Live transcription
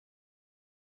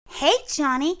Hey,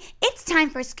 Johnny, it's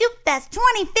time for Scoop Fest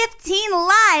 2015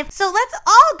 Live, so let's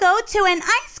all go to an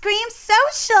ice cream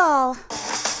social.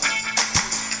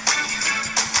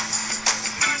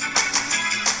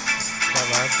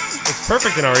 It's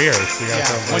perfect in our ears.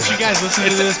 Once you guys listen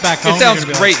to this back home, it sounds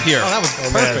great here. Oh, that was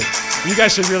perfect. Man. You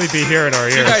guys should really be here in our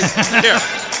ears. You guys, here.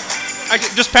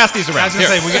 Just pass these around. I was going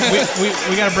to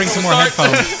say, we got to bring some more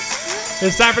headphones.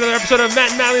 It's time for another episode of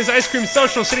Matt and Madely's Ice Cream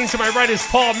Social. Sitting to my right is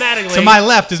Paul Mattingly. To my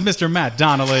left is Mr. Matt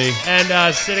Donnelly.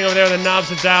 And sitting over there with the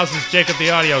knobs and dials is Jacob, the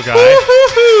audio guy.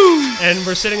 Woo-hoo-hoo. And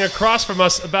we're sitting across from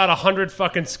us about 100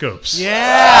 fucking scoops.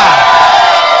 Yeah.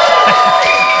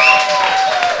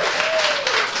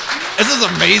 This is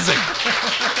amazing.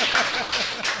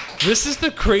 This is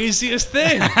the craziest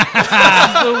thing. This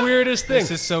is the weirdest thing. This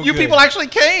is so You good. people actually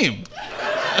came.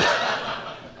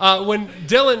 When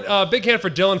Dylan, big hand for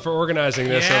Dylan for organizing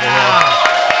this over here.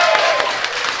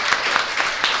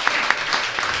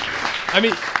 I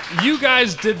mean, you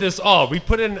guys did this all. We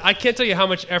put in, I can't tell you how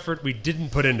much effort we didn't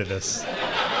put into this.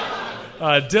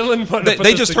 Dylan put They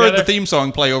this just together. heard the theme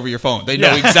song play over your phone. They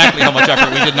know exactly how much effort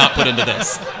we did not put into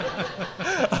this.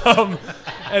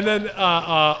 And then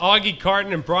Augie,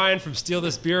 Carton, and Brian from Steal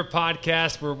This Beer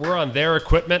podcast, we're on their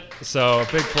equipment, so a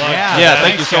big plug. Yeah,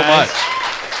 thank you so much.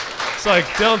 So like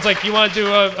Dylan's like, you want to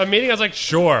do a meeting? I was like,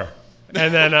 sure.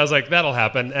 And then I was like, that'll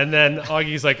happen. And then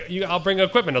Augie's like, I'll bring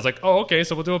equipment. I was like, oh, okay,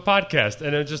 so we'll do a podcast.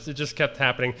 And it just kept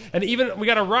happening. And even we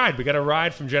got a ride. We got a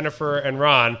ride from Jennifer and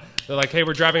Ron. They're like, hey,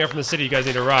 we're driving up from the city. You guys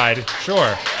need a ride?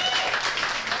 Sure.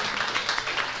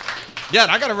 Yeah,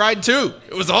 and I got a ride too.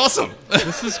 It was awesome.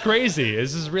 This is crazy.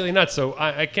 This is really nuts. So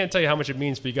I can't tell you how much it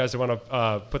means for you guys to want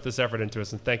to put this effort into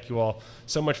us. And thank you all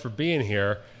so much for being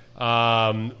here.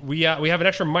 We have an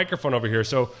extra microphone over here.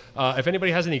 So if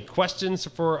anybody has any questions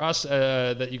for us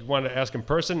that you want to ask in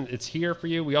person, it's here for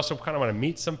you. We also kind of want to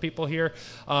meet some people here.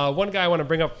 One guy I want to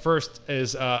bring up first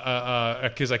is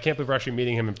because I can't believe we're actually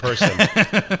meeting him in person.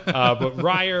 But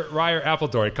Ryer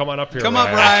Appledorn, come on up here. Come up,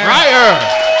 Ryer. Ryer!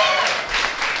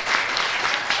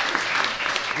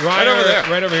 Ryer,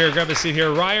 right over here. Grab a seat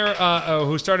here. Ryer,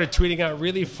 who started tweeting out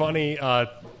really funny,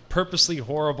 purposely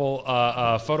horrible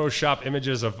Photoshop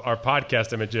images of our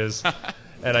podcast images.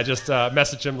 And I just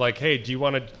messaged him like, hey, do you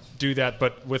want to do that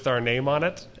but with our name on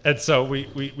it? And so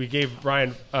we gave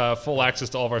Ryan full access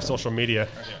to all of our social media.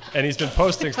 And he's been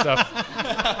posting stuff for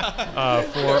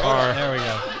our... There we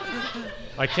go.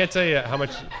 I can't tell you how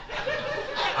much...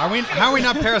 How are we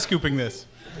not periscoping this?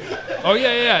 Oh,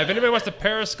 yeah. If anybody wants to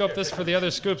periscope this for the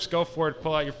other scoops, go for it.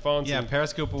 Pull out your phones. Yeah, and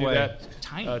periscope do away.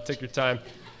 that. Take your time.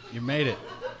 You made it.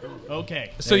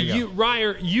 Okay. So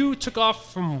Ryer, you took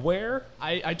off from where?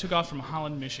 I took off from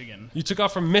Holland, Michigan. You took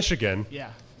off from Michigan.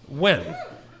 Yeah. When?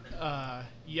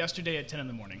 Yesterday at 10 in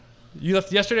the morning. You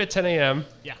left yesterday at 10 a.m.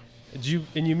 Yeah. You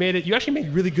made it. You actually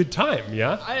made really good time.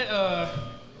 Yeah.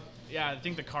 I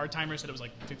think the car timer said it was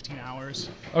like 15 hours.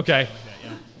 Okay.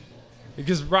 Yeah.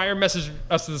 Because Ryer messaged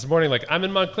us this morning like, I'm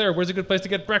in Montclair. Where's a good place to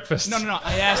get breakfast? No.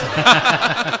 I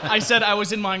asked. I said I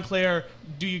was in Montclair.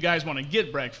 Do you guys want to get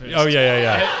breakfast? Oh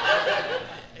yeah.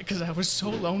 Because I was so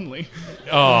lonely.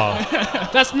 Oh,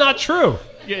 that's not true.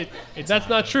 Yeah, That's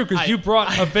not true because you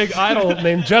brought a big idol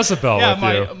named Jezebel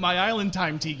with you. my island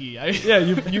time tiki. Yeah,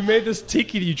 you made this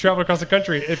tiki that you traveled across the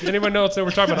country. If anyone knows what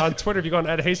we're talking about on Twitter, if you go on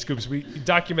 @HeyScoops, we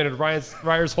documented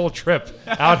Ryer's whole trip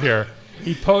out here.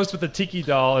 He posed with a tiki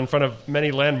doll in front of many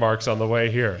landmarks on the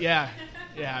way here. Yeah,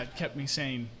 it kept me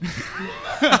sane.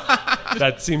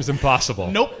 That seems impossible.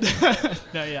 Nope.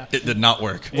 No, yeah. It did not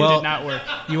work. It did not work.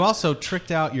 You also tricked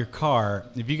out your car.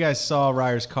 If you guys saw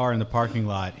Ryer's car in the parking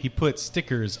lot, he put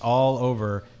stickers all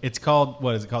over. It's called,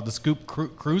 what is it called? The Scoop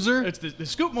Cruiser? It's the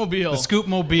Scoop Mobile. The Scoop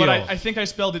Mobile. But I think I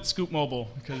spelled it Scoop Mobile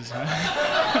because...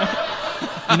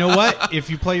 You know what? If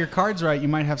you play your cards right, you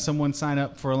might have someone sign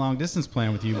up for a long distance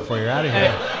plan with you before you're out of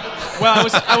here. Well,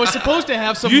 I was supposed to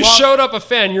have some... You showed up a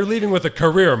fan. You're leaving with a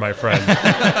career, my friend.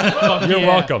 You're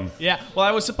welcome. Yeah. Well,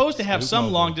 I was supposed to have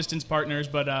some long-distance partners,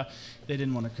 but they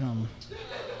didn't want to come.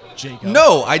 Jacob.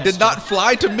 No, I did not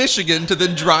fly to Michigan to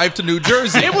then drive to New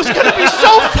Jersey. It was going to be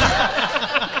so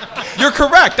fun. You're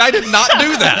correct. I did not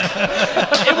do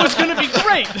that. It was going to be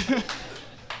great.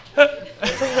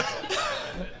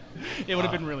 It would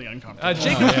have been really uncomfortable.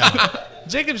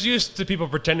 Jacob's used to people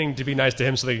pretending to be nice to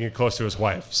him so they can get close to his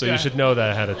wife. So you should know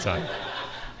that ahead of time.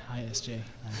 Hi, SJ.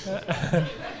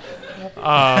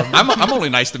 I'm only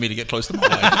nice to me to get close to my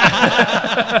wife.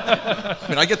 I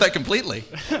mean, I get that completely.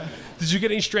 Did you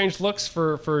get any strange looks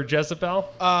for Jezebel?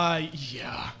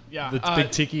 Yeah. Yeah. The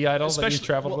big tiki idol that you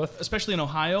traveled with? Especially in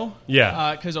Ohio.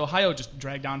 Yeah. Because Ohio just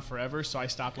dragged on forever, so I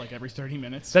stopped like every 30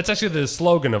 minutes. That's actually the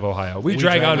slogan of Ohio. We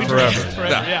drag on forever.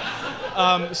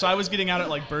 So I was getting out at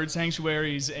like bird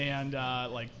sanctuaries and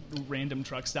like random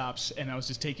truck stops, and I was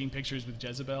just taking pictures with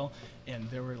Jezebel, and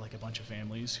there were like a bunch of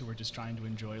families who were just trying to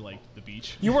enjoy like the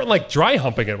beach. You weren't like dry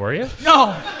humping it, were you?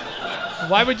 No.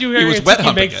 Why would you He was wet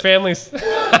humping make it. families?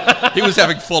 He was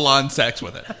having full-on sex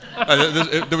with it.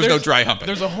 There was no dry humping.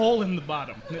 There's a hole in the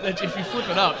bottom. If you flip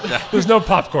it up, There's no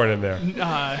popcorn in there.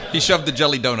 He shoved the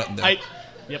jelly donut in there.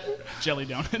 Yep, jelly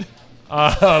donut.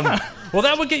 Well,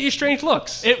 that would get you strange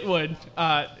looks. It would.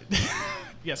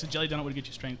 Yes, a jelly donut would get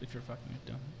you strange if you're fucking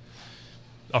it donut.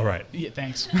 All right. Yeah,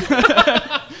 thanks.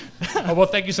 Oh, well,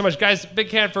 thank you so much, guys. Big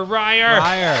hand for Ryer.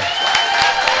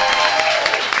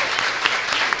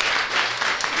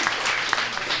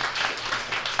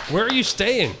 Where are you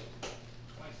staying?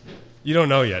 You don't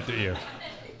know yet, do you?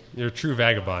 You're a true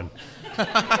vagabond.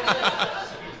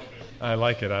 I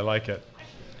like it.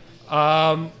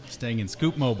 Staying in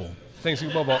Scoop Mobile. Thanks,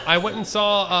 Super Bowl. I went and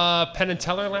saw Penn and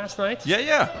Teller last night.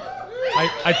 Yeah.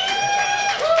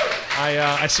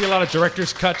 I see a lot of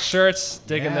director's cut shirts.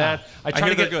 Digging that. I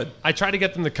hear they're good. I try to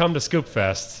get them to come to Scoop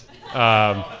Fest.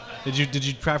 Did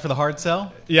you try for the hard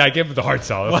sell? Yeah, I gave them the hard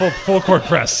sell, a full court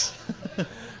press.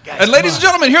 Guys, and ladies and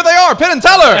gentlemen, here they are, Penn and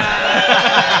Teller.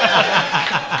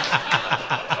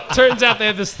 Turns out they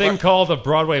have this thing called a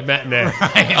Broadway matinee.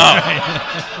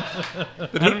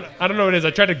 I don't know what it is.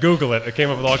 I tried to Google it. It came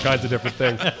up with all kinds of different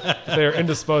things. They're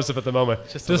indispositive at the moment.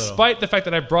 Despite the fact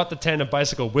that I brought the tandem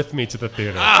bicycle with me to the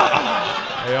theater.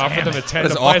 I offered them a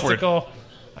tandem bicycle.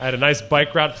 I had a nice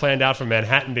bike route planned out from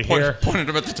Manhattan to here. Pointed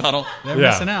them at the tunnel. They're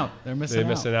missing out. They're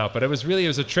missing out. But it was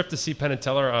a trip to see Penn and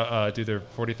Teller do their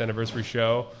 40th anniversary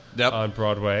show on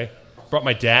Broadway. Brought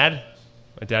my dad.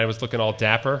 My dad was looking all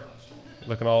dapper.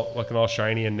 Looking all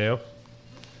shiny and new,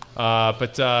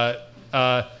 but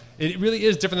it really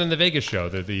is different than the Vegas show.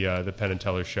 The Penn and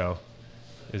Teller show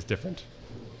is different.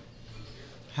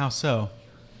 How so?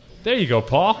 There you go,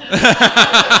 Paul.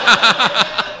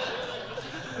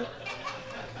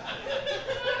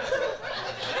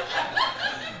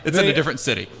 It's in a different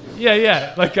city.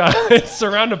 Yeah. Like it's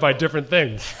surrounded by different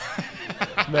things.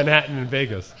 Manhattan and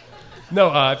Vegas.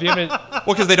 No, if you haven't... Well,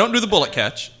 because they don't do the bullet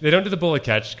catch. They don't do the bullet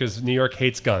catch because New York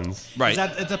hates guns. Right.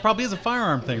 It probably is a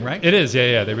firearm thing, right? It is,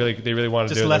 yeah. They really want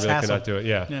to Just do it. less They really hassle. cannot do it,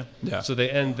 yeah. So they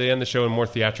end the show in more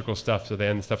theatrical stuff. So they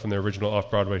end the stuff from their original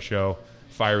off-Broadway show,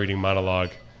 fire-eating monologue,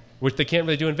 which they can't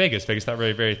really do in Vegas. Vegas is not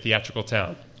really a very theatrical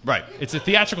town. Right. It's a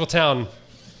theatrical town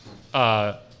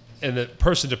in the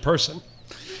person-to-person.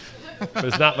 But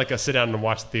it's not like a sit down and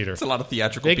watch theater. It's a lot of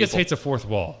theatrical Vegas people. hates a fourth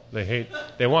wall. They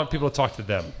want people to talk to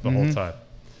them the whole time.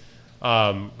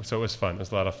 So it was fun. It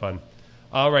was a lot of fun.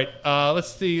 All right,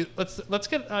 let's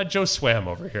get Joe Swam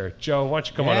over here. Joe, why don't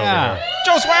you come on over here?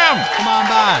 Joe Swam! Come on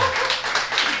by.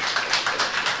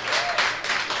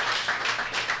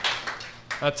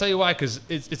 I'll tell you why, because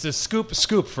it's a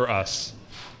scoop for us.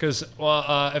 Because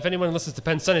if anyone listens to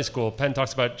Penn Sunday School, Penn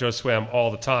talks about Joe Swam all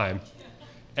the time.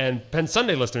 And Penn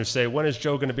Sunday listeners say, when is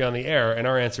Joe going to be on the air? And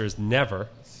our answer is never.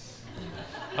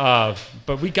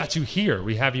 But we got you here.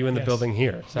 We have you in the building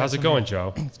here. So how's it going,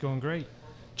 Joe? It's going great.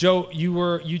 Joe,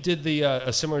 you did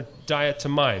a similar diet to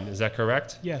mine. Is that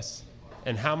correct? Yes.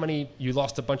 And how many? You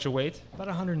lost a bunch of weight? About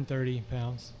 130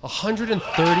 pounds. 130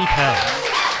 pounds.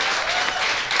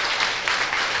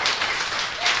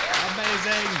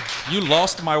 Amazing. You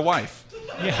lost my wife.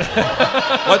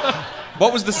 Yeah.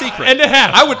 What was the secret? And a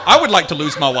half. I would like to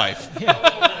lose my wife. Keep it.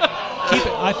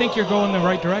 I think you're going the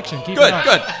right direction. Keep it Good, up.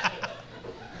 good.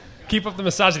 Keep up the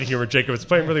misogyny humor, Jacob. It's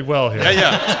playing really well here.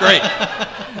 Yeah, it's great.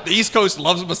 The East Coast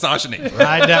loves misogyny.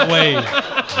 Ride that wave.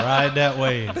 Ride that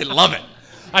wave. They love it.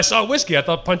 I saw Whiskey. I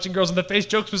thought punching girls in the face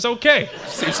jokes was okay.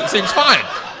 Seems fine.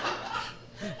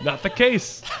 Not the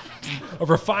case. A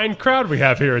refined crowd we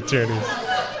have here at Tierney.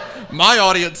 My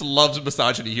audience loves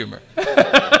misogyny humor.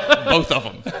 Both of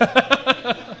them.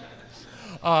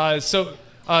 So,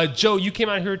 Joe, you came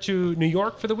out here to New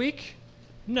York for the week?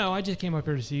 No, I just came up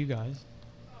here to see you guys.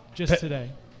 Just today.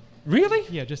 Really?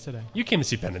 Yeah, just today. You came to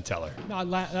see Penn and Teller. No,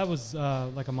 that was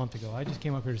like a month ago. I just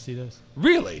came up here to see this.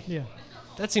 Really? Yeah.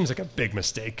 That seems like a big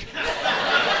mistake.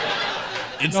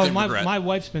 Instant No, regret. my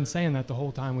wife's been saying that the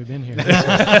whole time we've been here.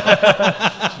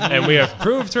 And we have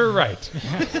proved her right.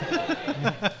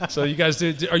 So you guys,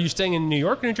 are you staying in New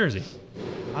York or New Jersey?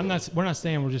 We're not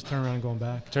staying. We're just turning around and going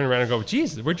back. Turn around and go,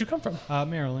 geez, where'd you come from?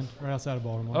 Maryland, right outside of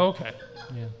Baltimore. Oh, okay.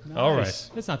 Yeah. All right.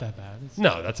 It's not that bad.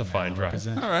 No, that's a fine drive.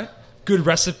 All right. Good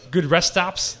rest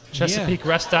stops? Chesapeake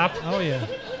rest stop? Oh, yeah.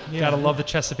 Yeah. Gotta love the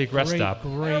Chesapeake rest stop.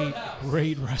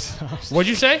 Great rest stops. What'd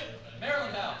you say?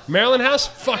 Maryland House?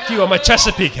 Fuck you, I'm a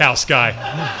Chesapeake House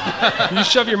guy. You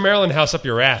shove your Maryland House up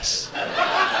your ass.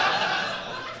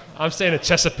 I'm staying at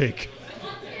Chesapeake.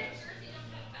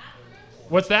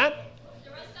 What's that?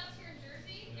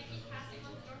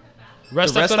 The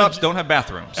rest stops don't have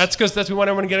bathrooms. That's because we want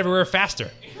everyone to get everywhere faster.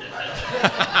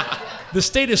 The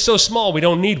state is so small, we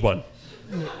don't need one.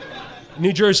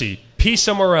 New Jersey, pee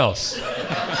somewhere else.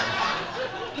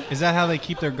 Is that how they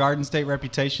keep their Garden State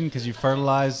reputation? Because you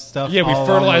fertilize stuff. Yeah, we all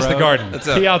fertilize along the road? garden. That's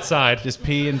Pee it. outside. Just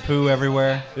pee and poo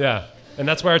everywhere. Yeah, and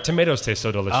that's why our tomatoes taste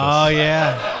so delicious. Oh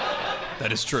yeah,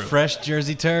 That is true. fresh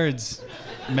Jersey turds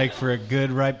make for a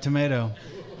good ripe tomato.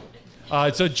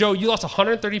 So Joe, you lost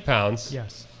 130 pounds.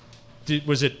 Yes.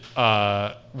 Was it?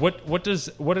 What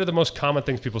are the most common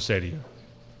things people say to you?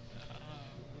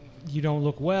 You don't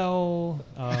look well.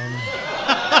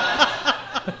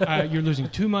 You're losing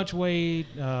too much weight.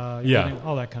 You're Yeah. getting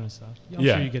all that kind of stuff. I'm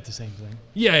Yeah. sure you get the same thing.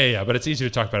 Yeah. But it's easier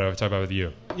to talk about it if I talk about it with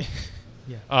you.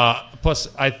 Yeah. Plus,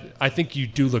 I think you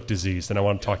do look diseased, and I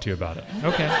want to talk to you about it.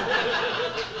 Okay.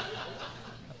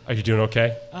 Are you doing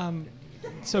okay?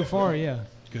 So far, yeah.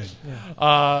 Good.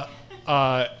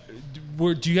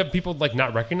 Do you have people like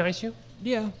not recognize you?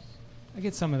 Yeah. I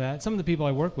get some of that. Some of the people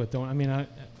I work with don't. I mean, I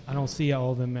don't see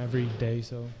all of them every day,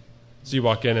 so. So you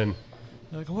walk in and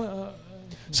They're like, what?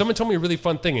 someone told me a really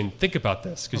fun thing, and think about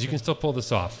this because you can still pull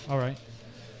this off. All right.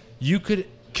 You could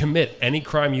commit any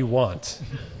crime you want,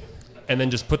 and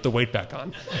then just put the weight back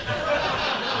on.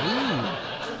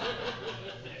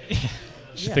 Did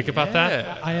you think about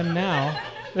that? I am now.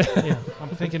 Yeah, I'm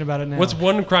thinking about it now. What's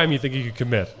one crime you think you could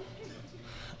commit?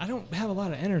 I don't have a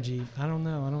lot of energy. I don't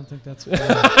know. I don't think that's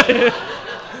fair.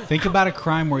 Think about a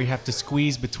crime where you have to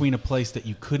squeeze between a place that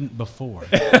you couldn't before.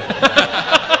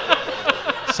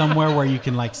 Somewhere where you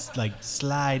can like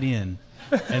slide in,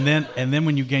 and then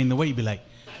when you gain the weight, you'd be like,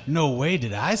 "No way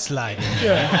did I slide in."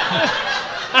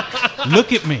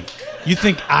 Look at me. You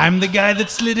think I'm the guy that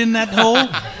slid in that hole?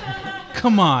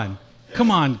 Come on,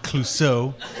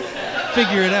 Clouseau.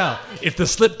 Figure it out. If the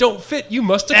slip don't fit, you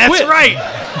must have quit. That's right.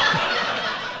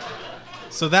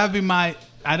 So that would be my.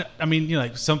 I mean, you know,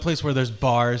 like someplace where there's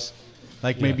bars,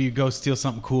 like maybe you go steal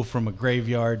something cool from a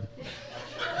graveyard.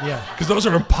 Yeah. Because those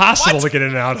are impossible to get in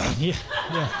and out of. Yeah.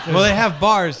 Well, they have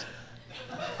bars.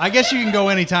 I guess you can go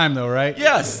anytime, though, right?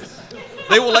 Yes.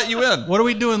 They will let you in. What are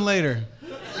we doing later?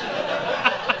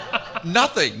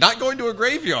 Nothing. Not going to a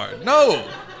graveyard. No.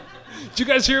 Did you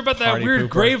guys hear about that Party weird pooper.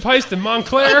 grave heist in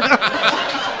Montclair?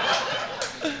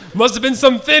 Must have been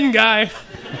some thin guy.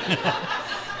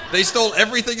 They stole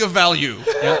everything of value.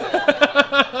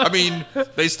 I mean,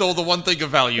 they stole the one thing of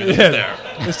value that was there.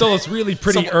 They stole this really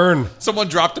pretty urn. Someone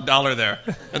dropped $1 there,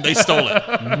 and they stole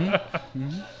it.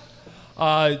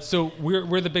 So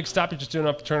we're the big stop. You're just doing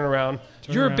up, turning around.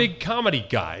 You're a big comedy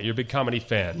guy. You're a big comedy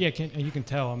fan. Yeah, you can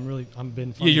tell. I'm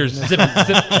been. Yeah, you're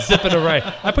zipping away.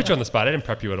 I put you on the spot. I didn't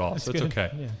prep you at all, so it's good.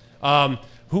 okay. Yeah.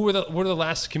 What are the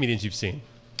last comedians you've seen?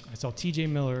 I saw T.J.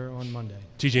 Miller on Monday.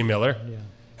 T.J. Miller. Yeah.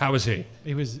 How was he?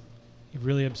 It was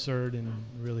really absurd and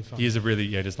really fun. He is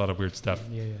just a lot of weird stuff.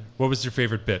 Yeah. What was your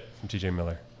favorite bit from T.J.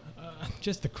 Miller?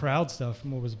 Just the crowd stuff.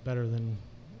 What was better than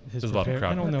his There's a lot of prepared?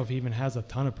 crowd I don't work. know if he even has a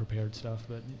ton of prepared stuff,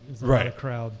 but it's a Right. lot of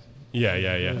crowd. Yeah.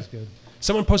 It was good.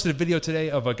 Someone posted a video today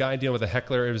of a guy dealing with a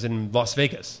heckler. It was in Las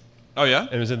Vegas. Oh, yeah?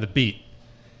 And it was in the Beat.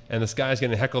 And this guy's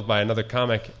getting heckled by another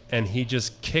comic, and he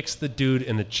just kicks the dude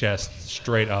in the chest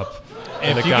straight up.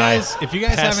 And If the you guy guys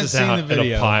haven't passes seen out the video,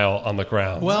 in a pile on the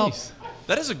ground. well,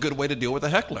 That is a good way to deal with a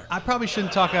heckler. I probably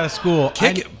shouldn't talk out of school.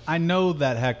 Kick him. I know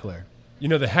that heckler. You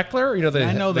know the heckler, or you know the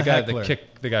I know the guy heckler.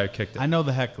 the guy who kicked it. I know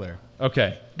the heckler.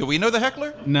 Okay, Do we know the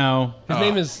heckler? No. his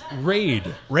name is Raid.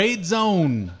 Raid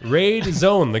Zone. Raid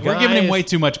Zone. The guy. We're giving him is- way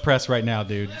too much press right now,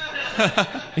 dude.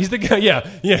 He's the guy. Yeah.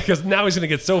 Because now he's gonna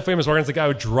get so famous. We're against the guy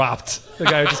who dropped. The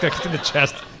guy who just got kicked in the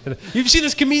chest. You've seen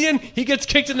this comedian? He gets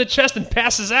kicked in the chest and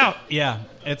passes out. Yeah,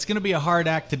 it's going to be a hard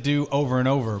act to do over and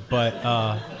over,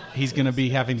 but he's going to be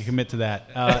having to commit to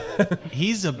that.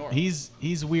 He's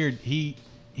weird.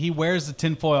 He wears the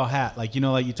tinfoil hat, like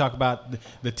like you talk about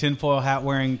the tinfoil hat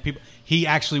wearing people. He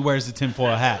actually wears the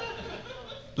tinfoil hat.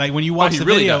 Like when you watch he the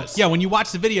really video, does. yeah, when you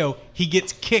watch the video, he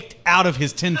gets kicked out of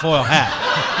his tinfoil hat.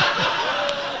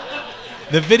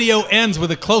 The video ends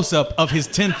with a close-up of his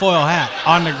tinfoil hat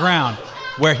on the ground,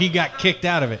 where he got kicked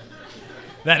out of it.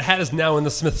 That hat is now in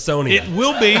the Smithsonian. It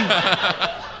will be.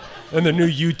 in the new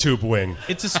YouTube wing.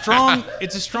 It's a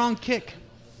strong kick.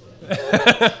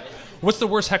 What's the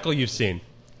worst heckle you've seen?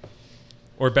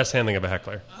 Or best handling of a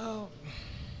heckler?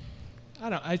 I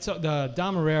don't. I saw the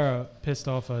Dom Herrera pissed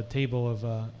off a table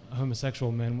of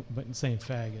homosexual men, but saying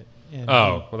faggot. And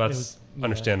well, that's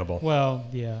understandable. Well,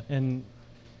 yeah, and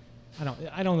I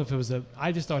don't know if it was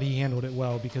I just thought he handled it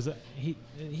well because he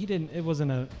didn't. It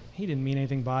wasn't he didn't mean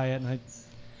anything by it, and I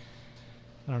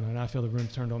don't know. And I feel the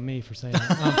room's turned on me for saying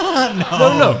that.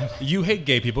 No. You hate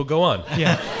gay people. Go on.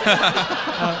 Yeah.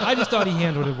 I just thought he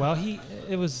handled it well.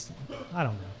 It was. I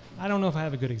don't know. I don't know if I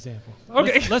have a good example.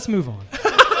 Okay. Let's move on.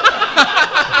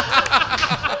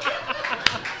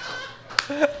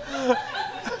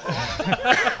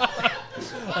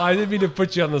 I didn't mean to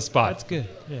put you on the spot. That's good.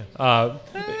 Yeah.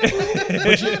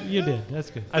 But you did. That's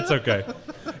good. That's okay.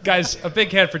 Guys, a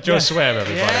big hand for Joe Swam,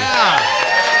 everybody. Yeah.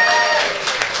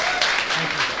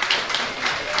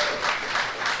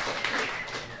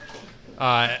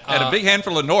 And a big hand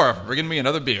for Lenora for bringing me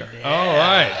another beer. All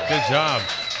right. Good job.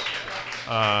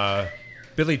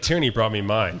 Billy Tierney brought me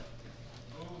mine.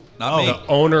 Not me. The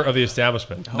owner of the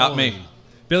establishment. Not me.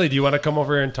 Billy, do you want to come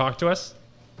over here and talk to us?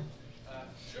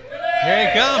 Here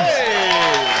he comes.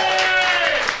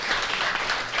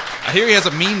 I hear he has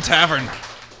a mean tavern.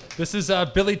 This is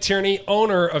Billy Tierney,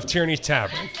 owner of Tierney's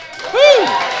Tavern. Woo!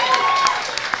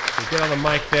 So get on the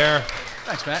mic there.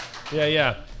 Thanks, Matt.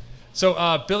 Yeah.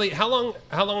 So, Billy, how long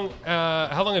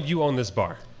have you owned this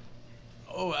bar?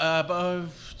 About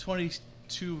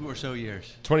 22 or so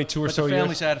years. 22 or But so the years.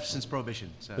 family's had it since Prohibition.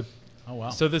 So Oh wow.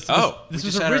 So this we was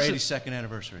just had our originally 82nd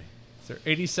anniversary. their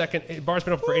 82nd. Bar's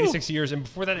been open for 86 years, and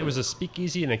before that, it was a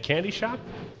speakeasy and a candy shop.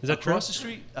 Is that true? Across the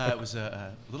street, it was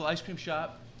a little ice cream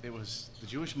shop. It was the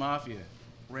Jewish mafia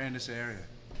ran this area.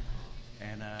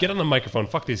 And Get on the microphone.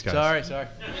 Fuck these guys. sorry.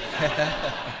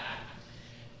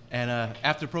 And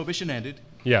after Prohibition ended,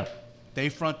 Yeah. they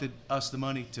fronted us the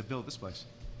money to build this place.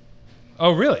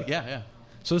 Oh, really? Yeah.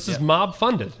 So this is mob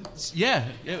funded. Yeah,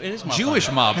 it is mob Jewish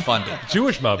funded. mob funded.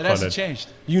 Jewish mob It funded. hasn't changed.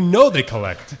 You know they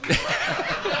collect.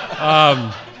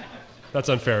 That's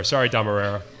unfair. Sorry, Dom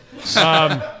Herrera.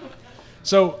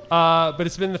 But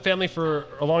it's been in the family for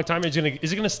a long time. Is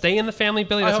it gonna stay in the family,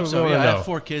 Billy? I That's hope what so. we Yeah, want I to have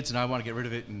 4 kids, and I want to get rid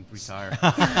of it and retire.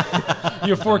 You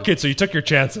have 4 kids, so you took your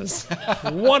chances.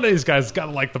 One of these guys got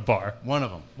to like the bar. One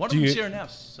of them. One of Do them's you- here now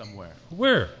somewhere.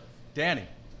 Where? Danny.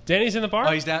 Danny's in the bar?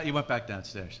 Oh, he's down. He went back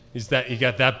downstairs. He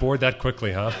got that bored that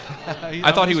quickly, huh?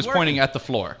 I thought he was pointing at the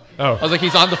floor. Oh. I was like,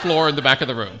 he's on the floor in the back of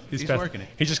the room. He's working it.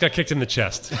 He just got kicked in the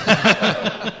chest.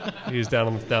 He was down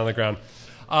on the ground.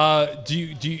 Do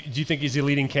you think he's the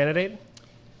leading candidate?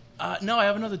 No, I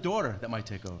have another daughter that might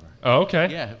take over. Oh, okay.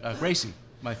 Yeah, Gracie,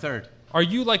 my third. Are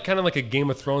you like kind of like a Game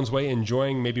of Thrones way,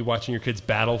 enjoying maybe watching your kids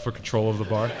battle for control of the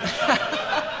bar?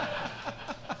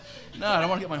 No, I don't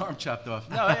want to get my arm chopped off.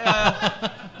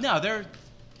 No, they're.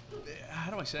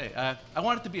 How do I say? I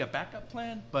want it to be a backup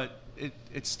plan, but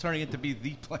it's turning into be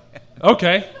the plan.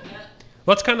 Okay.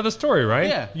 Well, that's kind of the story, right?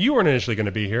 Yeah. You weren't initially going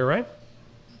to be here, right?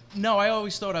 No, I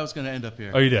always thought I was going to end up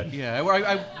here. Oh, you did? Yeah,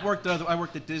 I worked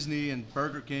at Disney and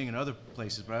Burger King and other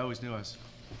places, but I always knew I was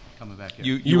coming back here.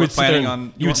 You were would sit there planning and-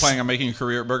 on you would planning on making a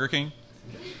career at Burger King?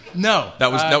 No,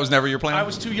 That was never your plan? I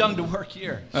was too young to work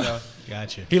here. So.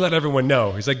 Gotcha. He let everyone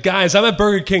know. He's like, guys, I'm at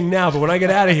Burger King now, but when I get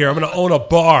out of here, I'm going to own a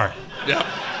bar. Yeah.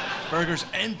 Burgers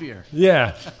and beer.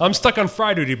 Yeah. I'm stuck on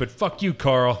fry duty, but fuck you,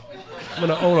 Carl. I'm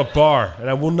going to own a bar, and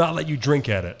I will not let you drink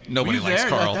at it. Nobody Were you likes there?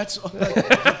 Carl. That's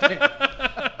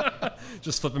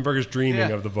Just flipping burgers, dreaming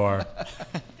Yeah. of the bar.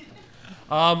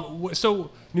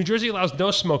 So New Jersey allows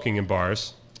no smoking in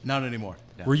bars. not anymore.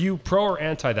 No. Were you pro or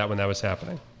anti that when that was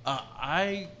happening?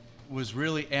 I was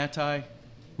really anti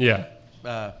Yeah.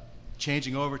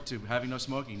 changing over to having no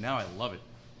smoking. Now I love it.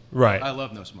 I Right.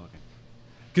 love no smoking.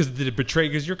 Because did it betray?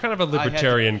 Because you're kind of a had to-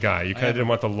 libertarian guy. You kind am of didn't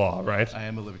want the law, right? I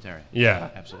am a libertarian. Yeah.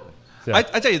 Absolutely. Yeah.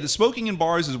 I tell you, the smoking in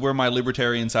bars is where my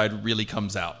libertarian side really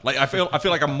comes out. Like I feel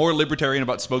like I'm more libertarian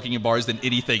about smoking in bars than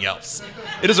anything else.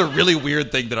 It is a really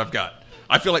weird thing that I've got.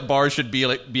 I feel like bars should be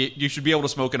you should be able to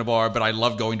smoke in a bar, but I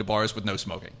love going to bars with no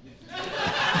smoking.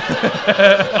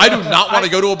 I do not want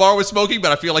to go to a bar with smoking,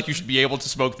 but I feel like you should be able to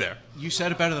smoke there, You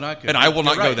said it better than I could. and I will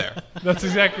not You're go right. there. That's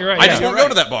exactly right. I yeah. just won't You're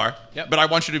go to right. that bar, Yep. but I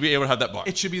want you to be able to have that bar.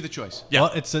 It should be the choice. Yeah.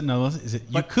 Well,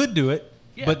 you could do it,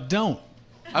 Yeah. but don't.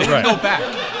 I wouldn't Right. go back.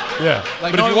 Yeah.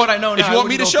 Like But knowing what I know now, if you I want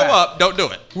me to wouldn't show go back. up, don't do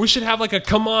it. We should have like a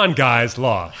come on, guys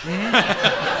law.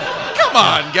 Come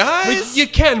on, guys. You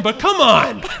can, but come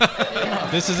on.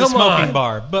 This is a Come smoking on.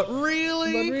 bar, but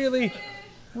really, But really?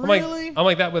 Really? I'm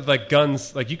like that with like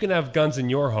guns. Like you can have guns in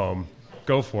your home.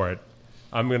 Go for it.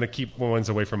 I'm going to keep ones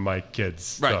away from my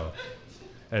kids. Right. So.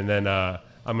 And then I'm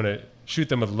going to shoot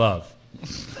them with love.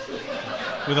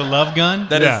 with a love gun,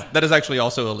 That Yeah. is actually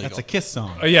also illegal. that's a Kiss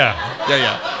song. Oh, yeah.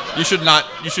 Yeah. You should not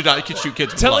shoot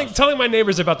kids with love. Telling my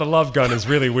neighbors about the love gun is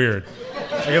really weird.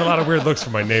 I get a lot of weird looks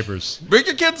from my neighbors. Bring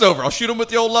your kids over. I'll shoot them with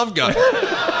the old love gun.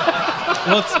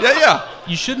 Well, Yeah.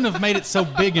 you shouldn't have made it so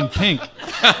big and pink.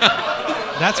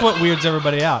 That's what weirds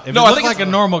everybody out. If No, it I looked think like a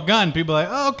normal gun, people are like,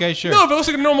 oh, okay, sure. No, if it looks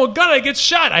like a normal gun, I get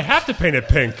shot. I have to paint it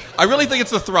pink. I really think it's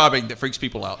the throbbing that freaks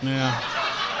people out. Yeah.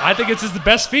 I think it's the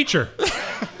best feature.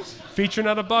 Feature,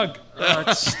 not a bug.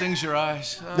 It stings your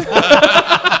eyes.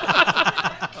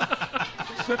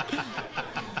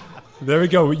 There we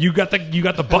go. You got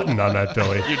the button on that,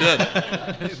 Billy. You did.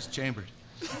 It was chambered.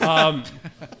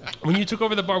 When you took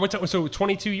over the bar, what time? So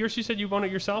 22 years. You said you owned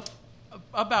it yourself.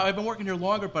 I've been working here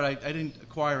longer, but I didn't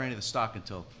acquire any of the stock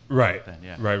until Right. then.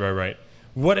 Yeah. Right.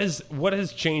 What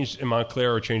has changed in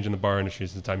Montclair or changed in the bar industry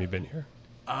since the time you've been here?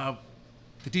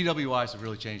 The DWIs have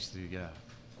really changed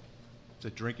the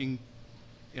drinking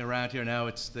around here. Now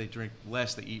they drink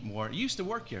less, they eat more. You used to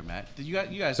work here, Matt. You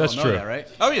guys That's all know true. that, right?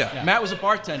 Oh, yeah. Matt was a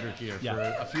bartender here for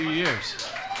a few years.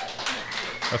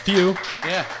 A few.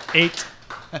 Yeah. 8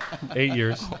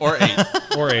 years. Or 8.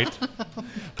 Or 8.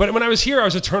 But when I was here, I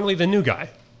was eternally the new guy.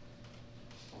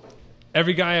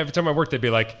 Every time I worked, they'd be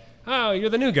like, "Oh, you're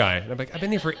the new guy," and I'm like, "I've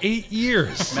been here for 8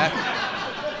 years."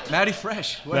 Matty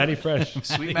Fresh. What? Matty Fresh.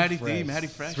 Sweet Matty D, Matty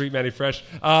Fresh. Sweet Matty Fresh.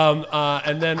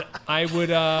 And then I would.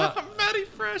 Matty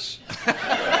Fresh.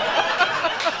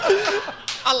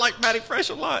 I like Matty Fresh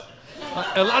a lot.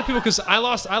 A lot of people, because I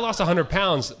lost 100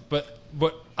 pounds, but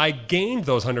I gained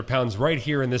those 100 pounds right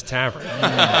here in this tavern.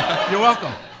 You're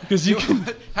welcome. Because you can.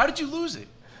 How did you lose it?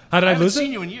 How did I lose it? I haven't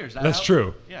seen you in years. That's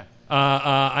true. Yeah.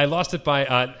 I lost it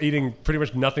by eating pretty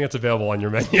much nothing that's available on your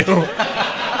menu.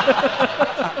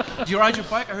 Do you ride your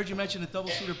bike? I heard you mention a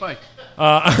double-seater bike.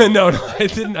 No, I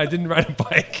didn't. I didn't ride a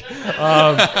bike.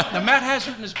 Now, Matt has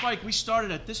ridden his bike. We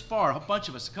started at this bar, a bunch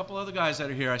of us, a couple other guys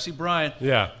that are here. I see Brian.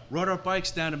 Yeah. Rode our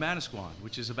bikes down to Manasquan,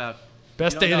 which is about...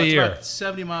 Best day of the it's year. about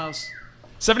 70 miles.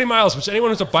 70 miles, which anyone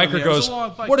who's a biker Yeah, it was goes, a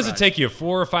long bike what does it ride. take you,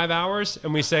 4 or 5 hours?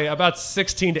 And we say about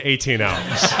 16 to 18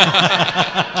 hours.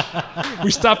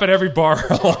 We stop at every bar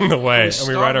along the way, and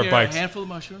we ride our here, bikes. A handful of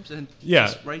mushrooms, and Yeah.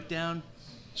 just right down,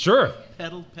 Sure.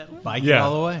 pedal. Bike Yeah. it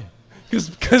all the way.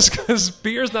 Because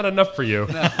beer's not enough for you. You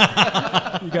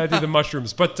got to do the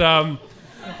mushrooms. But, and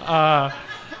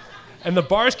the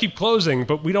bars keep closing,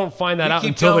 but we don't find that out keep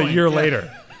until a going, year yeah.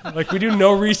 later. Like, we do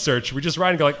no research. We just ride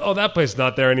and go like, oh, that place is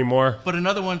not there anymore. But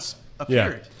another one's Yeah.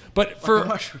 appeared. But a for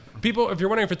mushroom. people, if you're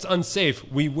wondering if it's unsafe,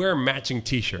 we wear matching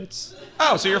T-shirts.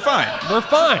 Oh, so you're fine. We're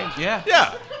fine. Yeah.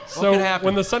 Yeah. So could happen?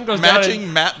 when the sun goes down,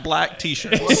 Matching matte black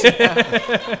T-shirts.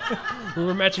 we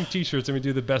wear matching T-shirts and we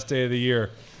do the best day of the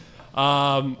year.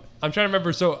 I'm trying to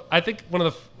remember. So I think one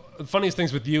of the funniest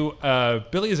things with you,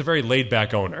 Billy is a very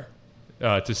laid-back owner,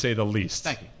 to say the least.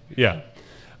 Thank you. Yeah,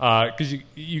 because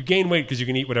you gain weight because you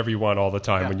can eat whatever you want all the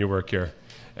time when you work here.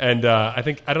 And I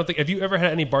don't think have you ever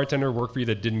had any bartender work for you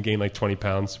that didn't gain like 20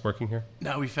 pounds working here?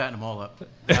 No, we fatten them all up.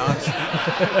 No, honestly.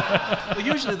 Well,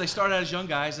 usually they start out as young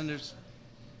guys, and there's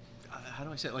how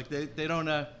do I say it? Like they don't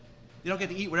get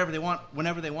to eat whatever they want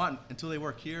whenever they want until they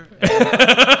work here.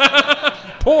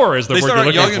 Poor is the They word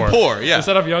start you're out looking young for. and poor, yeah.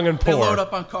 Instead of young and They poor. load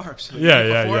up on carbs.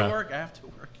 Yeah. Before work, after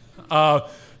work.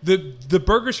 The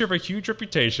burgers here have a huge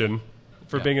reputation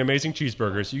for being amazing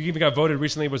cheeseburgers. You even got voted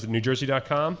recently, was it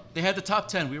NewJersey.com? They had the top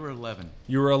 10. We were 11.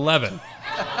 You were 11.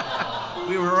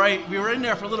 We were right. We were in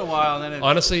there for a little while, and then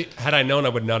Honestly, had I known, I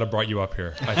would not have brought you up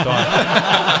here.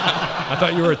 I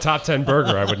thought you were a top 10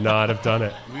 burger. I would not have done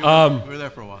it. we were there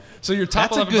for a while. So your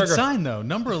top That's a 11 good burger. sign, though.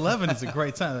 Number 11 is a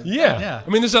great sign. Yeah. I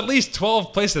mean, there's at least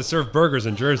 12 places that serve burgers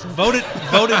in Jersey. Voted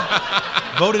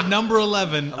number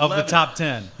 11 of the top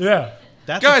 10. Yeah.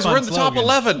 That's Guys, a fun we're in the top slogan.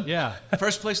 11. Yeah.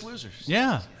 First place losers.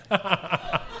 Yeah.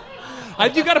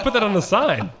 You got to put that on the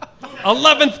sign.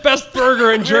 11th best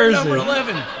burger in We're Jersey. number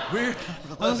 11. We're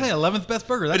I was going to say 11th best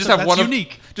burger. They That's, just have that's one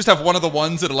unique. Just have one of the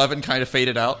ones at 11 kind of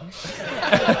faded out.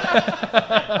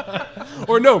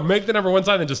 Or no, make the number one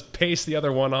sign and just paste the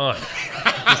other one on.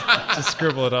 just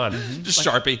scribble it on. Just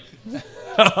Sharpie.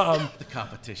 the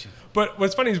competition. But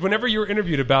what's funny is whenever you're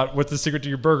interviewed about what's the secret to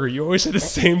your burger, you always say the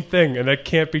same thing, and that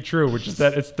can't be true, which is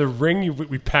that it's the ring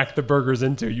we pack the burgers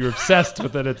into. You're obsessed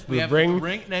with it. It's We the have ring. the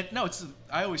ring. No, it's.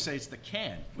 I always say it's the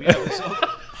can. We have this open,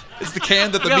 It's the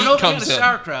can that the we have an meat open can comes of in.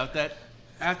 sauerkraut that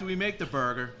after we make the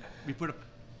burger, we put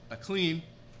a clean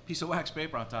piece of wax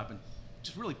paper on top and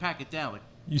just really pack it down. Like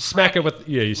You smack it with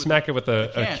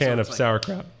the a can so of it's like-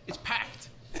 sauerkraut. It's packed.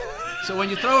 So when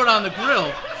you throw it on the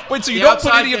grill, Wait, so you The don't put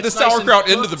outside any of the gets nice and sauerkraut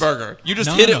into cooked. the burger? You just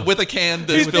No, hit no. it with a can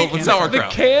that's filled with The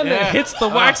sauerkraut. can that Yeah. hits the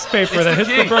wax paper that hits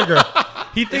the burger.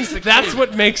 He thinks that's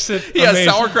what makes it He has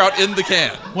amazing. sauerkraut in the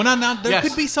can. Well, now there Yes.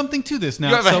 could be something to this. Now,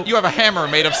 You have a hammer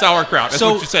made of sauerkraut. That's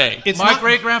so what you're saying. It's My not,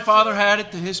 great grandfather had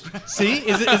it to his grand. See,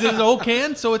 is it an old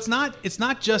can? So it's not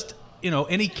just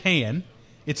any can.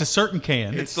 It's a certain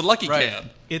can. It's the lucky Right. can.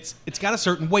 It's got a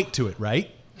certain weight to it,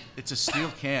 right? It's a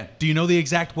steel can. Do you know the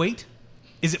exact weight?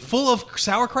 Is it full of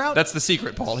sauerkraut? That's the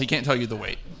secret, Paul. He can't tell you the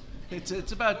weight.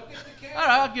 It's about. All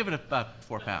right, I'll give it about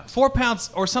 4 pounds. 4 pounds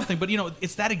or something, but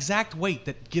it's that exact weight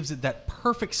that gives it that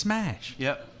perfect smash.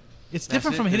 Yep. It's That's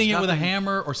different it. from hitting There's it with a nothing-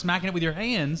 hammer or smacking it with your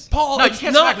hands. Paul, No, you it's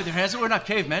can't not. smack with your hands. We're not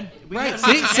cavemen. We Right?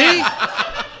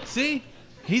 gotta- See,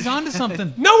 he's onto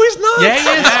something. No, he's not. Yeah,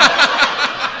 he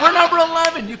is. We're number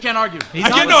 11. You can't argue. He's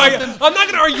I'm onto not something. going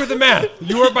to argue with the math.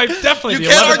 You are by definitely You the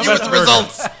can't 11th argue with best the burger.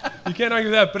 results. You can't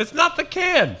argue that, but it's not the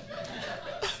can.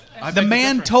 The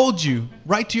man told you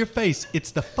right to your face, it's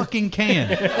the fucking can.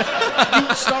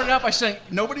 You started out by saying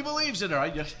nobody believes in her. I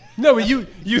just No, but you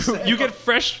get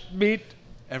fresh meat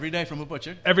every day from a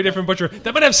butcher. every day from butcher.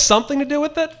 That might have something to do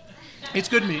with it. It's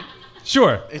good meat.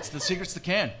 Sure. It's the secret's the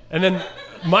can. And then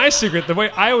my secret, the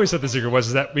way I always said the secret was,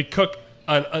 is that we cook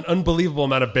an unbelievable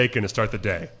amount of bacon to start the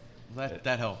day.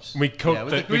 That helps. We coat yeah,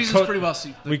 the, the grease we coat, is pretty well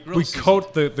seasoned. we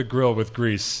coat the grill with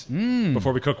grease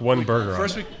before we cook one burger.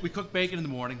 First, on it. we cook bacon in the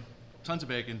morning, tons of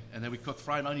bacon, and then we cook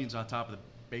fried onions on top of the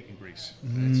bacon grease.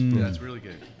 That's really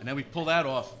good. And then we pull that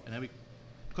off, and then we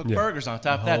cook Yeah. burgers on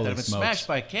top of that Holy have been smokes. smashed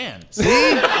by a can.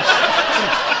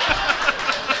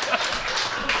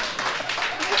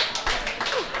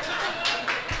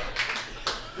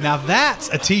 Now that's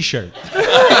a T-shirt.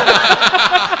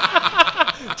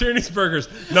 Tierney's Burgers,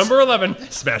 number 11,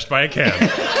 smashed by a can.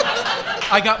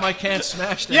 I got my can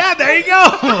smashed in. Yeah, there you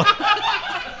go.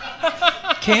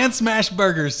 Can smash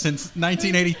burgers since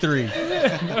 1983.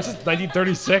 That was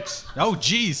 1936. Oh,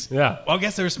 geez. Yeah. Well, I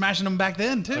guess they were smashing them back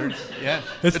then too. Yeah.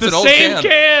 It's It's the an old same can.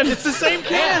 can. It's the same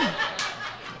can.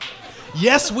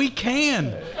 Yes, we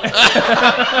can.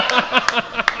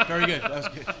 Very good. That was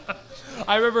good.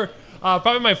 I remember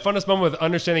probably my funnest moment with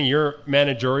understanding your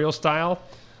managerial style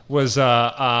was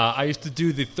I used to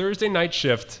do the Thursday night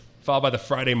shift followed by the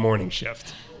Friday morning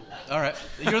shift. All right.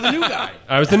 You're the new guy.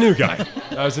 I was the new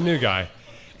guy.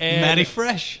 And Matty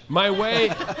Fresh. my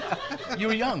way, You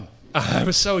were young. I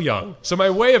was so young. So my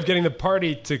way of getting the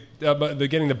party to,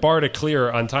 getting the bar to clear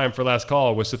on time for last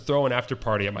call was to throw an after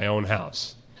party at my own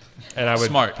house. And I would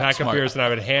pack up beers and I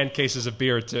would hand cases of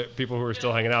beer to people who were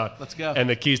still hanging out. Let's go. And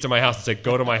the keys to my house and say,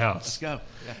 go to my house. Let's go.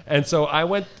 Yeah. And so I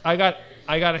got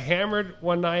hammered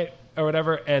one night or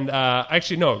whatever. And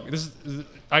actually, no,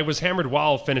 I was hammered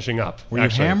while finishing up. Were you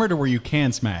hammered or were you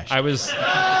can smashed? I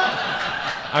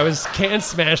was can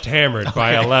smashed hammered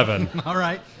by 11. All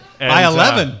right. And, By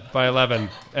 11. By 11.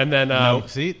 And then No,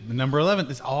 see, the number 11.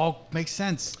 This all makes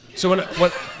sense. so It's a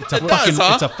It fucking does,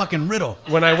 huh? it's a fucking riddle.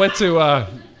 when I went to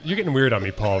you're getting weird on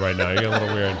me, Paul, right now. You're getting a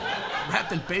little weird.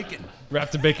 Wrapped in bacon.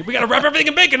 Wrapped in bacon. We got to wrap everything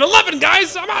in bacon. 11,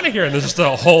 guys. I'm out of here. And there's just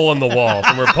a hole in the wall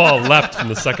from where Paul leapt from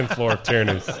the second floor of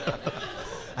Tierney's.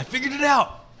 I figured it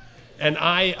out. And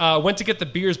I went to get the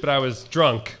beers, but I was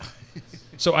drunk.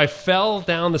 So I fell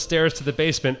down the stairs to the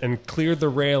basement and cleared the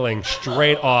railing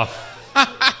straight off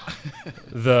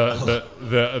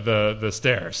the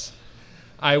stairs.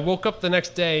 I woke up the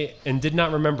next day and did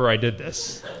not remember I did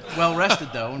this. Well rested,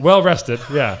 though. Well rested,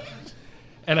 yeah.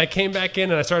 And I came back in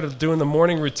and I started doing the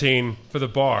morning routine for the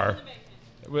bar,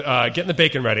 getting the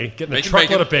bacon ready, getting the Making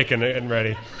truckload bacon. of bacon and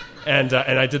ready, and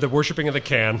I did the worshiping of the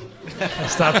can. I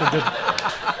stopped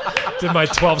and did my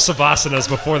 12 savasanas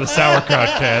before the sauerkraut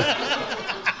can.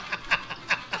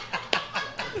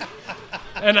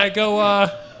 And I go,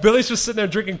 Billy's just sitting there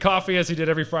drinking coffee as he did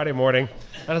every Friday morning.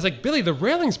 And I was like, Billy, the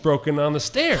railing's broken on the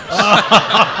stairs.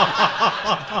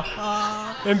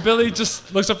 And Billy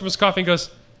just looks up from his coffee and goes,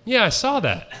 yeah, I saw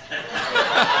that.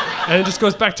 And then just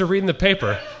goes back to reading the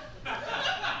paper.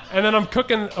 And then I'm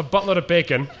cooking a buttload of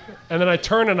bacon. And then I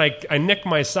turn and I nick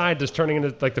my side just turning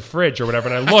into like the fridge or whatever.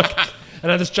 And I look and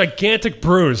I have this gigantic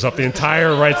bruise up the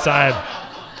entire right side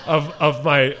of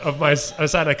my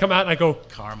side. And I come out and I go,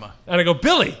 Karma. and I go,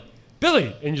 Billy.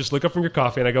 And you just look up from your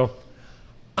coffee and I go,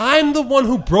 I'm the one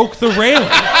who broke the railing.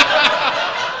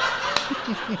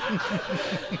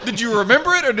 Did you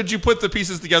remember it, or did you put the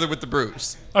pieces together with the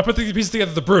bruise? I put the pieces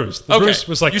together, the bruise. The Okay. bruise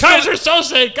was like, You Kaiser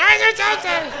Sose! Kaiser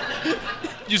Sose!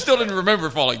 You still didn't remember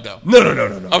falling, though. No.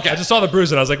 Okay. I just saw the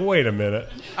bruise and I was like, wait a minute.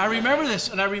 I remember this,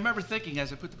 and I remember thinking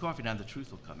as I put the coffee down, the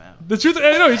truth will come out. The truth,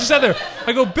 I know, he just sat there.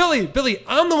 I go, Billy,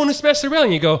 I'm the one who smashed the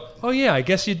railing. You go, oh yeah, I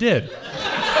guess you did.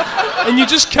 And you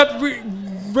just kept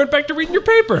went back to reading your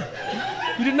paper.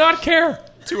 You did not care.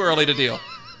 Too early to deal.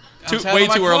 was Way having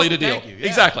my too early to coffee, deal. thank you, yeah.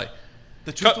 Exactly.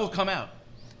 The truth will come out.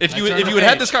 If you I turned had the had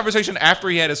page. this conversation after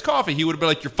he had his coffee, he would have been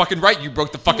like, "You're fucking right. You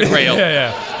broke the fucking rail."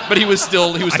 Yeah. But he was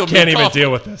still. I can't doing even coffee.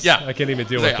 deal with this. Yeah, I can't even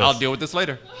deal He's with like, this. I'll deal with this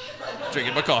later.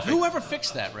 Drinking my coffee. Whoever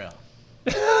fixed that rail?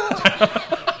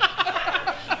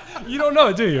 You don't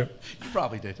know, do you? You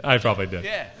probably did. I probably did.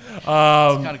 Yeah. That's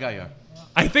the kind of guy you are.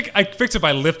 I think I fixed it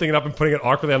by lifting it up and putting it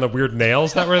awkwardly on the weird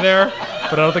nails that were there,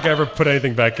 but I don't think I ever put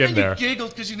anything back in And there. you giggled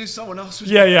because you knew someone else was.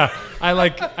 Yeah.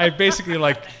 I basically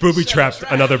booby trapped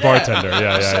another bartender. Set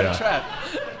a Yeah. trap.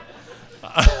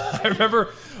 I remember,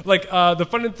 the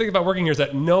funny thing about working here is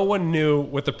that no one knew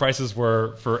what the prices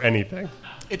were for anything.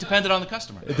 It depended on the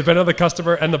customer. It depended on the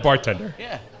customer and the bartender.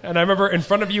 Yeah. And I remember in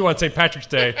front of you on St. Patrick's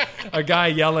Day, a guy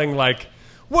yelling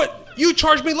 "What? You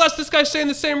charge me less? This guy's saying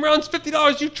the same round's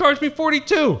 $50. You charge me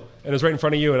 $42." And it was right in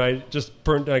front of you, and I just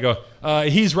burned. And I go,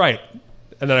 "He's right."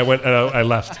 And then I went and I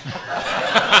left.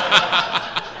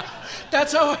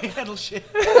 That's how I handle shit.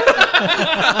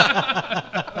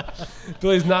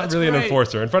 Billy's not That's really an great.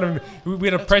 enforcer. In front of me, we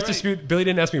had a price great. dispute. Billy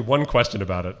didn't ask me one question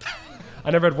about it. I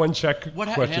never had one check What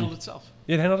question. handled itself?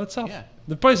 It handled itself. Yeah.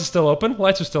 The place is still open.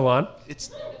 Lights are still on.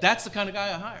 That's the kind of guy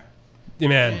I hire. Yeah,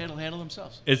 man, It'll handle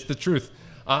themselves. it's the truth.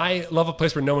 I love a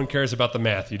place where no one cares about the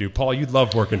math. You do, Paul. You'd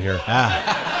love working here. It's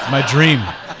my dream.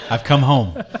 I've come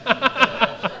home.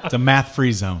 It's a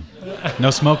math-free zone. No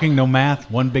smoking, no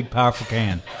math, one big powerful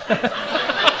can. It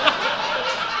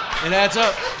adds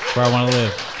up. That's where I want to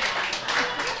live.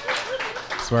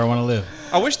 That's where I want to live.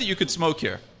 I wish that you could smoke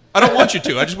here. I don't want you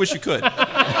to. I just wish you could.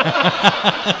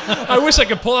 I wish I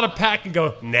could pull out a pack and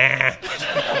go, nah.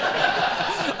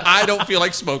 I don't feel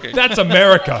like smoking. That's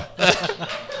America.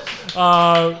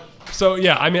 So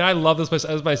yeah, I mean, I love this place.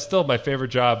 It was still my favorite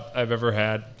job I've ever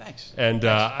had. Thanks. And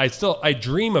I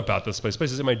dream about this place. This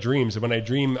place is in my dreams. And when I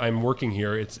dream I'm working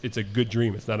here, it's a good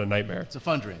dream. It's not a nightmare. It's a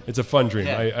fun dream. It's a fun dream.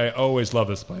 Yeah. I always love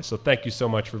this place. So thank you so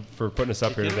much for putting us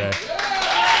up here today.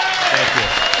 Thank you.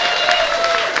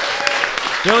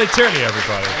 Billy Tierney,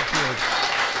 everybody.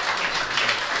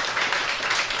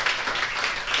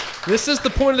 This is the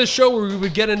point of the show where we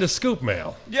would get into scoop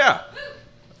mail. Yeah.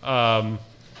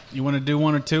 You want to do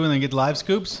one or two and then get live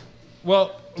scoops?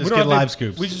 Well, we Just don't get have live to-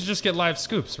 scoops. We should just get live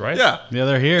scoops, right? Yeah. Yeah,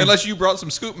 they're here. Unless you brought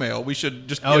some scoop mail, we should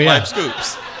just get Oh, yeah. live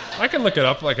scoops. I can look it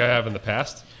up like I have in the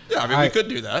past. Yeah, I mean, All we right. could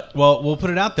do that. Well, we'll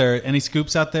put it out there. Any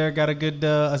scoops out there got a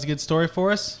good story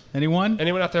for us? Anyone?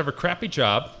 Anyone out there have a crappy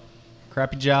job?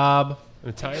 Crappy job, An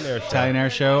Italian air show. Italian air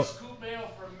show.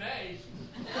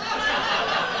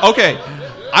 Okay,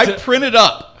 I printed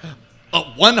up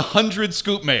 100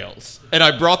 scoop mails, and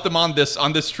I brought them on this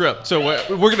trip. So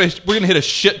we're gonna hit a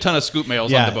shit ton of scoop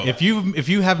mails on the boat. If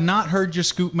you have not heard your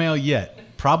scoop mail yet,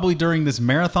 probably during this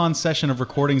marathon session of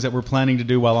recordings that we're planning to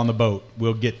do while on the boat,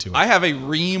 we'll get to it. I have a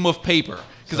ream of paper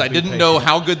because I didn't know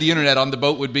how good the internet on the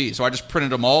boat would be, so I just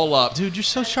printed them all up. Dude, you're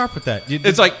so sharp with that.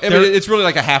 It's like it's really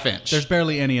like a half inch. There's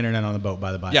barely any internet on the boat,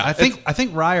 by the by. Yeah, I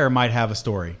think Ryer might have a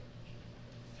story.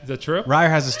 Is that true? Ryer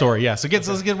has a story. Yeah, so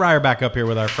let's get Ryer back up here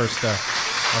with our first story. Ladies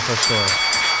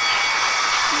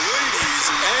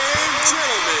and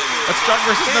gentlemen, That's Jock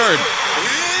versus Nerd.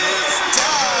 it's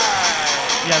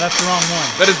time. Yeah, that's the wrong one.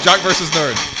 That is Jock versus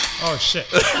Nerd. Oh shit.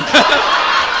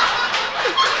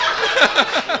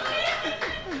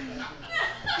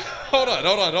 Hold on.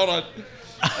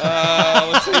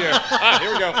 Let's see here.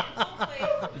 Here we go.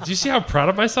 Did you see how proud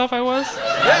of myself I was?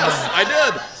 Yes, I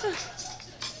did.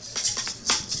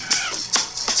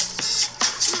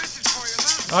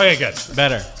 Oh yeah, good.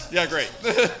 Better. Yeah, great.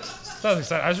 I was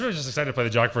excited. I was really just excited to play the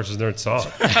Jock versus Nerd song.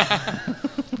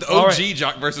 The All OG right.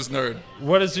 Jock versus Nerd.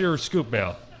 What is your scoop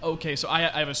mail? Okay, so I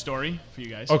have a story for you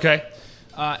guys. Okay.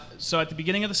 So at the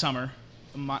beginning of the summer,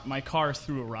 my car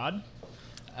threw a rod,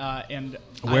 and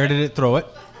Where did it throw it?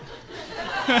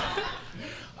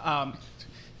 I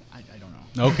don't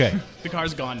know. Okay. The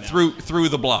car's gone now. Through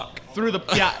the block. Through the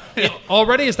yeah.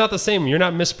 Already it's not the same. You're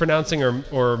not mispronouncing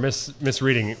or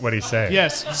misreading what he's saying.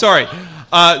 Yes. Sorry.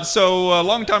 So a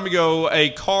long time ago, a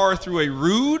car threw a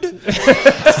rude.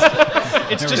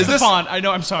 It's just the this- font. I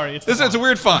know. I'm sorry. It's the It's a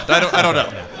weird font. I don't know.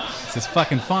 It's this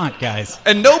fucking font, guys.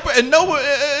 And no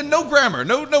grammar,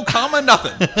 no comma,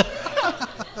 nothing.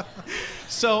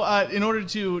 So in order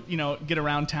to get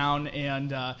around town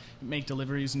and make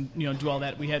deliveries and do all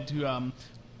that, we had to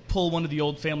pull one of the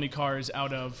old family cars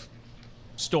out of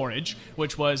storage,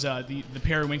 which was the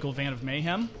Periwinkle Van of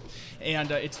Mayhem,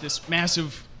 and it's this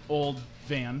massive old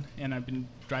van, and I've been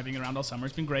driving it around all summer.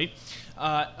 It's been great.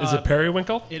 Is it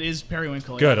Periwinkle? It is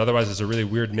Periwinkle. Good. Otherwise, it's a really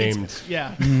weird named.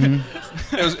 Yeah.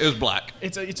 It was black.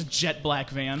 It's a jet black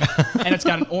van, and it's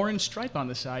got an orange stripe on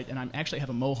the side, and I actually have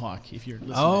a mohawk. If you're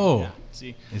listening, Oh. yeah,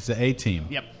 see, It's the A team.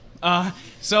 yep.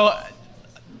 So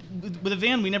with a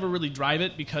van, we never really drive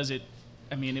it because it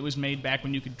was made back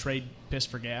when you could trade piss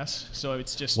for gas. So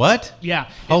it's just What? Yeah.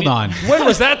 Hold on. When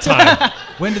was that time?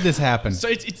 When did this happen? So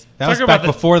it's That was Talk back about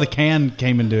the- before the can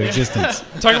came into existence.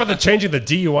 Talking about the changing the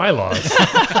DUI laws.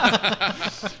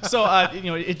 so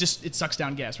it sucks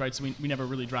down gas, right? So we never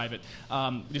really drive it.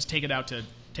 We just take it out to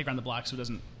take around the block so it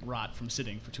doesn't rot from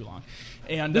sitting for too long.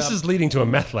 And This is leading to a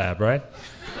meth lab, right?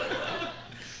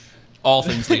 All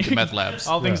things lead to meth labs.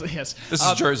 all things. Yes. This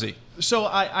is Jersey. So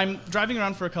I'm driving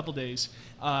around for a couple days,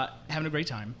 having a great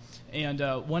time. And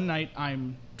one night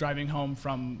I'm driving home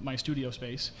from my studio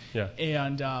space, Yeah.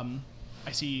 and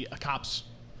I see a cop's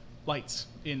lights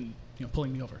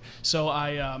pulling me over. So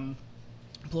I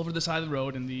pull over to the side of the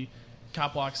road, and the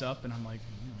cop walks up, and I'm like,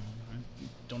 I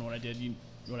don't know what I did,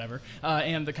 whatever.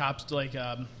 And the cop's like,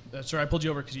 sir, I pulled you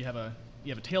over because you have a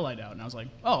taillight out. And I was like,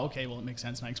 oh, okay, well, it makes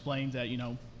sense. And I explained that,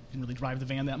 didn't really drive the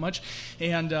van that much.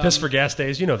 And Piss for gas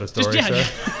days. You know the story, sir.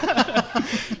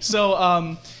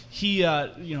 So he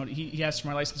asked for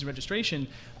my license and registration,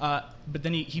 but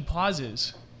then he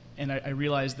pauses, and I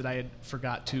realized that I had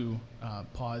forgot to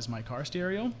pause my car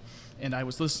stereo, and I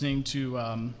was listening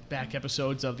to back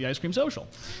episodes of the Ice Cream Social.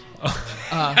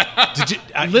 Did you?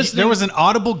 There was an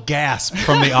audible gasp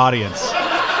from the audience.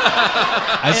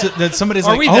 That somebody's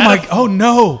Are like, we "Oh that my! Oh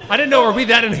no!" I didn't know. Are we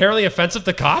that inherently offensive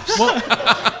to cops?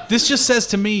 This just says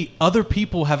to me, other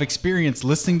people have experienced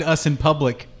listening to us in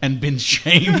public and been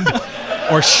shamed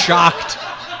or shocked.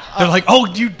 They're like,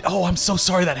 "Oh, I'm so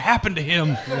sorry that happened to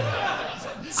him."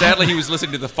 Sadly, he was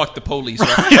listening to the Fuck the Police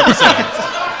episode.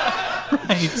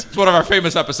 Right. It's one of our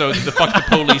famous episodes, the Fuck the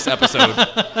Police episode.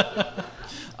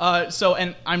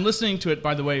 And I'm listening to it,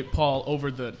 by the way, Paul, over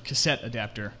the cassette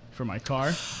adapter for my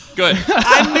car. Good.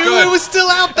 I knew it was still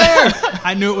out there.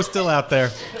 I knew it was still out there.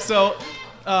 So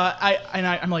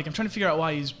I'm like, I'm trying to figure out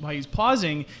why he's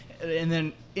pausing, and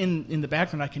then in the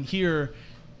background I can hear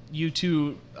you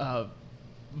two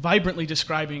vibrantly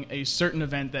describing a certain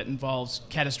event that involves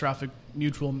catastrophic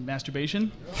mutual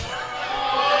masturbation.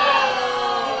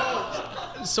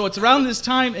 So it's around this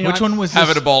time. Which one was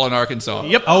Having this? a ball in Arkansas.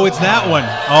 Yep. Oh, it's that one.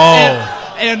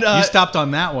 Oh, And you stopped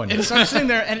on that one. And so I'm sitting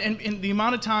there, and the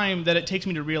amount of time that it takes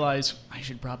me to realize I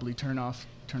should probably turn off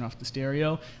the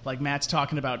stereo. Like Matt's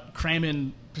talking about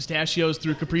cramming pistachios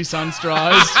through Capri Sun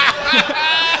straws,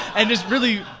 and just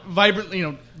really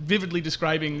vibrantly, vividly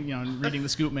describing, and reading the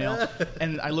scoop mail.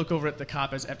 And I look over at the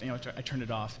cop as after I turned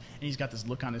it off, and he's got this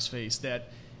look on his face that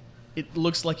it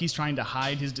looks like he's trying to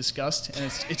hide his disgust, and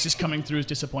it's just coming through his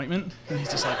disappointment. And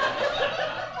he's just like,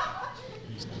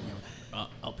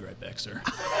 I'll be right back, sir.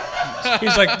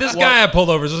 He's like, this guy I pulled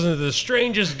over is listening to the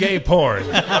strangest gay porn.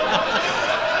 Do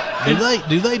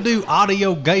they do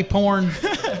audio gay porn?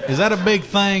 Is that a big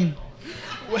thing?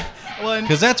 Well,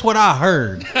 Because that's what I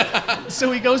heard.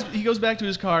 so he goes back to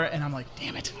his car, and I'm like,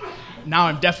 damn it. Now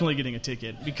I'm definitely getting a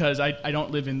ticket because I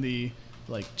don't live in the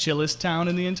chillest town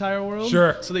in the entire world.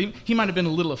 Sure. So he might have been a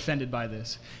little offended by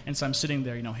this, and so I'm sitting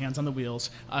there, hands on the wheels.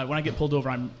 When I get pulled over,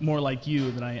 I'm more like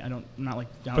you that I'm not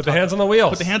like down. Put the hands on the wheels.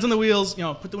 Put the hands on the wheels.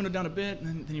 Put the window down a bit,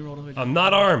 and then you roll the window. I'm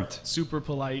not armed. Super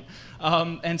polite.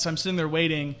 And so I'm sitting there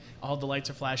waiting. All the lights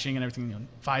are flashing and everything.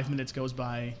 5 minutes goes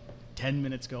by, 10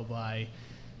 minutes go by,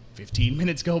 15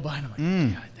 minutes go by, and I'm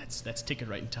like, God, that's ticket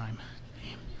right in time.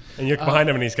 And you're behind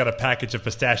him, and he's got a package of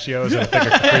pistachios and a thing of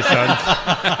Capri Suns.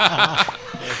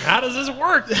 How does this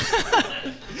work?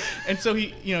 And so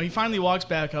he finally walks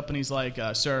back up, and he's like,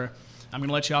 "Sir, I'm going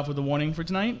to let you off with a warning for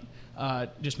tonight.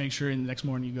 Just make sure in the next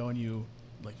morning you go and you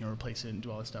replace it and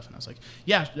do all this stuff." And I was like,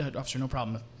 "Yeah, officer, no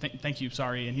problem. Thank you.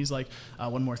 Sorry." And he's like,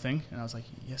 "One more thing." And I was like,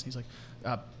 "Yes." And he's like,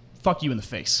 "Fuck you in the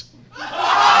face."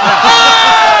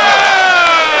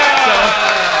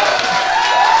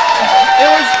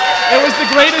 It was the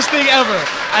greatest thing ever.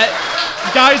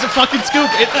 Guys, a fucking scoop.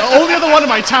 Only other one in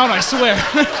my town, I swear.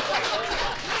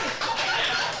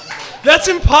 That's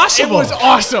impossible. It was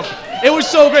awesome. It was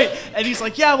so great. And he's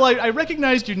like, "Yeah, well, I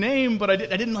recognized your name, but I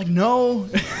didn't know."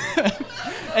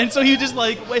 And so he just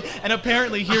wait. And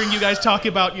apparently, hearing you guys talk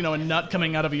about a nut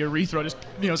coming out of a urethra, just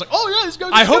it's like, "Oh yeah, this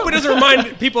guy's." I hope it doesn't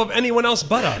remind people of anyone else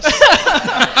but us.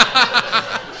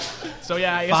 So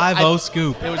yeah, I guess 5-0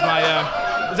 scoop. It was my.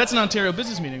 That's an Ontario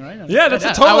business meeting, right? Yeah, that's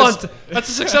a total. That's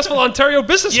a successful Ontario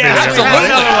business meeting. absolutely.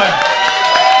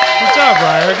 Good job,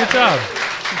 Ryer. Good job.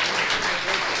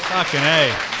 Fucking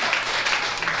A.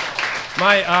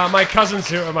 My cousins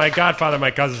here, my godfather,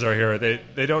 my cousins are here.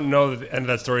 They don't know that the end of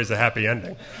that story is a happy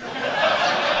ending.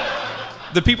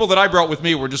 the people that I brought with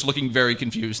me were just looking very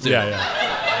confused too. Yeah.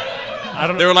 I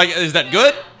don't They know were like, "Is that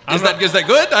good? Is that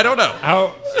good? I don't know."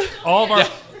 how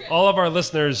all of our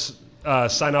listeners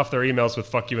sign off their emails with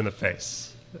 "fuck you in the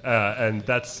face," and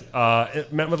that's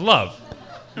it meant with love.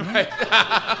 Right.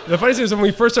 The funny thing is, when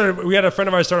we first started, we had a friend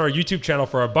of ours start our YouTube channel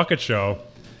for our bucket show,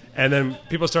 and then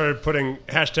people started putting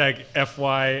hashtag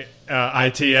FYITF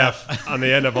on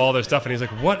the end of all their stuff, and he's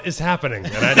like, "What is happening?"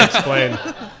 And I had to explain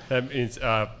that means.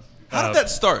 How did that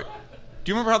start?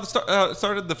 Do you remember how it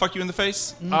started? The "fuck you in the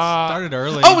face." Started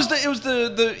early. Oh, it was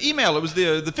the email. It was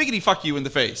the figgity fuck you in the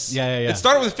face. Yeah. It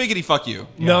started with figgity fuck you.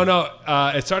 No.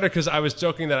 It started because I was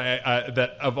joking that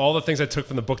that of all the things I took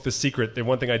from the book The Secret, the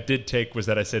one thing I did take was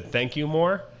that I said thank you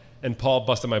more, and Paul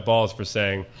busted my balls for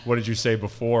saying, "What did you say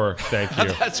before thank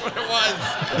you?" That's what it was.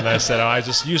 And I said, I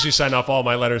just usually sign off all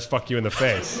my letters "fuck you in the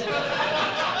face," It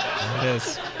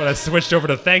is. but I switched over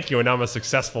to thank you, and now I'm a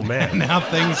successful man. Now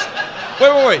things.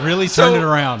 Wait. Really turned it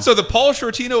around. So the Paul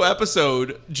Shortino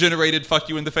episode generated "fuck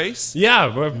you in the face." Yeah,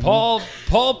 but Paul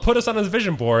put us on his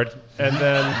vision board, and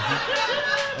then.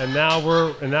 And now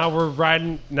we're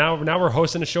riding. Now we're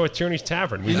hosting a show at Tierney's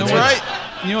Tavern. You know That's what? right.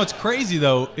 You know what's crazy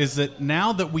though is that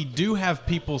now that we do have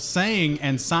people saying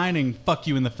and signing "fuck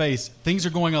you in the face," things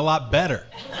are going a lot better.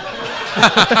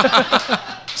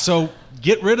 So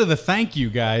get rid of the thank you,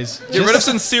 guys. Get rid of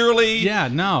sincerely. Yeah,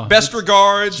 no. Best It's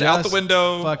regards out the just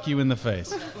window. Fuck you in the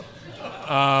face.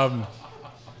 I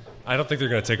don't think they're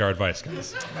going to take our advice,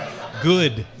 guys.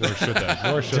 Good. Nor should they.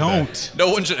 Nor should Don't. No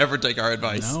one should ever take our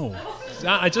advice. No. they.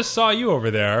 I just saw you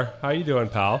over there. How you doing,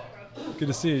 pal? Good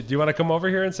to see you. Do you want to come over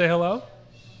here and say hello?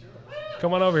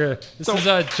 Come on over here. This is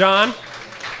John.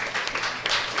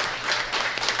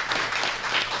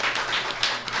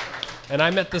 And I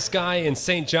met this guy in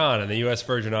St. John in the U.S.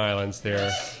 Virgin Islands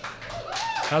there.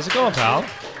 How's it going, pal?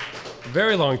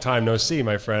 Very long time no see,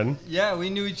 my friend. Yeah, we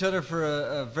knew each other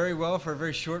for very well for a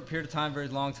very short period of time, very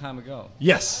long time ago.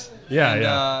 Yes. Yeah, And,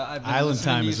 yeah. I've been Island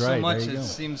listening time to you is so right. much, There you it go.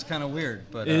 seems kind of weird.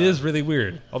 But It is really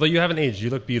weird. Although you haven't aged.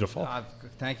 You look beautiful.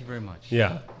 Thank you very much.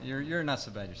 Yeah. You're not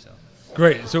so bad yourself.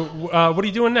 Great. So what are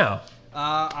you doing now?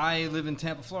 I live in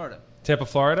Tampa, Florida. Tampa,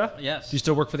 Florida? Yes. Do you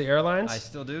still work for the airlines? I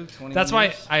still do. 21 That's why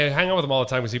years. I hang out with him all the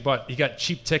time because he got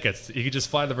cheap tickets. He could just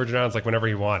fly to the Virgin Islands like whenever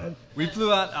he wanted. We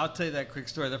flew out. I'll tell you that quick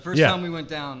story. The first Yeah. time we went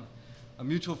down, a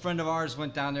mutual friend of ours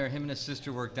went down there. Him and his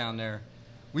sister worked down there.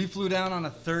 We flew down on a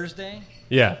Thursday,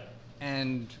 Yeah.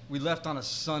 and we left on a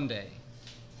Sunday.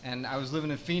 And I was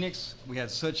living in Phoenix. We had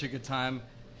such a good time.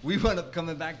 We wound up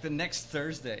coming back the next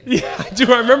Thursday. Yeah, I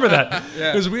do. I remember that.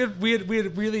 Yeah. Because we had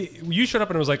really. You showed up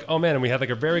and it was like, oh man, and we had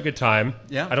like a very good time.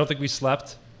 Yeah. I don't think we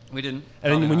slept. We didn't.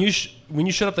 And then Probably when not. when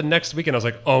you showed up the next weekend, I was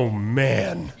like, oh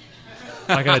man,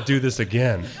 I gotta do this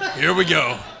again. Here we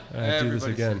go. I gotta do this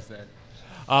Everybody again. says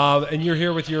that. And you're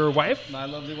here with your wife. My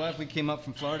lovely wife. We came up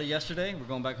from Florida yesterday. We're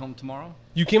going back home tomorrow.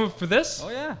 You came up for this? Oh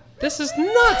yeah. This is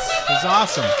nuts. It's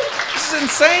awesome. This is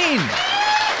insane.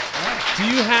 Do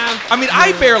you have? I mean,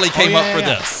 I barely came up for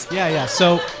yeah. this. Yeah.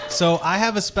 So I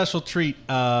have a special treat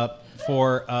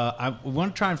for. I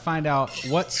want to try and find out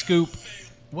what scoop.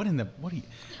 What do you?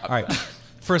 All right.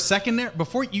 For a second there,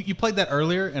 before you played that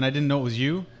earlier, and I didn't know it was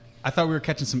you. I thought we were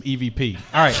catching some EVP.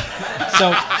 All right.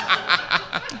 So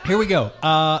here we go.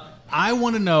 I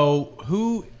want to know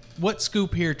what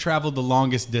scoop here traveled the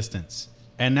longest distance,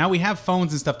 and now we have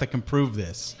phones and stuff that can prove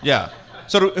this. Yeah.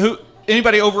 So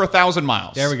anybody over 1,000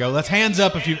 miles? There we go. Let's hands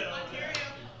up if you.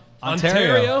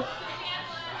 Ontario?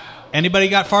 Anybody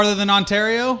got farther than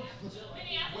Ontario? Where in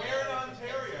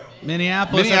Ontario?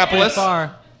 Minneapolis. Minneapolis. That's pretty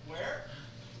far. Where?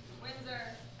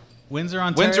 Windsor,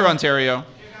 Ontario. Windsor, Ontario.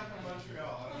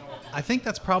 I think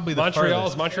that's probably the Montreal?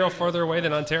 farthest. Is Montreal further away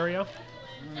than Ontario?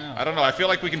 I don't know. I feel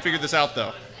like we can figure this out,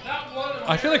 though.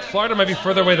 I feel like Florida might be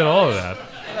further away than all of that.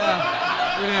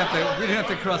 We didn't have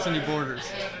to cross any borders.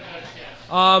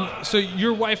 So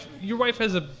your wife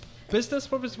has a business.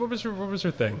 What was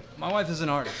her thing? My wife is an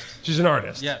artist. She's an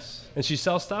artist. Yes. And she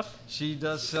sells stuff. She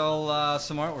does sell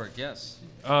some artwork. Yes.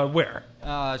 Where?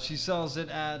 She sells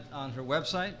it on her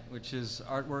website, which is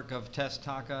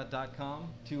artworkoftesttaka.com.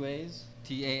 2 A's.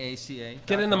 TAACA.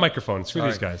 Get in the microphone. Screw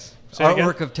these Sorry. guys. Say it again?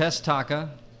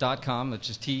 Artworkoftesttaka.com,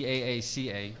 which is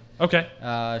TAACA. Okay.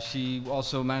 She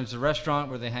also manages a restaurant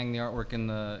where they hang the artwork in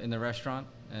the restaurant,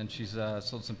 and she's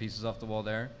sold some pieces off the wall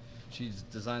there. She's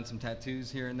designed some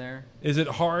tattoos here and there. Is it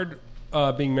hard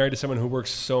being married to someone who works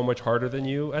so much harder than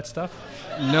you at stuff?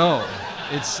 No,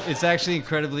 it's actually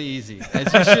incredibly easy,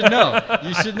 as you should know.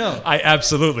 You should know. I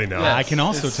absolutely know. Yes. I can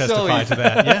also It's so testify easy. to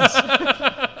that. Yes.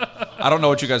 I don't know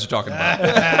what you guys are talking about.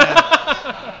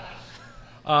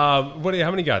 How many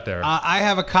you got there? I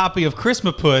have a copy of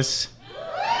Christmas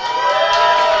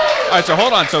right, so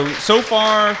hold on. So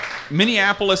far,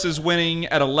 Minneapolis is winning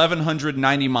at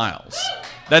 1,190 miles.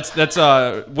 That's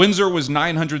Windsor was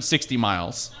 960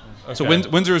 miles. Okay. So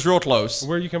Windsor is real close.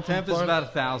 Where you come from? Tampa's about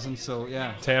 1,000, so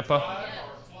yeah. Tampa.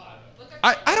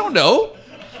 I don't know.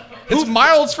 It's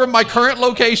miles from my current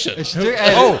location.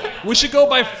 We should go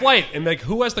by flight and like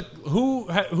who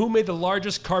made the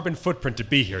largest carbon footprint to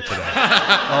be here today?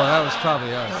 That was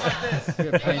probably us.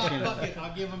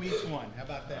 I'll give them each one. How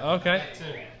about that? Okay.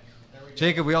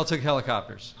 Jacob, we all took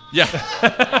helicopters. Yeah.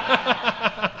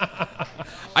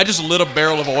 I just lit a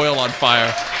barrel of oil on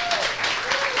fire.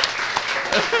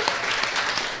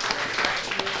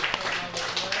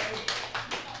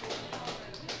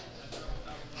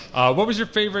 What was your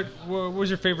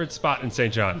favorite spot in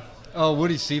St. John? Oh,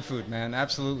 Woody's Seafood, man.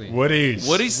 Absolutely. Woody's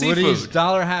Seafood. Woody's,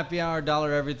 $1 happy hour,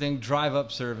 $1 everything,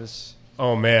 drive-up service.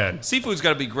 Oh, man. Seafood's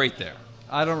got to be great there.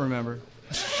 I don't remember.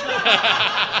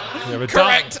 Yeah, but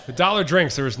Correct. $1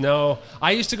 drinks, there was no...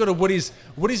 I used to go to Woody's.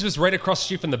 Woody's was right across the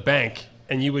street from the bank,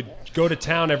 and you would go to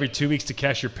town every 2 weeks to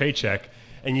cash your paycheck,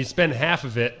 and you'd spend half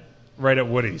of it right at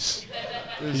Woody's.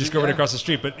 You just go right across the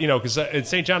street. But, because in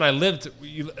St. John,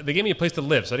 they gave me a place to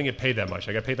live, so I didn't get paid that much.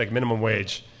 I got paid like minimum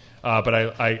wage.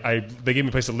 But they gave me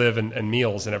a place to live and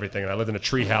meals and everything, and I lived in a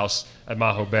tree house at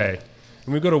Maho Bay.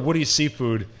 And we go to Woody's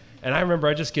Seafood, and I remember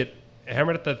I just get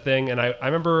hammered at that thing, and I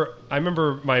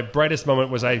remember my brightest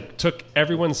moment was I took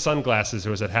everyone's sunglasses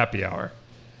who was at happy hour,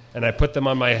 and I put them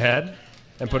on my head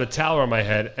and put a towel on my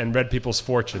head and read people's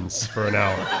fortunes for an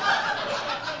hour.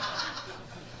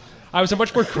 I was a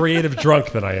much more creative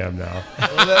drunk than I am now.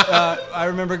 I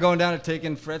remember going down and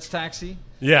taking Fred's taxi.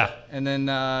 Yeah. And then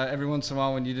every once in a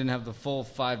while, when you didn't have the full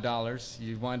 $5,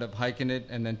 you'd wind up hiking it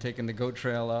and then taking the goat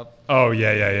trail up. Oh,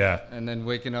 yeah. And then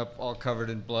waking up all covered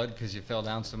in blood because you fell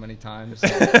down so many times.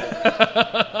 And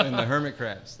the hermit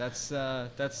crabs. That's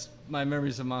my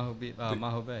memories of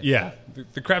Maho Bay. Yeah.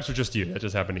 The crabs were just you. That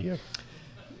just happened to you.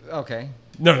 Okay.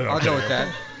 No. I'll go with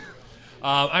that.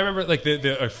 I remember like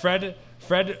Fred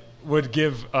would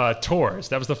give tours.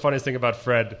 That was the funniest thing about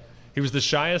Fred. He was the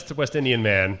shyest West Indian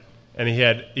man, and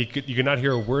you could not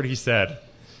hear a word he said.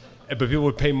 But people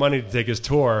would pay money to take his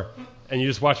tour, and you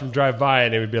just watch him drive by,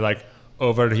 and it would be like,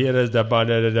 over here is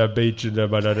the beach, and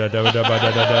then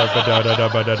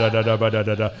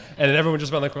everyone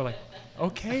just went like, we're like,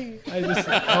 okay,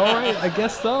 all right, I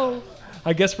guess so.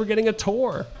 I guess we're getting a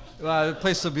tour. The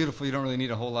place is so beautiful, you don't really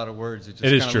need a whole lot of words. It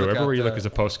is true. Everywhere you look is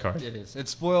a postcard. It is. It's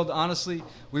spoiled. Honestly,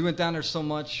 we went down there so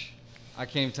much, I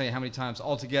can't even tell you how many times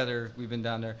altogether we've been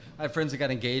down there. I have friends that got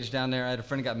engaged down there. I had a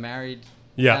friend that got married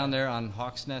down there on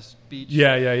Hawks Nest Beach.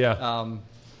 Yeah.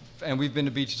 And we've been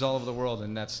to beaches all over the world,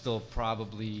 and that's still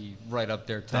probably right up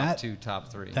there, top 2,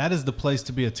 top 3. That is the place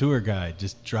to be a tour guide.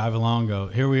 Just drive along, go,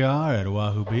 here we are at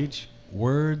Oahu Beach.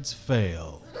 Words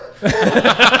fail.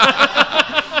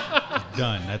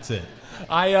 Done. That's it.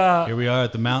 Here we are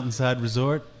at the Mountainside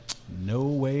Resort. No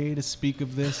way to speak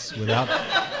of this without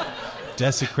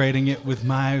desecrating it with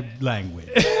my language.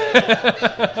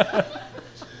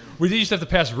 We used to have to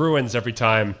pass ruins every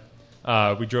time.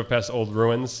 We drove past old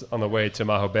ruins on the way to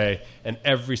Maho Bay, and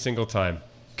every single time,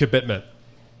 commitment,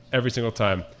 every single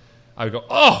time, I would go,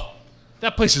 oh,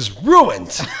 that place is ruined.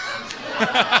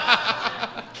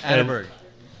 Annaberg.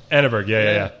 Annaberg,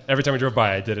 yeah. Every time we drove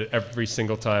by, I did it every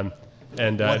single time.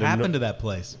 And what happened to that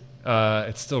place?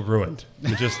 It's still ruined.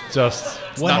 Just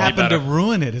what happened to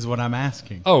ruin it is what I'm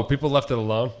asking. Oh, people left it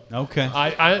alone. Okay.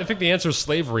 I think the answer is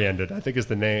slavery ended. I think is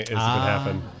the name is what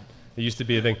happened. It used to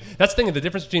be a thing. That's the thing. The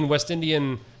difference between West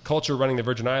Indian culture running the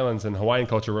Virgin Islands and Hawaiian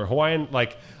culture. Where Hawaiian,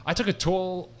 like, I took a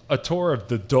tour of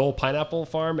the Dole pineapple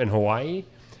farm in Hawaii,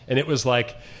 and it was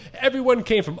like everyone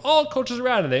came from all cultures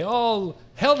around, and they all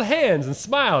held hands and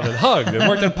smiled and hugged and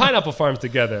worked on pineapple farms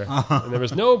together. And there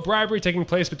was no bribery taking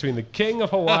place between the king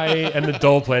of Hawaii and the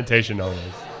Dole plantation owners.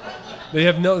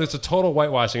 It's a total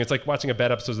whitewashing. It's like watching a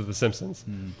bad episode of The Simpsons.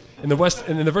 In the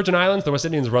Virgin Islands, the West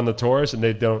Indians run the tours, and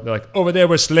they're like, over there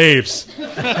were slaves.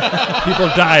 People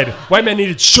died. White men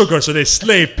needed sugar, so they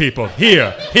slaved people.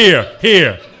 Here.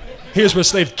 Here's where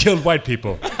slaves killed white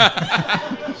people.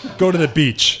 Go to the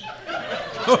beach.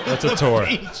 That's a tour.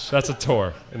 That's a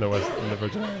tour in the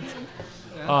Virgin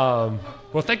Islands.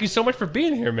 Well, thank you so much for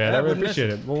being here, man. I really appreciate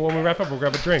it. Well, when we wrap up, we'll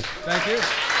grab a drink. Thank you.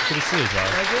 Good to see you, John.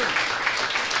 Thank you.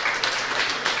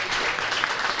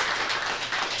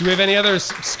 Do we have any other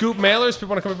scoop mailers? People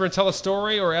want to come up here and tell a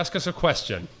story or ask us a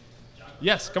question?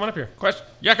 Yes, come on up here. Question?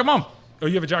 Yeah, come on. Oh,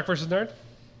 you have a Jock versus Nerd?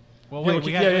 Well, wait,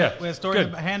 we have a story.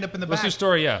 Hand up in the back. Let's do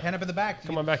story, yeah. Hand up in the back.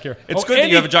 Come on back here. It's good that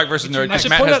you have a Jock versus Nerd because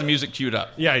Matt has the music queued up.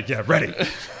 Yeah, ready.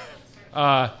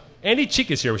 Andy Cheek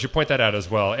is here. We should point that out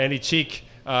as well. Andy Cheek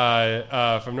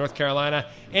from North Carolina.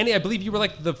 Andy, I believe you were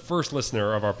like the first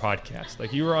listener of our podcast.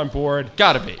 Like you were on board.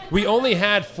 Gotta be. We only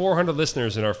had 400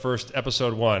 listeners in our first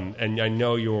episode 1, and I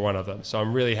know you were one of them. So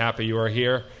I'm really happy you are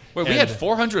here. Wait, we had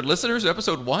 400 listeners in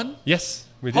episode 1? Yes,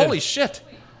 we did. Holy shit.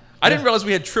 I didn't realize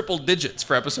we had triple digits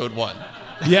for episode 1.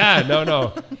 Yeah,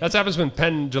 no. That happens when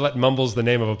Penn Jillette mumbles the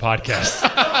name of a podcast.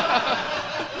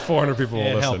 400 people will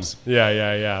listen. Helps.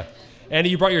 Yeah. Andy,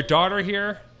 you brought your daughter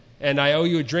here, and I owe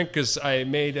you a drink because I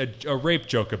made a rape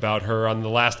joke about her on the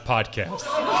last podcast.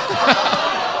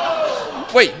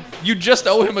 Wait, you just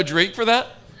owe him a drink for that?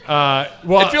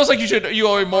 Well, It feels like you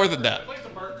owe him more than that.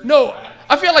 no.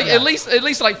 I feel like at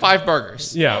least like 5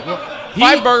 burgers. Yeah, well,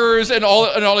 5 burgers and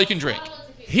all you can drink.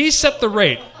 He set the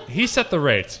rate.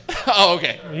 Oh,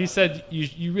 okay. He said,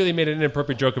 you really made an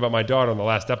inappropriate joke about my daughter on the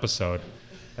last episode.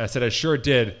 And I said, I sure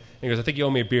did. And he goes, I think you owe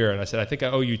me a beer. And I said, I think I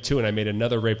owe you 2. And I made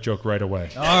another rape joke right away.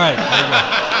 All right. There you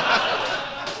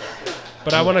go.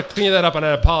 But I want to clean that up, and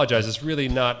I apologize. It's really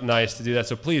not nice to do that.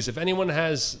 So please, if anyone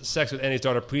has sex with Andy's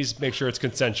daughter, please make sure it's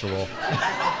consensual.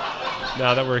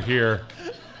 Now that we're here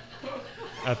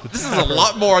at the This is a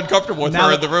lot more uncomfortable with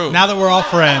her in the room. Now that we're all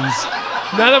friends.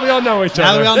 Now that we all know each other.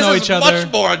 Now that we all know This is each other.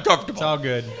 much more uncomfortable. It's all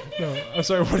good. No, I'm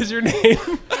sorry, what is your name?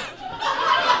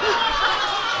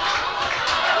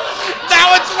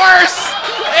 Now it's worse.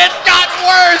 It got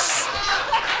worse.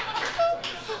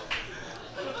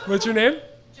 What's your name?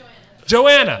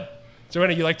 Joanna.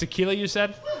 Joanna, you like tequila, you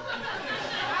said?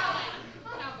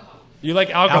 You like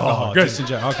alcohol. Good. Just in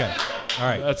general. Okay. All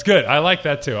right. That's good. I like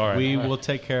that too. All right. We All right. will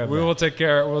take care of We that. will take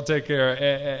care. We'll take care.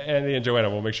 Andy and Joanna.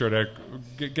 We'll make sure to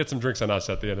get some drinks on us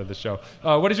at the end of the show.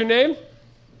 What is your name?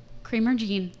 Creamer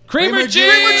Jean. Creamer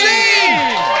Jean.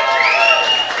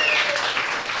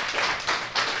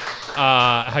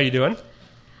 How you doing?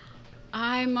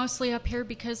 I'm mostly up here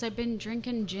because I've been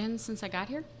drinking gin since I got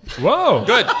here. Whoa.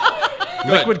 Good.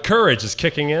 Liquid courage is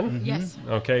kicking in. Yes.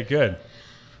 Okay. Good.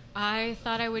 I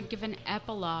thought I would give an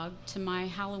epilogue to my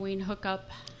Halloween hookup.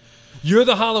 You're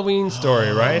the Halloween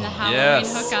story, right? The Halloween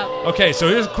Yes. hookup. Okay. So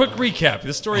here's a quick recap.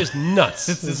 This story is nuts.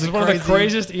 This is one of the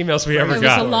craziest emails we ever It was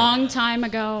got. a long time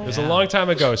ago. It was a long time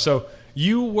ago. So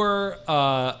you were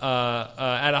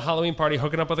at a Halloween party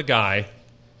hooking up with a guy,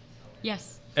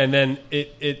 Yes. and then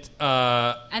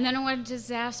And then it went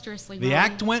disastrously The wrong.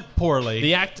 act went poorly.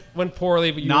 the act went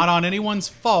poorly, but you Not on anyone's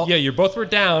fault. Yeah, you both were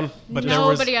down. But there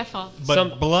was, Nobody at fault.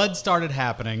 but blood started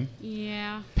happening.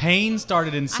 Yeah. Pain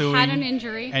started ensuing. I had an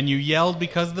injury. And you yelled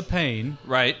because of the pain.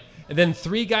 Right. And then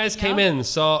 3 guys came Yep. in,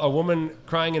 saw a woman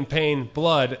crying in pain,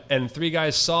 blood, and 3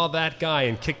 guys saw that guy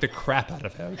and kicked the crap out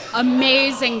of him.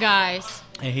 Amazing guys.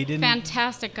 And he didn't.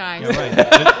 Fantastic guys. Yeah, right.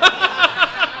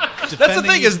 That's the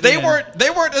thing is they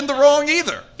weren't in the wrong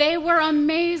either. They were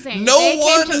amazing. No they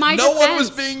came to my one defense. was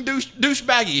being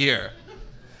douchebaggy here.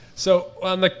 So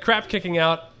on the crap kicking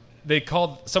out,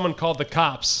 someone called the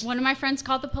cops. One of my friends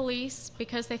called the police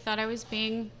because they thought I was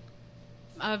being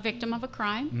a victim of a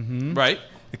crime. Mm-hmm. Right.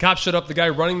 The cops showed up. The guy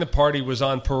running the party was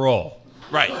on parole.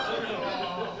 Right.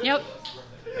 Yep.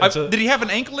 Did he have an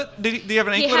anklet? Did he have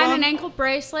an He anklet had on? an ankle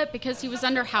bracelet because he was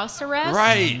under house arrest.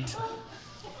 Right.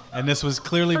 And this was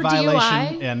clearly For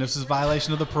violation. DUI? And this is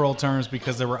violation of the parole terms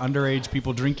because there were underage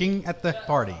people drinking at the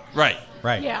party. Right.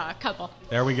 Right. Yeah, a couple.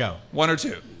 There we go. 1 or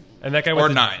 2. And that guy Or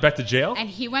went 9. back to jail? And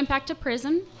he went back to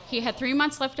prison. He had 3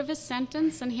 months left of his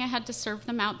sentence, and he had to serve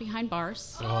them out behind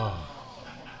bars. Oh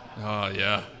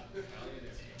yeah.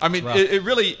 I mean, rough. it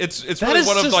really it's That really is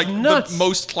one of just like nuts. the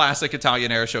most classic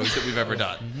Italian air shows that we've ever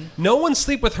done. No one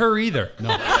sleep with her either. No.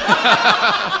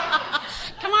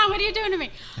 Come on, what are you doing to me?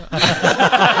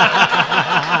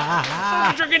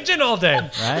 I'm drinking gin all day.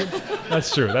 Right?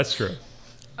 That's true. That's true.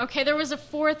 Okay, there was a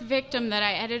 4th victim that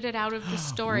I edited out of the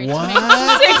story. to What? make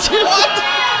it 6.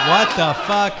 What the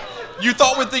fuck? You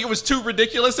thought we'd think it was too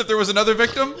ridiculous if there was another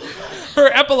victim? Her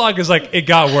epilogue is like, it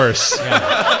got worse.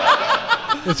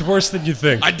 It's worse than you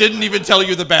think. I didn't even tell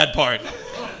you the bad part.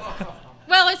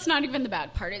 Well, it's not even the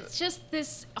bad part. It's just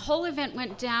this whole event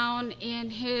went down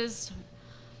in his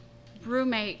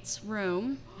roommate's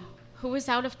room, who was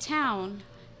out of town,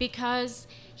 because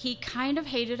he kind of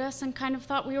hated us and kind of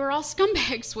thought we were all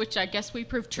scumbags, which I guess we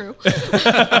proved true.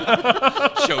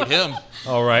 Showed him.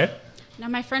 All right. Now,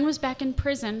 my friend was back in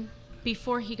prison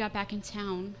before he got back in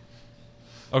town.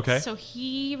 Okay. So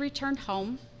he returned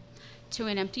home to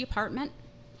an empty apartment,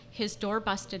 his door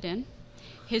busted in,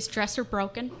 his dresser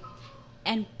broken,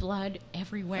 and blood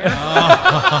everywhere.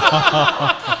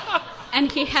 And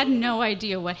he had no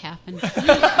idea what happened.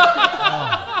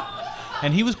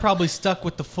 And he was probably stuck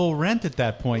with the full rent at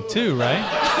that point, too, right?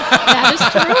 That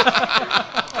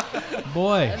is true.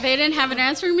 boy. They didn't have an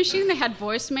answering machine. They had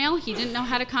voicemail. He didn't know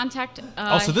how to contact.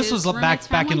 So this was his roommate's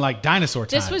back in family. like dinosaur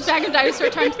times. This was back in dinosaur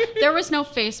times. There was no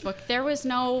Facebook. There was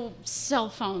no cell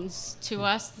phones to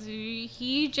us.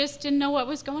 He just didn't know what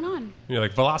was going on. You're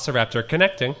like Velociraptor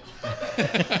connecting.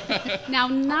 Now,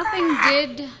 nothing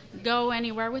did go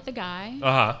anywhere with the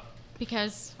guy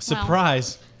because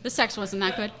surprise. Well, the sex wasn't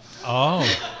that good. Oh,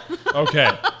 okay.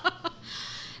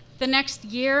 The next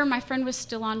year, my friend was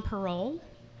still on parole.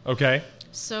 Okay.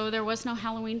 So there was no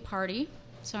Halloween party.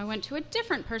 So I went to a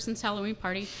different person's Halloween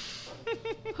party,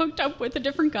 hooked up with a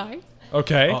different guy.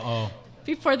 Okay. Uh-oh.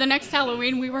 Before the next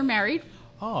Halloween, we were married.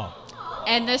 Oh.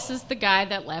 And this is the guy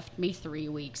that left me 3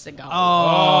 weeks ago.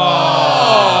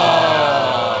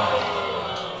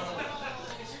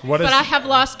 What is? But I have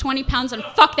lost 20 pounds and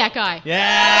fuck that guy.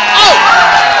 Yeah.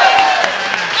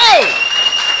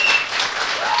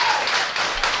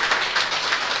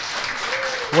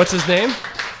 What's his name?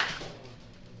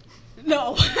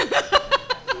 No.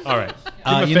 All right.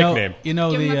 Give him a fake name. You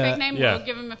know Give him the a fake name? yeah. We'll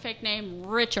give him a fake name.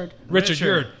 Richard. Richard,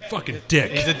 you're a fucking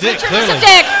dick. He's a dick. Richard Clearly. is a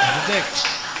dick.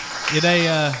 He's a dick.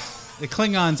 Yeah, the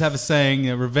Klingons have a saying: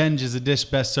 "Revenge is a dish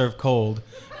best served cold."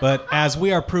 But as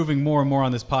we are proving more and more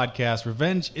on this podcast,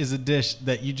 revenge is a dish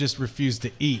that you just refuse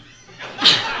to eat.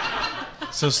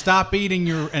 So stop eating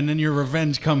and then your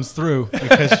revenge comes through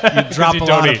because you drop you a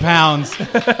don't lot of eat. pounds,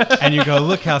 and you go,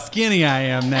 "Look how skinny I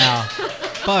am now."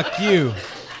 Fuck you.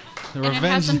 The And it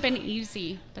revenge. hasn't been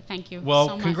easy, but thank you Well,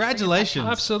 so much. congratulations.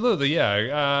 Absolutely,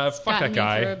 yeah. Fuck Gotten that me through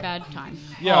guy. a bad time.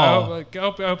 Yeah, Oh. I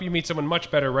hope you meet someone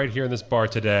much better right here in this bar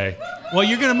today. Well,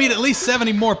 you're going to meet at least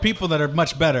 70 more people that are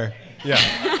much better Yeah,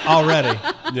 already.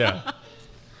 yeah.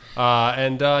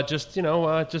 And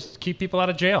just keep people out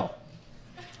of jail.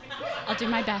 I'll do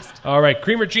my best. All right,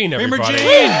 Creamer Gene, Creamer everybody.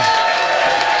 Gene!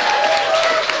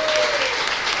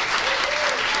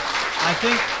 I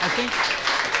think.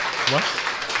 What?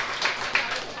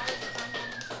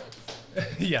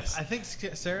 Yes. I think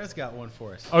Sarah's got one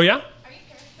for us. Oh yeah.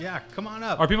 Yeah, come on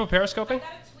up. Are people periscoping?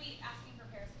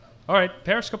 All right,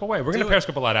 Periscope away. We're going to Do it.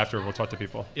 Periscope a lot after. We'll talk to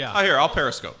people. Yeah. Oh, here, I'll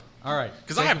Periscope. All right.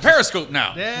 Because I have Periscope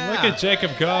now. Yeah. Look at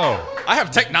Jacob go. I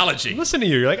have technology. Listen to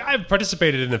you. You're like, I've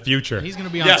participated in the future. He's going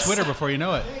to be on Yes. Twitter before you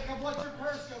know it.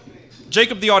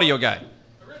 Jacob the audio guy.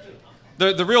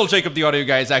 The real Jacob the audio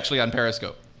guy is actually on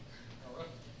Periscope.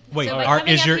 Wait, So, like, coming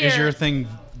is up your here- thing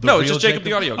the No, real it's just Jacob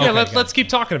the audio guy. Yeah, Okay, let's keep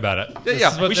talking about it.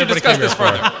 Yeah, is what we should everybody discuss came this here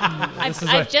for.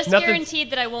 further. I've just nothing- guaranteed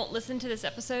that I won't listen to this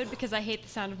episode because I hate the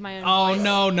sound of my own Oh, voice.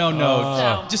 no.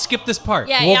 So- Just skip this part.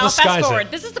 Yeah, We'll I'll disguise fast forward.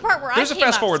 it. This is the part where There's I a came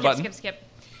fast up. forward Skip, button. skip.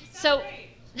 So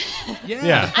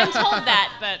Yeah. I'm told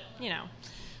that, but you know.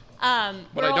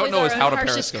 What we're I don't always know is our how to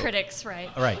harshest Periscope. critics, right?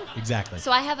 All right, exactly.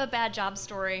 So I have a bad job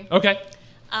story Okay.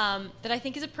 that I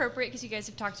think is appropriate because you guys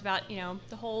have talked about,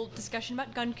 the whole discussion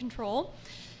about gun control.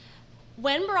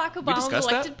 When Barack Obama was discussed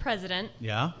that? elected president,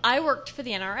 Yeah. I worked for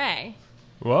the NRA.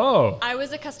 Whoa. I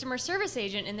was a customer service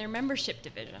agent in their membership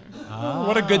division.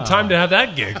 What a good time to have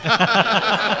that gig.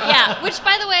 Yeah, which,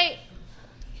 by the way,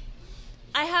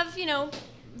 I have,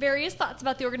 various thoughts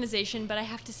about the organization, but I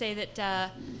have to say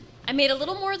that I made a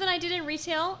little more than I did in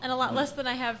retail and a lot less than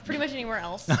I have pretty much anywhere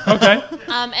else. Okay.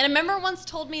 And a member once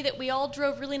told me that we all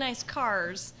drove really nice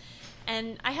cars,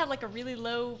 and I had like a really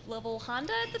low-level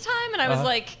Honda at the time, and I was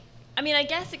like, I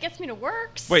guess it gets me to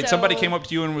work. Wait, so- somebody came up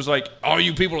to you and was like, "All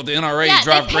you people at the NRA Yeah,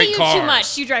 drive they pay great you cars." too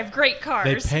much. You drive great They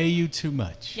cars. pay you too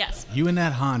much. Yes. You and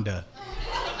that Honda.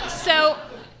 So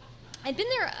I'd been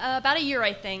there about a year,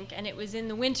 I think, and it was in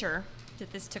the winter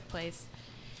that this took place.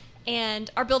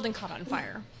 And our building caught on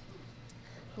fire.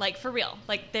 Like, for real.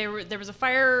 Like, there was a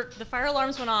fire, the fire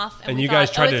alarms went off, and we you thought,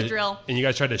 guys tried it's to a drill. and you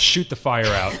guys tried to shoot the fire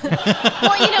out.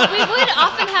 Well, we would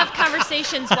often have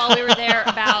conversations while we were there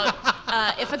about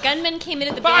if a gunman came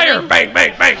into the Fire! building. Bang!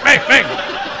 Bang! Bang! Bang! Bang!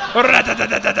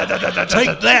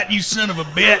 Take that, you son of a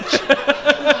bitch.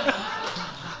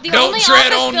 The Don't only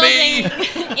tread office on me.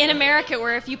 building in America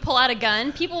where if you pull out a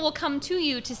gun, people will come to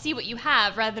you to see what you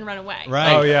have rather than run away.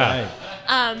 Right. Oh, yeah.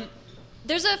 Right.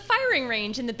 There's a firing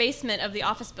range in the basement of the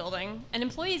office building, and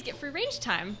employees get free range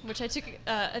time, which I took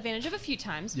advantage of a few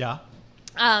times. Yeah.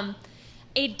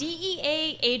 A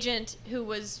DEA agent who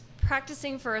was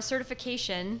practicing for a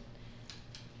certification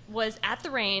was at the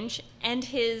range, and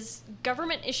his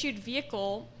government-issued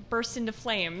vehicle burst into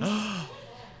flames.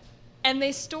 And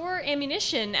they store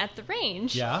ammunition at the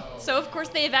range. Yeah. So, of course,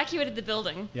 they evacuated the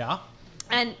building. Yeah.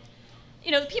 And,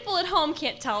 the people at home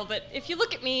can't tell, but if you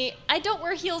look at me, I don't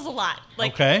wear heels a lot.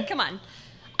 Like, Okay. come on.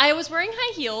 I was wearing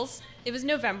high heels. It was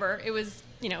November. It was,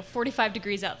 45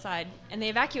 degrees outside. And they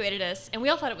evacuated us, and we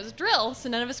all thought it was a drill, so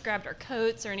none of us grabbed our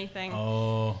coats or anything.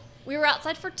 Oh. We were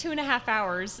outside for 2.5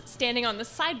 hours, standing on the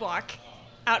sidewalk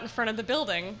out in front of the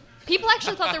building. People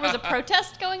actually thought there was a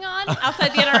protest going on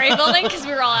outside the NRA building because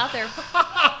we were all out there.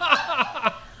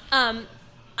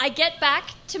 I get back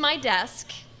to my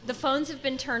desk. The phones have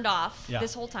been turned off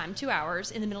this whole time, 2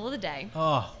 hours in the middle of the day.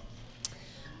 Oh.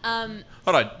 Hold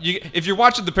on. If you're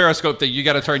watching the Periscope thing, you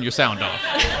got to turn your sound off.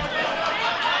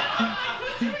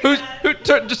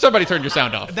 Just somebody turn your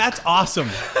sound off. That's awesome.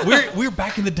 We're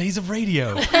back in the days of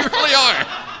radio. We really are.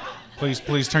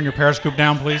 Please turn your Periscope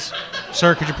down, please.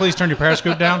 Sir, could you please turn your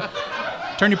Periscope down?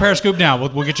 Turn your Periscope down.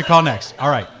 We'll get your call next. All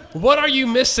right. What are you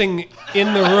missing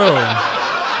in the room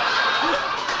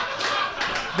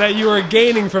that you are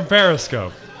gaining from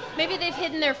Periscope? Maybe they've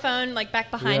hidden their phone like back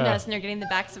behind us and they're getting the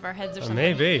backs of our heads or something.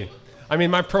 Maybe. I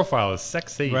mean, my profile is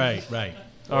sexy. Right.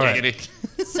 All right.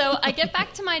 So I get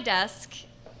back to my desk,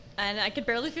 and I could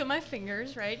barely feel my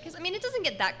fingers, right? Because, I mean, it doesn't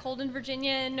get that cold in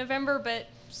Virginia in November, but...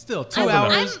 Still, 2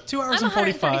 hours. 2 hours and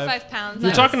 45. I'm 135 pounds.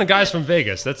 You're talking to guys from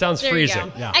Vegas. That sounds freezing. You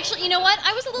go. Yeah. Actually, you know what?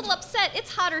 I was a little upset.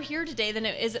 It's hotter here today than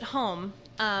it is at home.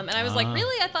 And I was like,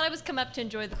 really? I thought I was come up to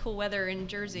enjoy the cool weather in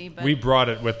Jersey. But we brought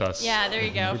it with us. Yeah, there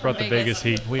you go. We brought the Vegas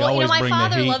heat. We always my bring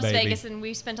father the heat, loves baby. Vegas, and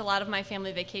we spent a lot of my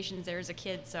family vacations there as a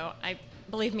kid, so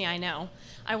believe me, I know.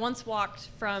 I once walked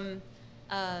from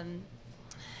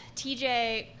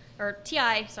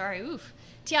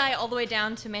TI all the way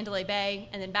down to Mandalay Bay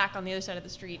and then back on the other side of the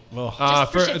street. Well,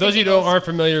 for those of you who aren't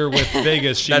familiar with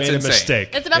Vegas, she made a mistake.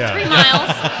 It's about 3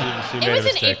 miles. It was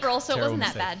in April, so it wasn't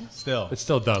that bad. It's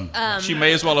still dumb. She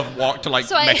may as well have walked to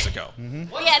Mexico.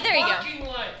 Yeah, there you go.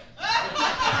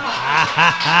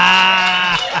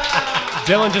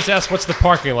 Dylan just asked, "What's the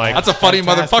parking like?" That's a funny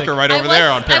motherfucker right over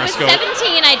there on Periscope. I was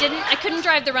 17. I couldn't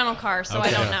drive the rental car, so I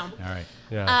don't know. All right.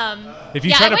 Yeah. If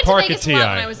you try to park at TI, when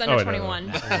I was under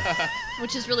 21,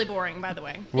 which is really boring, by the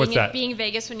way. What's that? Being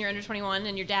Vegas when you're under 21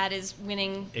 and your dad is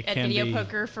winning at video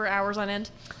poker for hours on end.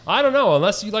 I don't know.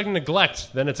 Unless you like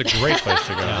neglect, then it's a great place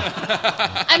to go.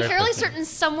 I'm fairly certain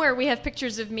somewhere we have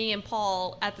pictures of me and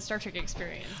Paul at the Star Trek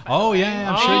Experience. Oh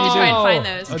yeah, I'm sure you you do. Try and find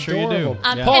those. I'm sure you do.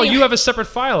 Paul, anyway. you have a separate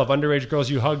file of underage girls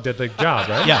you hugged at the job,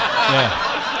 right?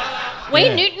 Yeah.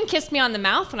 Wayne Newton kissed me on the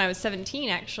mouth when I was 17,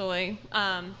 actually.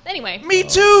 Anyway. Me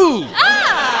too!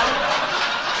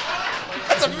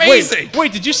 That's amazing!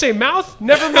 Wait, did you say mouth?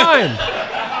 Never mind.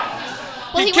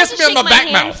 Well, he kissed wanted me to on shake the my back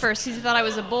hand mouth. first because he thought I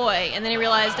was a boy, and then he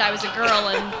realized I was a girl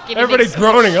and gave me Everybody big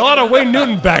groaning. A lot of Wayne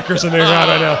Newton backers in there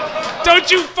right now.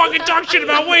 Don't you fucking talk shit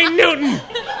about Wayne Newton!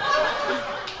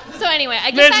 So anyway,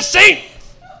 I get Man's back a saint!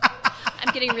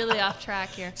 I'm getting really off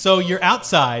track here. So you're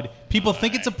outside. People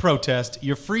think it's a protest.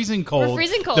 You're freezing cold. We're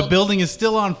freezing cold. The building is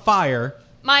still on fire.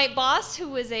 My boss, who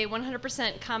was a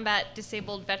 100% combat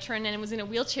disabled veteran and was in a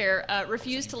wheelchair,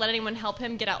 refused to let anyone help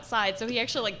him get outside. So he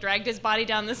actually dragged his body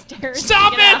down the stairs.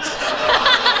 Stop to get it!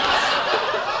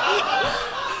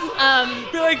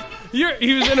 Be like, he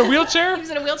was in a wheelchair? He was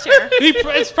in a wheelchair.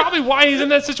 It's probably why he's in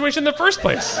that situation in the first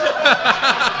place. He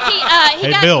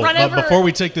Hey, got Bill, run but over. before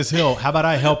we take this hill, how about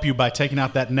I help you by taking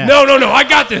out that net? No, I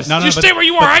got this. No, Just but- stay where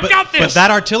you are. I got this. But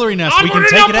that artillery nest, we can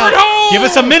Onward and take it out. upward, ho! Give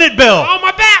us a minute, Bill. On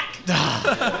my back.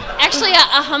 Actually,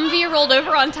 a Humvee rolled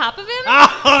over on top of him.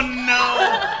 Oh,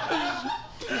 no.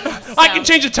 I can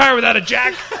change a tire without a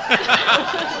jack.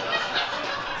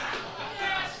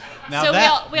 Now So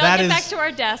that, we all that get is- back to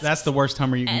our desks. That's the worst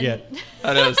Hummer you can And- get.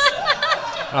 That is.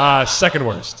 Second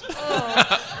worst.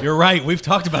 You're right. We've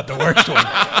talked about the worst one.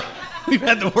 We've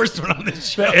had the worst one on this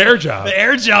show. The air job. The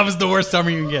air job is the worst Hummer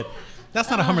you can get. That's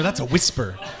not a Hummer. That's a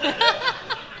Whisper.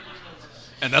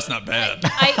 And that's not bad.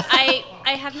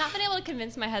 I have not been able to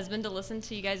convince my husband to listen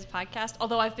to you guys' podcast,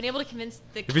 although I've been able to convince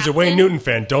the If he's a Wayne Newton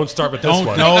fan, don't start with this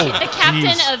one. The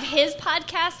captain of his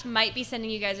podcast might be sending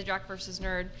you guys a Jock versus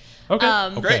Nerd.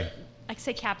 Okay. Great. I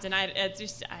say captain. It's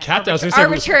just Captain, I was gonna say,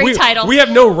 arbitrary title. We have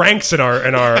no ranks in our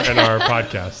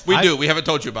podcast. We do. We haven't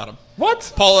told you about him.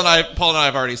 What? Paul and I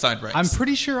have already signed ranks. I'm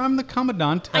pretty sure I'm the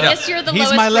commandant. I guess you're the He's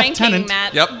lowest my ranking, lieutenant.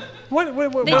 Matt. Yep. What? They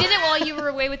did it while you were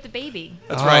away with the baby.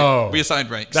 That's right. We assigned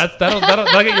ranks. That'll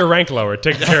get your rank lower.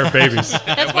 Taking care of babies.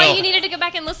 That's why you needed to go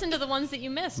back and listen to the ones that you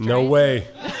missed. No right? way.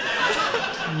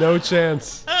 No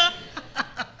chance.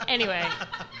 Anyway,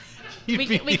 You'd we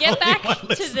be the get only back one to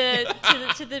listening.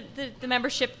 the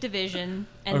membership division,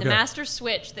 and Okay. the master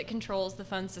switch that controls the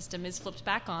phone system is flipped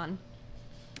back on.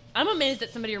 I'm amazed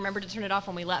that somebody remembered to turn it off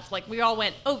when we left. Like, we all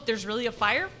went, "Oh, there's really a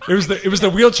fire." It was the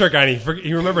wheelchair guy. And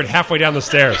he remembered halfway down the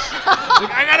stairs.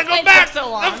 Like, I gotta go It back. took so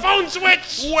long. The phone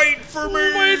switch. Wait for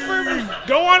me.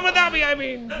 Go on without me. I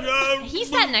mean, He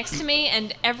sat next to me,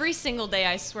 and every single day,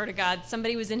 I swear to God,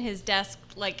 somebody was in his desk,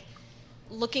 like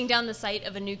looking down the sight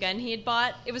of a new gun he had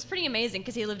bought. It was pretty amazing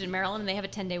because he lived in Maryland and they have a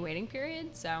 10-day waiting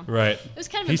period. So right, it was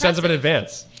kind of. He sends up in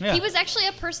advance. Yeah. He was actually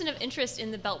a person of interest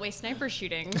in the Beltway sniper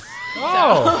shootings.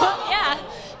 Oh, yeah,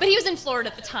 but he was in Florida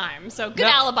at the time, so good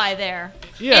alibi there.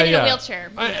 Yeah, and in a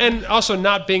wheelchair. And also,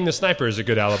 not being the sniper is a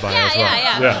good alibi as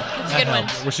well. Yeah. It's a good one.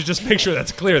 We should just make sure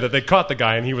that's clear that they caught the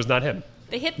guy and he was not him.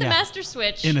 They hit the master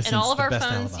switch, Innocence, and all of the our best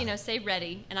phones, alibi. say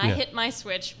ready. And I hit my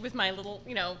switch with my little,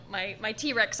 my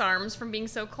T-Rex arms from being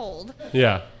so cold.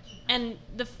 Yeah. And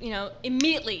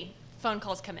immediately phone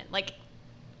calls come in, like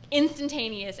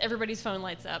instantaneous. Everybody's phone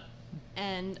lights up,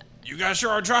 and you guys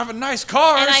sure are driving nice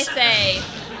cars. And I say,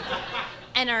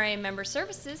 NRA Member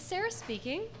Services, Sarah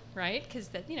speaking. Right, because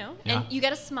and you got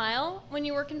to smile when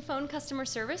you work in phone customer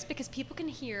service because people can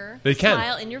hear the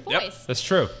smile in your voice. Yep, that's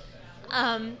true.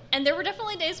 And there were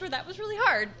definitely days where that was really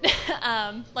hard.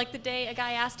 Like the day a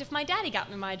guy asked if my daddy got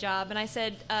me my job, and I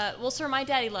said, "Well, sir, my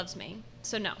daddy loves me,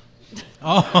 so no."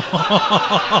 Whoa.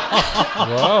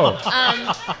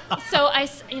 So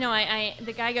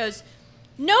the guy goes,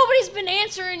 "Nobody's been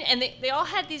answering," and they all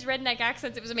had these redneck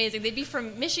accents. It was amazing. They'd be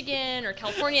from Michigan or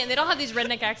California, and they'd all have these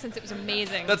redneck accents. It was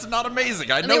amazing. That's not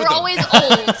amazing. I know they were them. always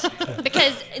old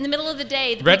because in the middle of the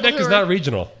day, redneck is not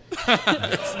regional. It's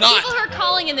not. People who are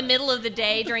calling in the middle of the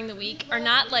day during the week are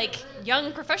not like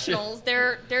young professionals.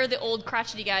 They're the old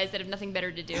crotchety guys that have nothing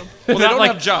better to do. Well, they don't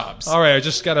have jobs. All right, I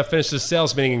just got to finish this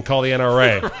sales meeting and call the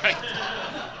NRA. Right.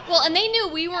 Well, and they knew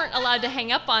we weren't allowed to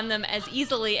hang up on them as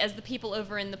easily as the people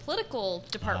over in the political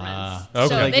departments. Okay.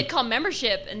 So they'd call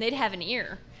membership and they'd have an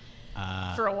ear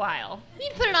for a while.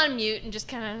 You'd put it on mute and just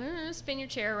kind of spin your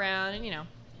chair around and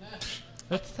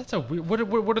That's a weird.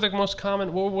 What are the most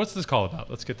common? What's this call about?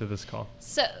 Let's get to this call.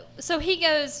 So he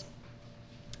goes,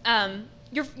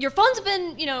 your phones have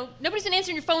been, nobody's been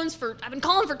answering your phones I've been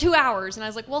calling for 2 hours. And I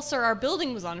was like, well, sir, our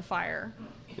building was on fire.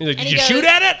 He's like, did you shoot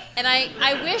at it? And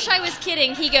I wish I was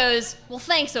kidding. He goes, well,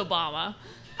 thanks, Obama.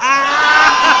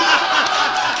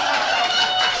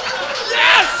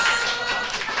 Yes!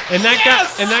 In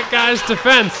that guy's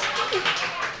defense,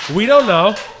 we don't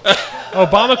know.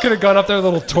 Obama could have gone up there with a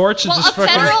little torch and Well, just a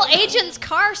federal agent's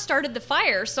car started the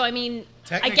fire, so I mean,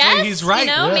 I guess he's right.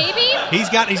 Maybe. He's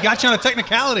got you on a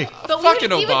technicality. But we would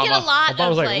get a lot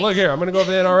Obama's of like, look here, I'm going to go over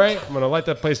to the NRA. I'm going to light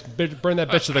that place, burn that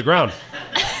bitch to the ground.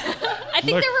 I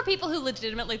think there were people who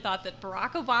legitimately thought that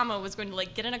Barack Obama was going to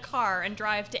get in a car and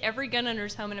drive to every gun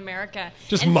owner's home in America.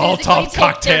 Just and Molotov physically take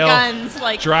their cocktail,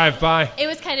 guns, drive by. It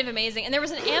was kind of amazing. And there was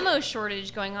an ammo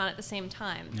shortage going on at the same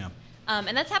time. Yeah.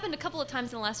 And that's happened a couple of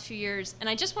times in the last few years. And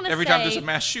I just want to say... Every time there's a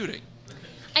mass shooting.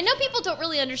 I know people don't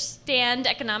really understand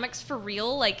economics for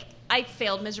real. Like, I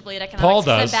failed miserably at economics Paul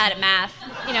because does. I'm bad at math.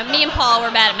 Me and Paul were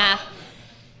bad at math.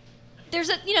 There's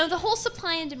the whole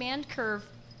supply and demand curve.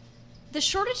 The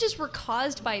shortages were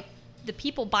caused by the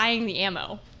people buying the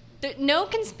ammo. No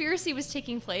conspiracy was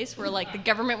taking place where, the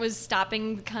government was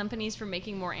stopping the companies from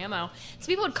making more ammo. So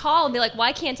people would call and be like,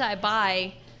 why can't I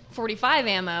buy 45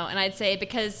 ammo? And I'd say,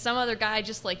 because some other guy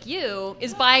just like you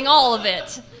is buying all of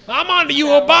it. I'm on to you,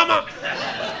 Obama.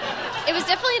 It was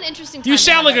definitely an interesting time. You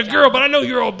sound like a girl, but I know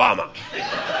you're Obama.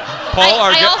 Paul,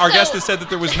 our guest has said that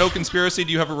there was no conspiracy.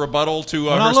 Do you have a rebuttal to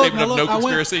her statement of no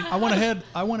conspiracy? I went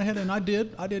ahead and I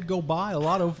did go buy a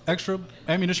lot of extra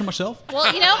ammunition myself.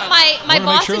 Well, my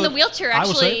boss in the that wheelchair I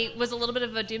was actually was a little bit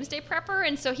of a doomsday prepper,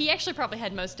 and so he actually probably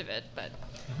had most of it. But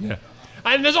Yeah.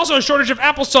 And there's also a shortage of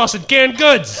applesauce and canned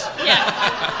goods.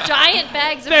 yeah, giant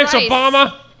bags of Thanks, rice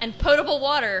Obama. and potable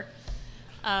water.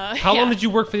 How long did you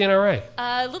work for the NRA?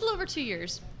 A little over 2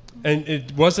 years. And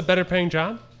it was a better paying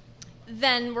job?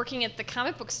 Than working at the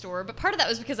comic book store, but part of that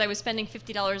was because I was spending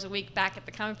 $50 a week back at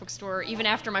the comic book store, even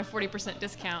after my 40%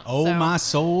 discount. Oh, so. my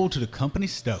soul to the company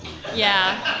stove.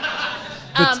 Yeah.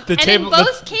 The and table, in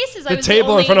both cases, I the was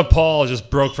table only... in front of Paul just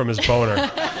broke from his boner.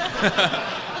 Well,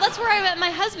 that's where I met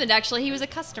my husband. Actually, he was a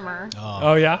customer.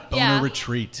 Oh yeah. Boner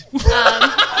retreat.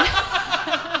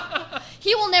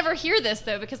 He will never hear this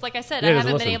though, because like I said, I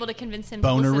haven't been able to convince him.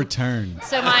 Boner to listen. return.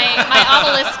 So my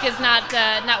obelisk is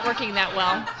not working that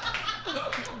well.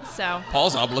 So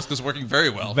Paul's obelisk is working very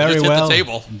well. Very just well. hit the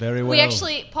table. Very well. we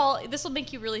actually, Paul, this will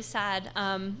make you really sad.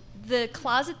 The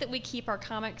closet that we keep our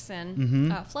comics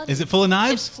in flooded. Is it full of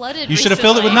knives? It's flooded. You should have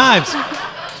filled it with recently. knives.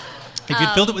 If you'd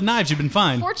filled it with knives, you'd been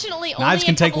fine. Fortunately, knives only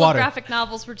can a take couple water. of graphic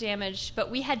novels were damaged, but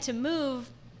we had to move,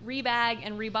 rebag,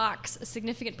 and rebox a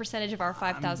significant percentage of our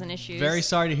 5,000 issues. Very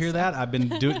sorry to hear that. I've been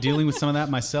dealing with some of that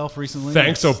myself recently.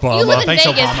 Thanks, Obama. You live in Thanks,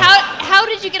 Vegas. Obama. How how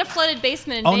did you get a flooded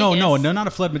basement in Vegas? No, not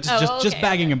a flood, but just okay,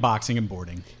 bagging and boxing and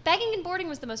boarding. Bagging and boarding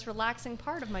was the most relaxing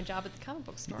part of my job at the comic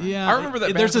book store. Yeah, I remember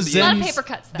that. There's a zen. A lot of paper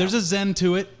cuts, though. There's a zen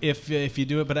to it if you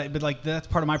do it, but like that's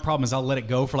part of my problem is I'll let it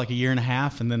go for like a year and a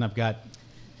half, and then I've got.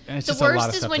 It's The just a lot of worst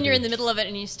is stuff when to you're do. in the middle of it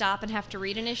and you stop and have to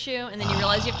read an issue, and then you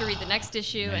realize you have to read the next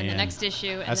issue and the Man. next issue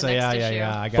and That's the next issue.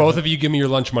 I got Both of you give me your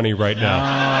lunch money right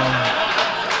now.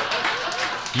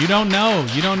 You don't know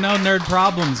nerd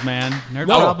problems, man. Nerd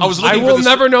problems. I will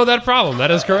never know that problem.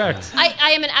 That is correct.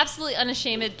 I am an absolutely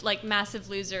unashamed, like, massive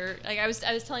loser. Like I was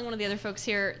telling one of the other folks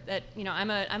here that I'm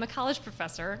a college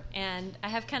professor and I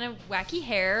have kind of wacky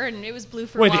hair and it was blue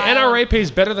for a Wait, while. the NRA pays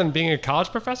better than being a college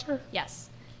professor? Yes.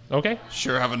 Okay.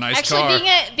 Sure, have a nice Actually,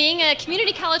 car. being a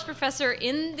community college professor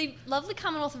in the lovely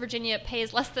Commonwealth of Virginia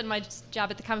pays less than my job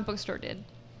at the comic book store did.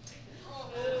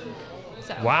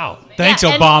 So. Wow. Thanks,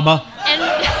 and- Obama.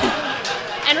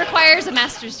 And requires a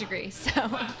master's degree. So.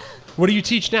 What do you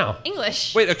teach now?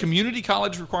 English. Wait, a community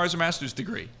college requires a master's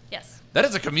degree? Yes. That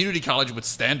is a community college with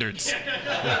standards.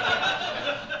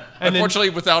 And Unfortunately,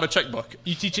 without a checkbook.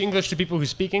 You teach English to people who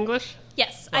speak English?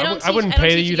 Yes, I I don't. w- I wouldn't teach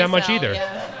pay you that much ESL, either.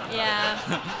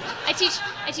 Yeah. I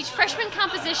teach freshman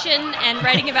composition and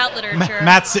writing about literature.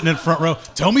 Matt's sitting in the front row.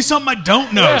 Tell me something I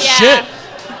don't know. Yeah. Shit.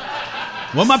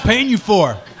 What am I paying you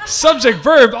for? Subject,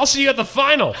 verb. I'll see you at the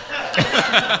final. Well,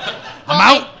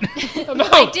 I'm out.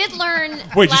 I did learn.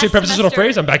 Wait, did you say last prepositional semester-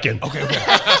 phrase? I'm back in. Okay.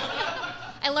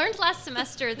 I learned last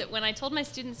semester that when I told my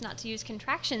students not to use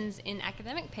contractions in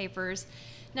academic papers,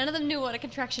 none of them knew what a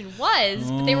contraction was,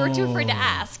 but they were too afraid to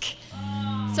ask.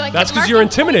 So I That's kept 'cause you're marking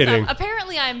points intimidating. up.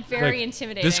 Apparently, I'm very Like,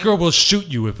 intimidating. This girl will shoot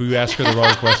you if you ask her the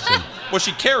wrong question. Well,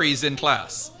 she carries in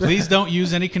class. Please don't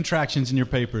use any contractions in your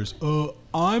papers.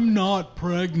 I'm not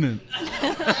pregnant.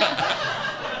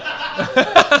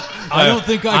 I don't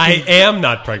think I can. I am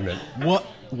not pregnant.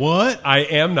 What? I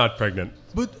am not pregnant.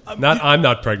 But I'm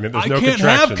not pregnant. There's I no can't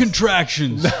contractions. have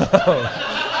contractions.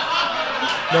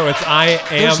 No, it's I am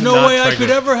There's no not way I pregnant. could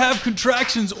ever have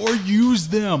contractions or use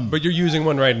them. But you're using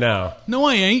one right now. No,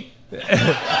 I ain't.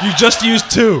 You just used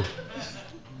two.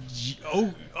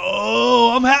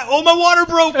 My water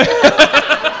broke.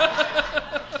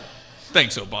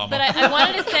 Thanks, Obama. But I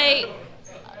wanted to say,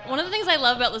 one of the things I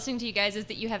love about listening to you guys is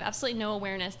that you have absolutely no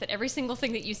awareness that every single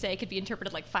thing that you say could be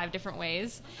interpreted like 5 different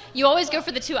ways. You always go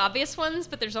for the 2 obvious ones,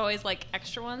 but there's always like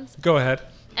extra ones. Go ahead.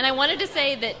 And I wanted to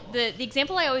say that the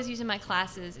example I always use in my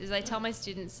classes is I tell my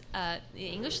students the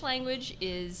English language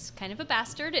is kind of a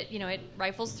bastard. It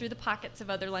rifles through the pockets of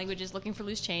other languages looking for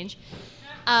loose change.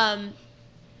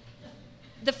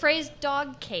 The phrase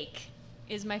dog cake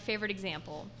is my favorite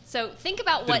example. So think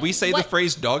about Did we say the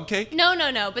phrase dog cake? No.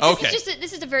 But Okay.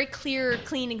 this is a very clear,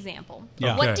 clean example.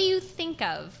 Yeah. What Okay. do you think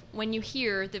of when you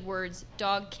hear the words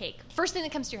dog cake? First thing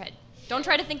that comes to your head. Don't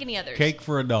try to think any others. Cake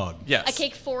for a dog. Yes. A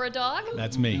cake for a dog?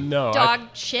 That's me. No. Dog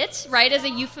shit, right, as a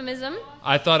euphemism.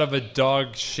 I thought of a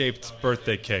dog-shaped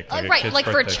birthday cake. Like a Right, kid's like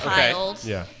for a birthday cake. child.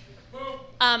 Yeah.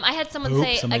 I had someone Poop.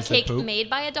 say a Somebody said cake poop. made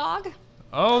by a dog.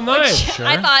 Oh, nice. Sure.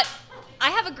 I thought,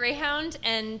 I have a greyhound,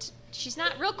 and she's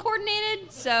not real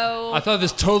coordinated, so... I thought of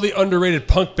this totally underrated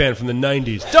punk band from the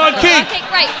 90s. Dog cake! Dog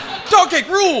cake, right. Dog cake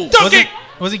rules! Dog cake!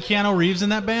 Was it Keanu Reeves in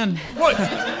that band? What?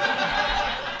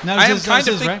 No, I am this kind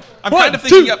of is right. I'm One, kind of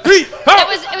thinking two, up. three,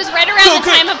 It was right around the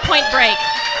time of Point Break.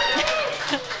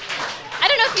 I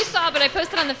don't know if you saw, but I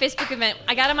posted on the Facebook event.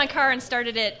 I got in my car and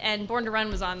started it, and Born to Run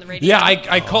was on the radio. Yeah,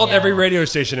 I called every radio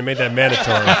station and made that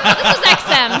mandatory. This was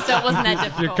XM, so it wasn't that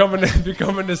If you're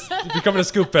difficult. coming to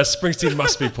Scoop Fest, Springsteen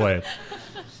must be played.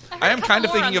 I am kind of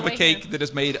more thinking on of the a way cake here. that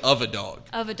is made of a dog.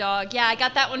 Of a dog. Yeah, I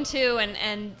got that one too,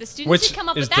 and the students Which who come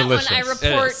up is with that delicious. one, I It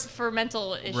report is. for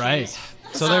mental issues. Right.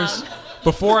 So there's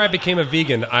Before I became a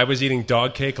vegan, I was eating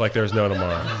dog cake like there was no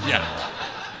tomorrow. Yeah.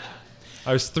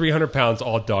 I was 300 pounds,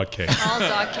 all dog cake. All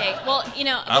dog cake. Well,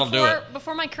 That'll do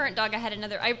before my current dog, I had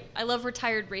another. I love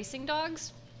retired racing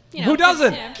dogs. Who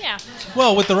doesn't? Yeah.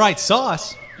 well with the right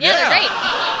sauce. Yeah, they're great.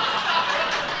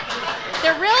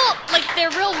 They're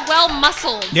real well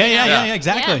muscled. Yeah,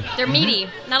 exactly. Yeah, they're meaty.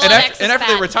 Not a And, lot of excess after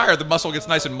they fat. retire, the muscle gets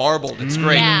nice and marbled. It's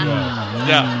great. Yeah.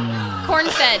 Yeah. Corn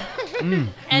fed.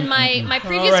 And my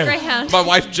previous All right. greyhound. My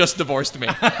wife just divorced me.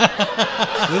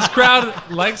 This crowd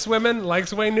likes women,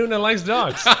 likes Wayne Newton, and likes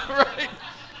dogs. Right.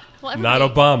 Well, Not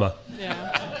everybody- Obama.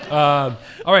 Yeah.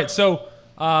 All right, so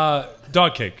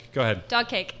dog cake. Go ahead. Dog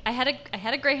cake. I had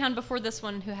a greyhound before this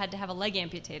one who had to have a leg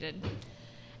amputated.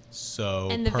 So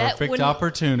And the vet perfect wouldn't-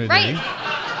 opportunity. Right.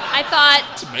 I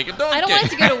thought To make a dog I don't cake. want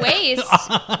it to go to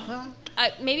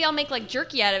waste. Maybe I'll make like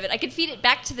jerky out of it. I could feed it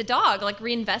back to the dog, like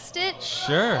reinvest it.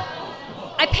 Sure.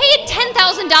 I paid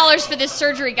 $10,000 for this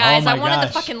surgery, guys. Oh my I wanted the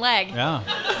gosh. fucking leg. Yeah.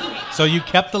 So you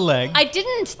kept the leg. I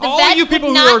didn't. The All vet you people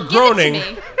would who not are give it to groaning,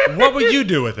 me. what would you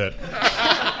do with it?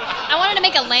 I wanted to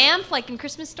make a lamp, like in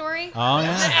Christmas Story. Oh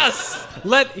yeah. Yes.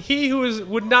 Let he who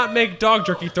would not make dog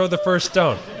jerky throw the first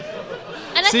stone.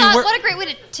 And I See, thought, we're- what a great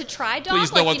way to try dog.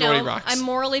 Please, no like, one you throwing know, rocks. I'm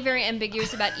morally very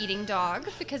ambiguous about eating dog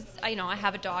because I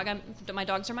have a dog. My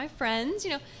dogs are my friends,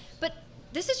 But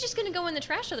this is just going to go in the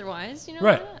trash otherwise, Right.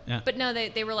 why not? Yeah. But no,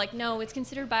 they were like, no, it's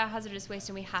considered biohazardous waste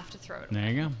and we have to throw it away.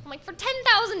 There you go. I'm like, for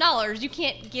 $10,000, you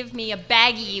can't give me a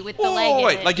baggie with the leg in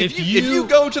Wait, it. like if If you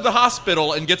go to the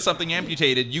hospital and get something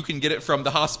amputated, you can get it from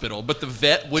the hospital, but the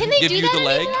vet Can wouldn't they give do you that the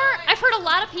leg. anymore? I've heard a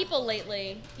lot of people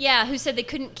lately, who said they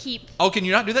couldn't keep. Oh, can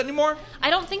you not do that anymore? I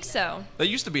don't think so. That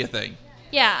used to be a thing.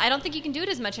 Yeah, I don't think you can do it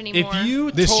as much anymore. If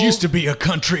you This told, used to be a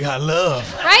country I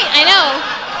love. Right, I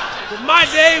know. in my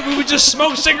day, we would just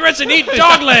smoke cigarettes and eat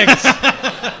dog legs.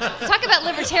 Talk about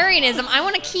libertarianism. I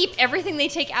want to keep everything they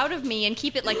take out of me and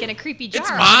keep it like in a creepy jar.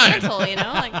 It's on mine. the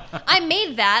mantle, Like I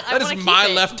made that. I That want to is keep my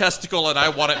it. left testicle, and I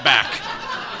want it back.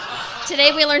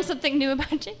 Today we learned something new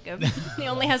about Jacob. He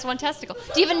only has one testicle.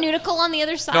 Do you have a nudicle on the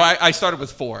other side? No, I started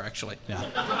with 4 actually. Yeah.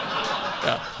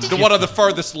 The one on the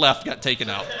farthest left got taken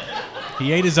out.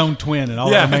 He ate his own twin, and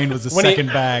all Yeah. that remained was the When he- second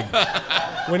bag.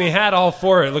 When he had all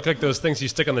 4, it looked like those things you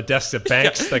stick on the desks at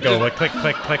banks that go like click,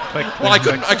 click, click, click. Well, I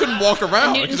click, couldn't walk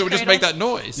around Newton's because it would just cradle. make that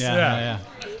noise. Yeah, Yeah. yeah.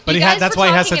 But You he had. guys That's were why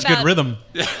he has talking such good about- rhythm.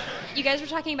 You guys were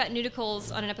talking about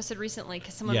nudicles on an episode recently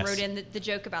because someone Yes. wrote in the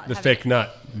joke about The having fake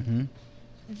nut.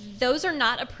 Those are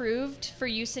not approved for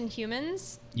use in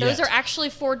humans. Those Yet. are actually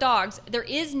for dogs. There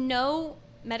is no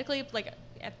medically, like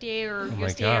FDA or my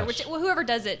USDA or gosh. whoever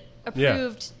does it,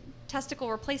 approved testicle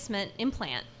replacement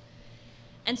implant.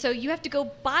 And so you have to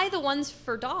go buy the ones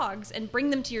for dogs and bring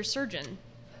them to your surgeon.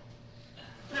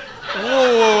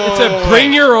 It's a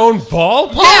bring your own ball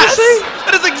policy? Yes!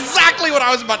 That is exactly what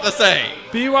I was about to say.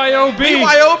 BYOB.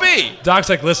 BYOB. Doc's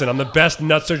like, listen, I'm the best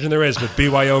nut surgeon there is, but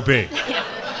BYOB.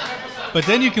 But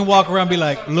then you can walk around and be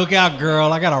like, "Look out,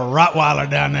 girl! I got a Rottweiler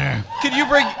down there." Could you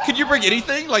bring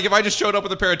anything? Like if I just showed up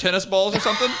with a pair of tennis balls or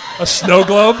something? A snow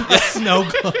globe? Snow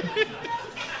globe.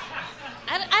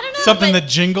 I don't know. Something but that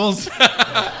jingles.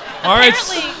 All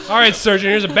right, surgeon,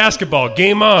 here's a basketball.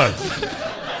 Game on.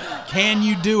 Can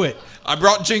you do it? I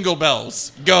brought jingle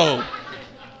bells. Go.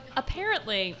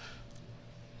 apparently,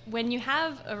 when you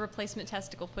have a replacement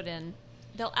testicle put in,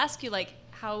 they'll ask you like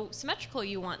how symmetrical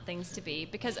you want things to be,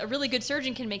 because a really good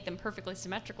surgeon can make them perfectly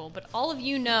symmetrical, but all of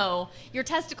you know your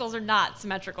testicles are not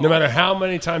symmetrical. No matter how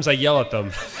many times I yell at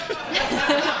them.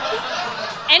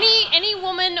 Any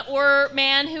woman or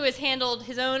man who has handled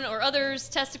his own or others'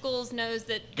 testicles knows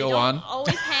that they Go don't on.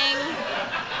 always hang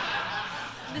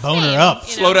the Bone her same, up. you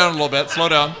know? Slow down a little bit. Slow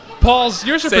down. Paul's,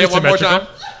 yours are Say pretty it one more symmetrical.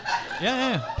 time.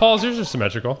 Yeah. Paul's, yours are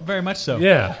symmetrical. Very much so.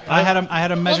 Yeah. I had a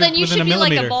Well, measure then you within should a be like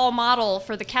millimeter. a ball model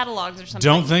for the catalogs or something.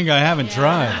 Don't think I haven't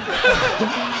tried.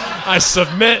 I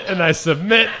submit and I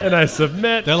submit and I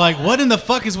submit. They're like, what in the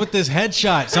fuck is with this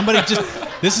headshot? Somebody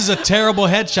just, this is a terrible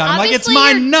headshot. I'm like, it's Obviously,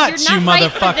 my you're nuts, not you right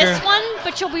motherfucker. for this one,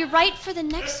 but you'll be right for the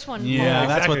next one. Yeah,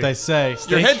 that's exactly. what they say. Your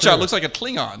Stay headshot true. looks like a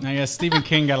Klingon. I guess Stephen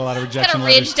King got a lot of rejection Got a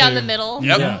letters ridge down too. the middle.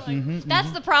 Yep. Yeah.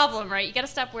 That's the problem, right? You got to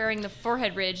stop wearing the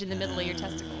forehead ridge in the middle of your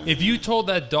testicles. If you told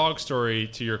that dog story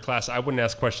to your class, I wouldn't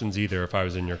ask questions either if I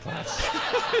was in your class.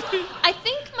 I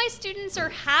think my students are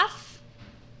half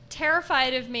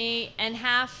terrified of me and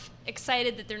half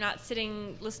excited that they're not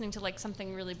sitting listening to like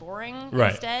something really boring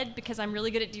Right. instead, because I'm really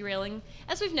good at derailing,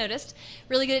 as we've noticed,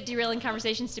 really good at derailing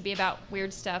conversations to be about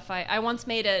weird stuff. I once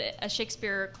made a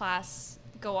Shakespeare class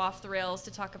go off the rails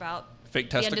to talk about Fake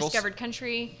the testicles? undiscovered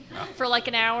country for like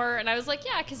an hour, and I was like,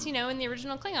 yeah, because in the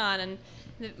original Klingon, and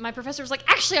my professor was like,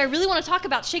 actually, I really want to talk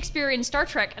about Shakespeare in Star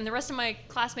Trek, and the rest of my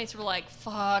classmates were like,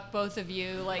 fuck both of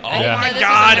you. Like, I didn't yeah. know my this was a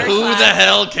God, nerd who class. the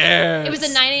hell cares? It was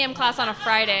a 9 a.m. class on a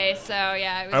Friday, so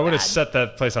yeah, it was I would have bad. set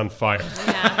that place on fire.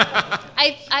 Yeah.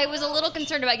 I was a little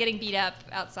concerned about getting beat up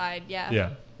outside, yeah. Yeah.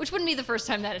 Which wouldn't be the first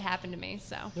time that had happened to me,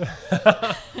 so.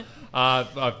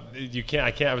 You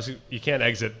can't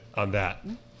exit on that.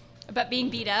 About being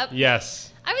beat up? Yes.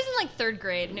 I was in like 3rd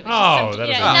grade, and it was Oh, just that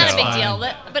yeah, is not a fine. big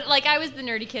deal. But like I was the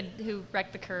nerdy kid who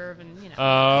wrecked the curve, and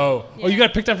Oh, Yeah. you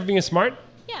got picked on for being smart?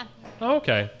 yeah. Oh,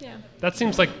 okay. Yeah. That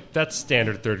seems like that's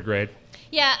standard 3rd grade.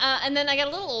 Yeah, and then I got a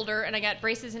little older, and I got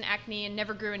braces and acne, and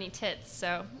never grew any tits.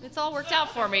 So it's all worked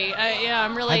out for me.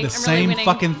 I'm really, I had the I'm same really winning.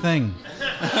 fucking thing.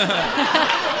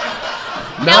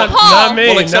 Now, Paul, Not me.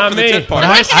 Well, except not for the me. tit part. I'm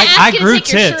not gonna ask I you to grew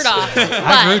take your tits. shirt off.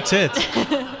 I grew but-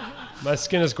 tits. My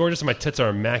skin is gorgeous and my tits are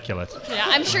immaculate. Yeah,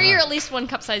 I'm sure you're at least 1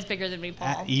 cup size bigger than me,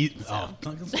 Paul.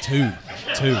 Two.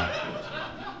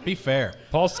 Be fair.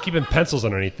 Paul's keeping pencils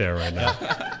underneath there right now.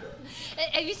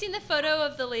 Have you seen the photo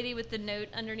of the lady with the note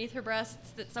underneath her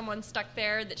breasts that someone stuck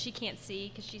there that she can't see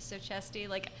because she's so chesty?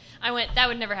 Like, that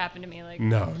would never happen to me. Like,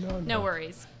 No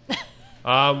worries.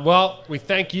 Well, we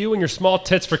thank you and your small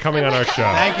tits for coming on our show.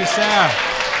 Thank you, Sarah.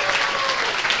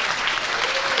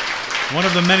 One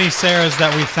of the many Sarahs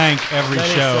that we thank every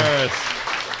show.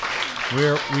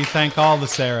 We thank all the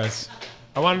Sarahs.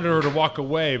 I wanted her to walk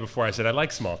away before I said I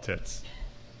like small tits.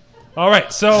 All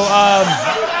right, so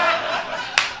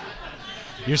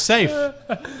you're safe.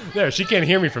 There, she can't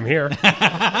hear me from here.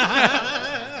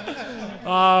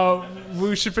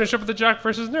 We should finish up with the Jock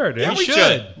versus Nerd. Yeah, we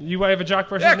should. You have a Jock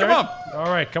versus Nerd? Yeah, come on.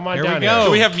 All right, come on Here we down go. here.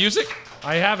 Do we have music?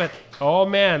 I have it. Oh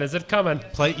man, is it coming?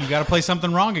 You got to play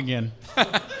something wrong again. This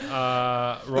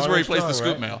is where he plays the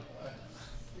scoop mail.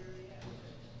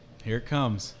 Here it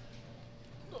comes.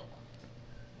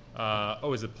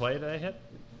 Is it play that I hit?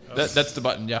 That's the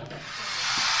button, yeah.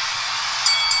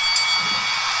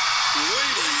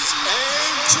 Ladies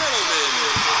and gentlemen,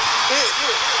 it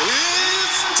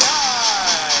is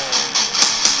time.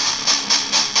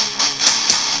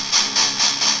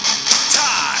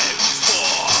 Time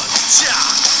for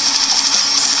Jock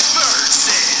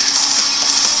versus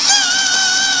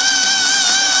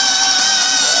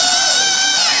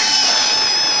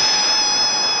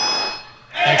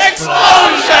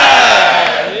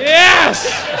Yes!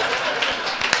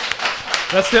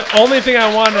 That's the only thing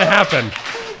I wanted to happen.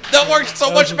 That worked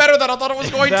so much better than I thought it was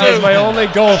going That was to. my only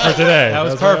goal for today. That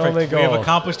was my perfect. only We have goal.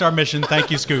 accomplished our mission.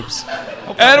 Thank you, Scoops.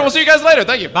 And we'll see you guys later.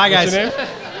 Thank you. Bye, What's guys. your name?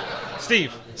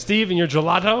 Steve. Steve, and your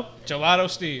gelato? Gelato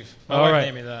Steve. My All wife right.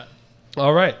 named me that.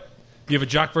 All right. You have a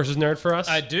Jock versus Nerd for us?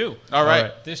 I do. All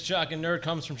right. This Jock and Nerd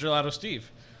comes from Gelato Steve.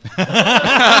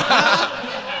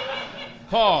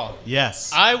 Paul.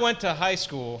 Yes. I went to high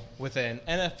school with an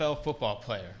NFL football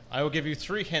player. I will give you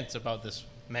 3 hints about this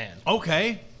man.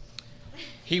 Okay.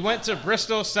 He went to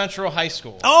Bristol Central High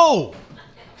School. Oh!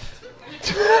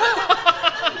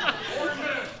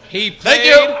 He played, Thank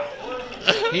you.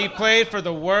 He played for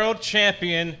the world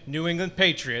champion New England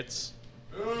Patriots,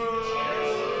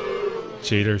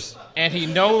 Cheaters. and he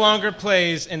no longer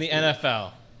plays in the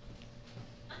NFL.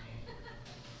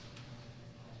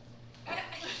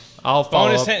 I'll follow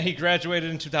Bonus up. hint, he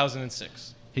graduated in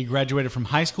 2006. He graduated from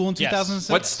high school in Yes. 2006?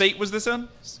 What state was this in?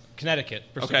 Connecticut.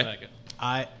 Bristol, Okay. Connecticut.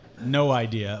 No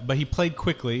idea, but he played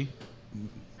quickly.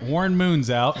 Warren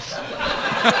Moon's out.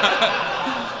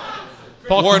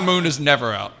 Warren Moon is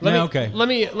never out. Let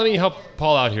me help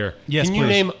Paul out here. Yes, Can you please.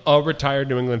 name a retired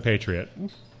New England Patriot?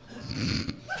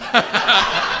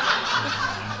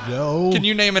 No. Can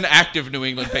you name an active New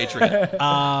England Patriot?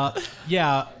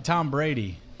 Yeah, Tom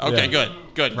Brady. Okay, Yeah.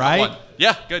 good. Right? Got one.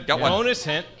 Yeah, good. Got one. Bonus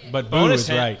hint. But Boo Bonus is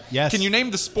hint. right. Yes. Can you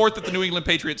name the sport that the New England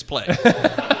Patriots play?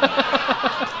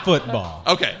 Football.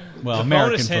 Okay. Well,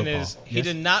 American Bonus hint football. is he Yes?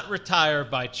 did not retire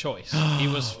by choice. He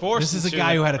was forced. This is a to,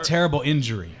 guy who had a terrible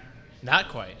injury. Not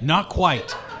quite. Not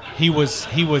quite. He was.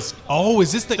 Oh,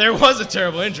 is this the? There was a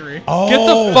terrible injury. Oh, Get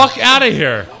the fuck out of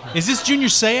here. Is this Junior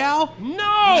Seau?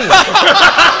 No!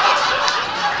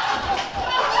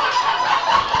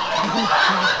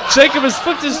 Jacob has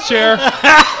flipped his chair.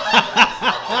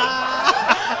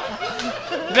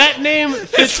 That name His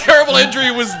fits. terrible injury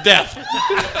was death.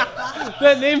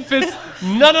 That name fits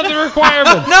none of the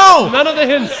requirements. No! None of the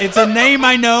hints. It's a name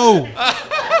I know.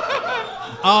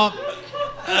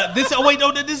 This. Oh wait,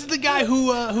 no. This is the guy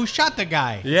who shot the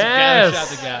guy. Yes. Shot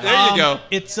the guy. There you go.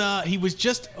 It's he was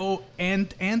just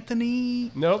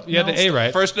Anthony. Nope. You had the A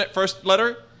right. First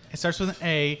letter. It starts with an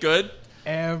A. Good.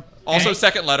 Also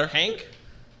second letter. Hank.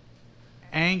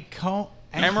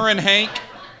 Hammer and Hank.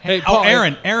 Hey, Oh, Paul.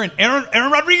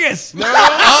 Aaron Rodriguez.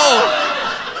 Oh.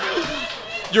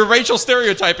 Your racial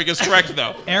stereotyping is correct,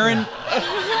 though. Aaron.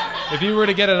 If you were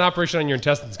to get an operation on your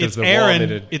intestines because It's the Aaron. wall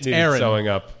needed It's Aaron. sewing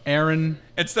up. Aaron.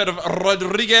 Instead of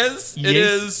Rodriguez, it Yes.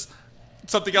 is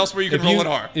something else where you can roll it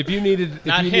hard. If you needed, if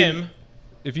Not you him. Needed,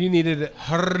 if you needed,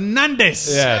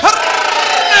 Hernandez. yes.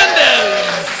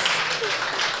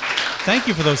 Thank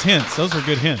you for those hints. Those were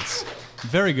good hints.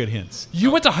 Very good hints.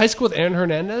 You went to high school with Aaron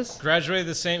Hernandez? Graduated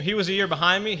the same. He was a year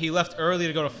behind me. He left early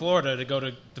to go to Florida to go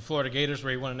to the Florida Gators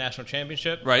where he won a national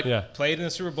championship. Right. Yeah. Played in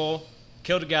the Super Bowl,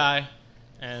 killed a guy,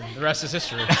 and the rest is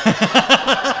history.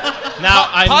 Now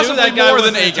I knew Possibly that guy more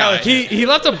wasn't than a guy. intelligent. He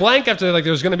left a blank after like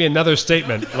there was going to be another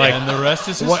statement. Like, And the rest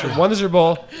is history. won the Super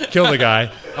Bowl, killed a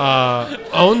guy,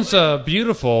 owns a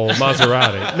beautiful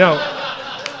Maserati. No,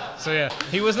 So yeah,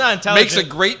 he was not intelligent. Makes a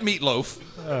great meatloaf.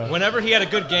 Whenever he had a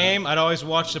good game, I'd always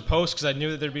watch the post because I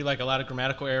knew that there'd be like a lot of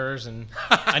grammatical errors, and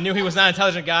I knew he was not an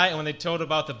intelligent guy. And when they told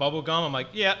about the bubble gum, I'm like,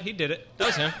 yeah, he did it. That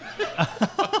was him.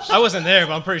 I wasn't there,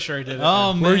 but I'm pretty sure he did it.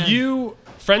 Oh, man. Were you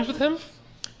friends with him?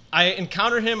 I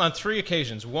encountered him on 3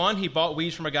 occasions. 1, he bought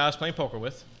weeds from a guy I was playing poker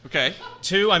with. Okay.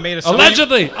 2, I made a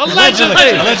Allegedly.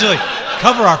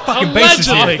 Cover our fucking bases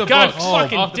Allegedly. here. God Oh,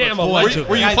 fucking off the damn book. allegedly.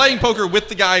 Were you playing poker with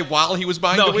the guy while he was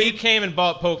buying No, the he weed? came and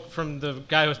bought poke from the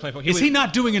guy who was playing poker. Is he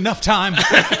not doing enough time?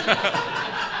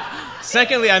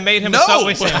 Secondly, I made him No. a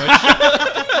Subway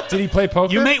sandwich. Did he play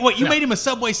poker? You made him a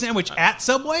Subway sandwich at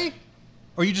Subway?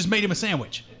 Or you just made him a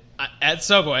sandwich? At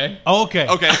Subway. Oh, okay.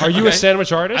 Okay. Are you a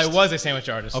sandwich artist? I was a sandwich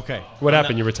artist. Okay. What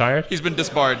happened? You retired? He's been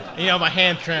disbarred. You know, my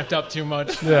hand cramped up too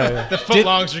much. Yeah. The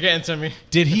footlongs are getting to me.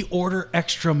 Did he order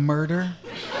extra murder?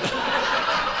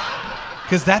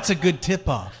 Because that's a good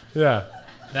tip-off. Yeah.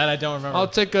 That I don't remember. I'll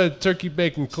take a turkey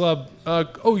bacon club.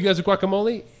 Oh, you guys are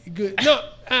guacamole? Good. No,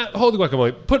 hold the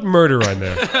guacamole. Put murder on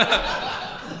there.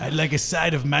 I'd like a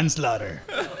side of manslaughter.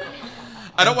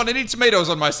 I don't want any tomatoes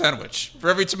on my sandwich. For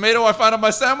every tomato I find on my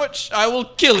sandwich, I will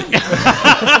kill you.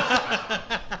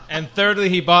 And thirdly,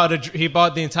 he bought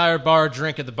the entire bar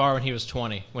drink at the bar when he was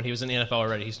 20. When he was in the NFL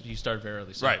already, he started very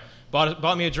early. So Right.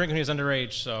 Bought me a drink when he was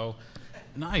underage. So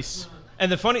Nice.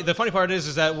 And the funny part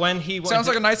is that when he went Sounds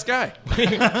like a nice guy. great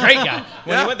guy.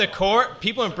 When he went to court,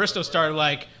 people in Bristol started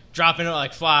like dropping it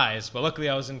like flies. But luckily,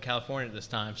 I was in California at this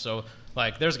time, so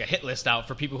like there's like a hit list out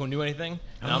for people who knew anything.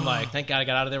 And I'm like, thank God I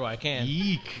got out of there while I can.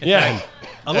 Eek. Yeah.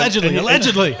 Allegedly.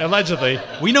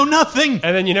 We know nothing.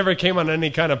 And then you never came on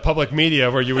any kind of public media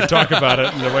where you would talk about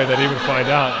it in the way that he would find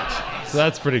out. So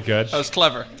that's pretty good. That was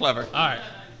clever. All right.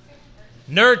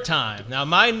 Nerd time. Now,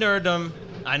 my nerddom,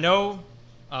 I know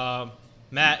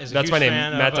Matt is a That's huge my name,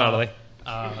 fan Matt of Donnelly.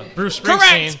 Bruce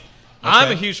Springsteen.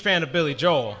 I'm a huge fan of Billy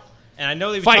Joel. And I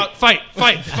know that Fight.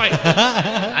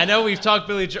 I know we've talked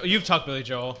Billy Joel. You've talked Billy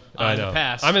Joel I in know. the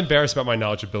past. I'm embarrassed about my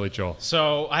knowledge of Billy Joel.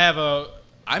 So I have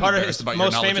I'm part of embarrassed his about your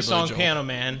most knowledge famous of Billy song, Joel. Piano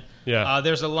Man. Yeah.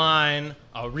 There's a line,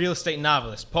 a real estate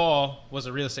novelist. Paul was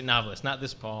a real estate novelist. Not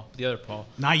this Paul, the other Paul.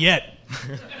 Not yet.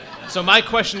 So my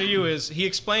question to you is, he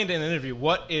explained in an interview,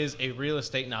 what is a real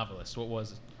estate novelist? What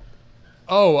was it?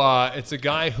 Oh, it's a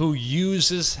guy who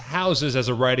uses houses as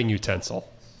a writing utensil.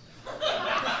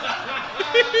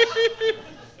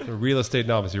 A real estate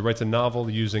novelist. He writes a novel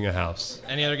using a house.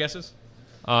 Any other guesses?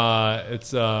 It's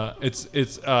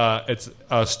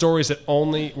stories that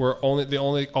all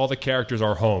the characters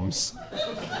are homes.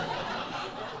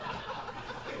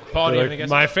 Paul, do you have Like, any guesses?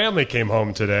 my family came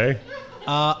home today.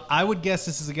 I would guess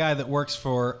this is a guy that works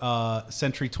for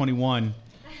Century 21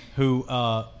 who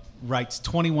writes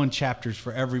 21 chapters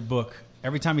for every book.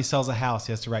 Every time he sells a house,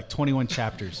 he has to write 21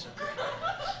 chapters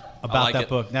about like that it.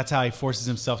 book. That's how he forces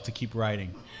himself to keep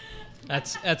writing.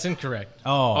 That's incorrect.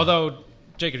 Oh. Although,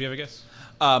 Jacob, do you have a guess?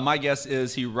 My guess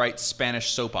is he writes Spanish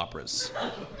soap operas.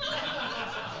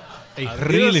 A real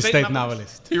real estate estate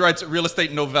novelist. He writes real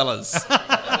estate novellas.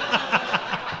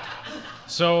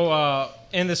 So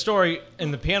in the story, in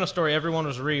the piano story, everyone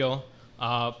was real.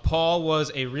 Paul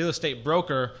was a real estate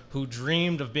broker who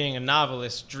dreamed of being a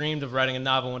novelist, dreamed of writing a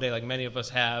novel one day like many of us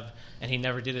have, and he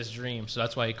never did his dream. So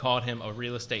that's why he called him a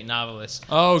real estate novelist.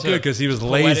 Oh, To good, because he was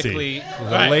lazy. poetically- He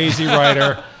was Right. a lazy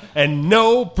writer. And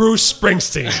no Bruce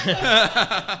Springsteen.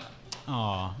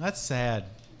 Aw, that's sad.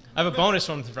 I have a bonus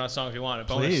from the song if you want it.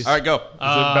 Bonus. Please. All right, go. Is it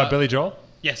about Billy Joel?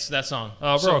 Yes, that song.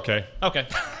 We're So- okay. Okay.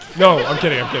 No, I'm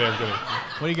kidding. What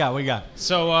do you got?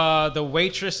 So the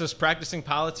waitress is practicing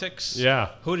politics. Yeah.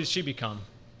 Who did she become?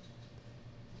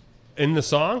 In the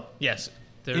song? Yes.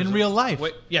 In real life.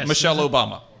 Yes. Michelle there's a-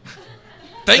 Obama.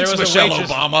 There Thanks, was a Michelle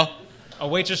waitress- Obama. A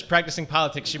waitress practicing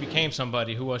politics. She became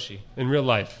somebody. Who was she? In real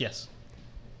life? Yes.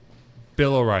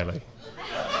 Bill O'Reilly.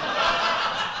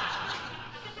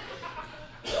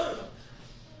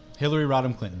 Hillary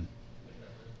Rodham Clinton.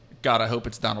 God, I hope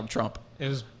it's Donald Trump. It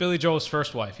was Billy Joel's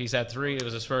first wife. He's had 3. It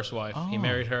was his first wife. He Oh.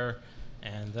 married her,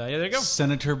 and yeah, there you go.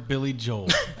 Senator Billy Joel.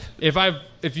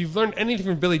 If you've learned anything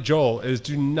from Billy Joel, is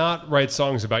do not write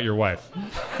songs about your wife.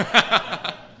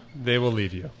 They will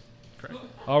leave you. Correct.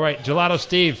 All right, Gelato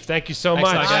Steve, thank you so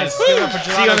Thanks, much. guys. See you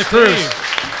on the cruise.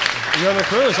 You're on the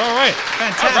cruise. All right.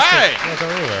 Fantastic. All right. Not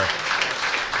going anywhere.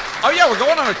 Oh, yeah, we're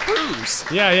going on a cruise.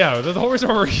 Yeah. The whole reason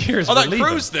we're here is Oh, we're that leaving.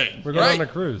 cruise thing. We're going Right. on a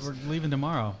cruise. We're leaving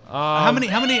tomorrow. How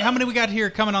many we got here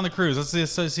coming on the cruise?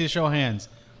 Let's see a show of hands.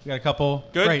 We got a couple.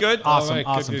 Good, Great. good. Awesome, All right, good,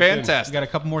 awesome. good, good. Fantastic. We got a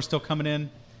couple more still coming in.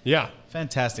 Yeah.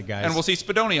 Fantastic, guys. And we'll see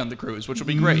Spadoni on the cruise, which will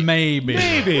be great. Maybe.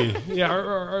 Yeah,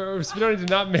 our Spadoni did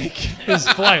not make his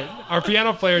flight. Our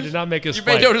piano player did not make his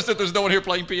flight. You may notice that there's no one here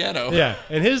playing piano. Yeah,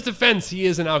 in his defense, he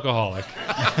is an alcoholic.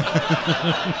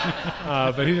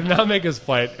 But he did not make his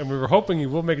flight, and we were hoping he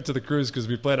will make it to the cruise because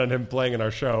we plan on him playing in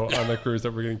our show on the cruise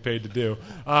that we're getting paid to do.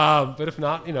 But if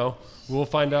not, we'll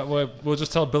find out. We'll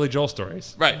just tell Billy Joel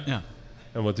stories. Right. Yeah.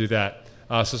 And we'll do that.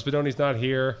 So Spadoni's not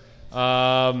here.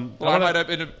 I might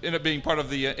end up being part of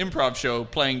the improv show,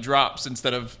 playing drops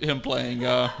instead of him playing.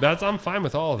 I'm fine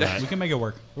with all of that. We can make it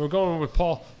work. We're going with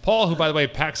Paul. Paul, who, by the way,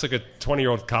 packs like a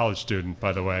 20-year-old college student,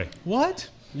 by the way. What?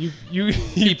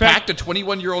 He packed a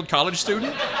 21-year-old college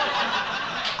student?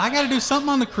 I got to do something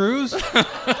on the cruise?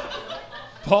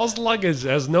 Paul's luggage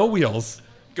has no wheels.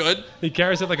 Good. He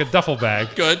carries it like a duffel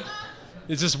bag. Good.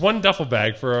 It's just one duffel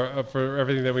bag for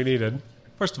everything that we needed.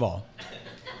 First of all,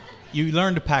 you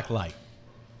learn to pack light.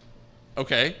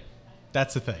 Okay.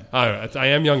 That's the thing. I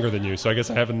am younger than you, so I guess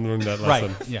I haven't learned that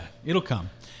lesson. Right. Yeah. It'll come.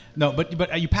 No,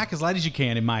 but you pack as light as you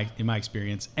can in my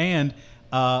experience. And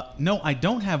no, I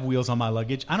don't have wheels on my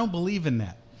luggage. I don't believe in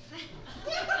that.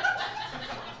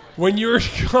 When you're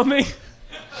coming,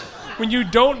 when you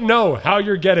don't know how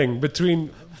you're getting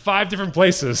between 5 different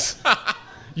places,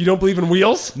 you don't believe in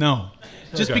wheels? No.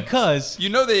 Just because... You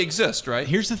know they exist, right?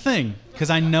 Here's the thing. Because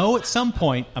I know at some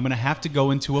point I'm going to have to go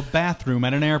into a bathroom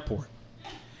at an airport.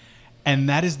 And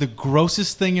that is the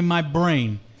grossest thing in my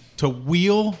brain, to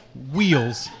wheel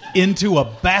wheels into a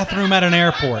bathroom at an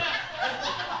airport.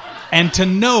 And to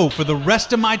know for the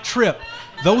rest of my trip,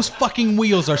 those fucking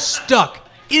wheels are stuck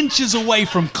inches away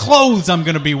from clothes I'm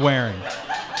going to be wearing.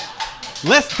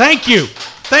 Thank you.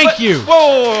 Thank you.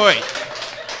 Wait.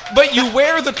 But you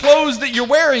wear the clothes that you're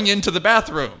wearing into the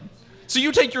bathroom. So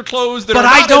you take your clothes that are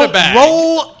not in a bag. But I don't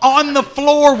roll on the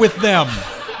floor with them.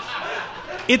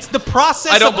 It's the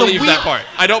process of the wheel. I don't believe that part.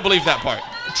 I don't believe that part.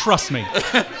 Trust me.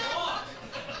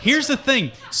 Here's the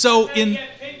thing. So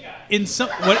in some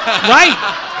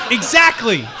right,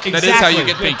 exactly. That is how you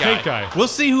get pink eye. We'll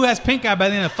see who has pink eye by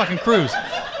the end of the fucking cruise.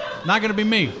 Not going to be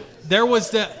me.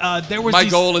 My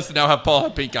goal is to now have Paul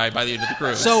have pink eye by the end of the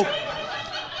cruise. So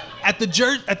at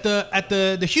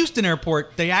the Houston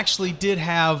airport, they actually did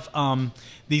have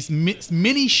these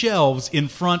mini shelves in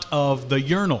front of the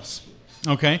urinals.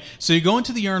 Okay, so you go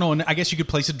into the urinal, and I guess you could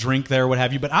place a drink there or what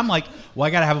have you. But I'm like, well, I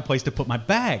got to have a place to put my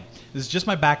bag. This is just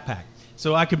my backpack.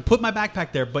 So I could put my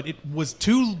backpack there, but it was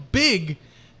too big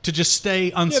to just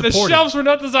stay unsupported. Yeah, the shelves were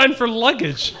not designed for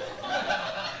luggage.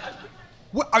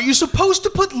 What, are you supposed to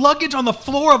put luggage on the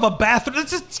floor of a bathroom?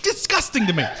 It's disgusting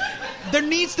to me. There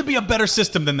needs to be a better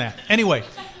system than that. Anyway.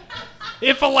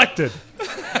 If elected.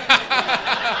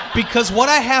 Because what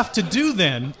I have to do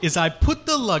then is I put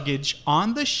the luggage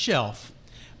on the shelf,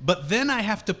 but then I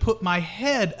have to put my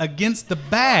head against the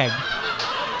bag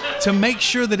to make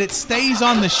sure that it stays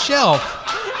on the shelf.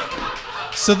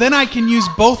 So then I can use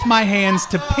both my hands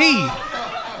to pee.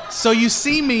 So you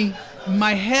see me,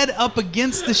 my head up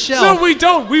against the shelf. No, we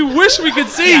don't. We wish we could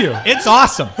see you. It's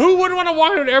awesome. Who wouldn't want to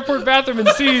walk into an airport bathroom and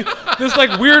see this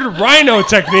like weird rhino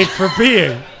technique for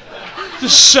peeing?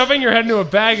 Just shoving your head into a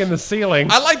bag in the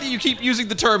ceiling. I like that you keep using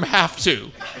the term have to.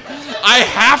 I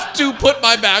have to put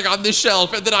my bag on this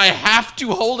shelf, and then I have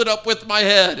to hold it up with my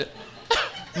head.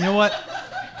 You know what?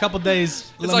 A couple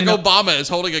days. It's like Obama is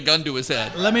holding a gun to his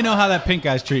head. Let me know how that pink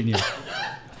guy's treating you.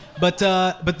 But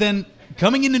then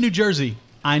coming into New Jersey,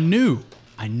 I knew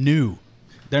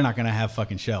they're not going to have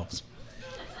fucking shelves.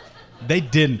 They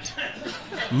didn't.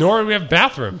 Nor do we have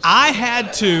bathrooms. I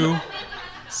had to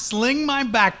sling my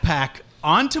backpack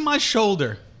onto my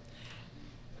shoulder,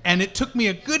 and it took me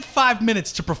a good 5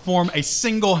 minutes to perform a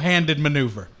single-handed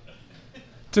maneuver.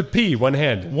 To pee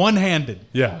one-handed? One-handed.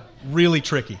 Yeah. Really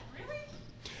tricky.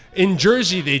 In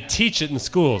Jersey, they teach it in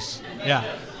schools. Yeah.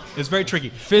 It's very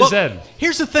tricky. Phys ed.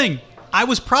 Here's the thing. I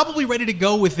was probably ready to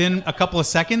go within a couple of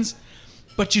seconds,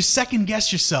 but you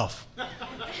second-guess yourself.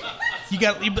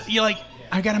 You're like,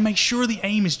 I got to make sure the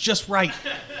aim is just right,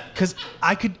 because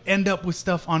I could end up with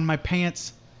stuff on my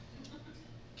pants.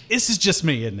 This is just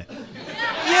me, isn't it?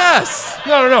 Yes.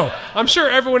 No. I'm sure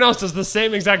everyone else does the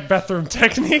same exact bathroom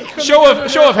technique. Show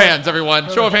of hands, everyone.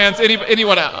 Show of hands.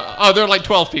 Anyone? Oh, there are like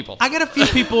 12 people. I got a few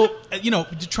people,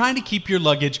 trying to keep your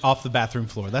luggage off the bathroom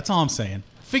floor. That's all I'm saying.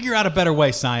 Figure out a better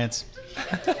way, science.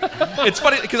 It's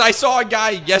funny because I saw a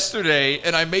guy yesterday,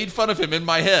 and I made fun of him in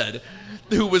my head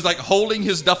who was like holding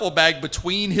his duffel bag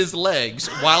between his legs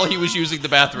while he was using the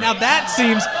bathroom. Now that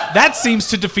seems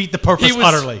to defeat the purpose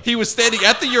utterly. He was standing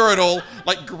at the urinal,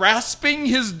 like grasping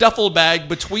his duffel bag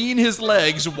between his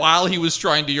legs while he was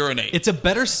trying to urinate. It's a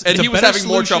better, and he was having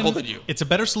more trouble than you. It's a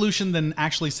better solution than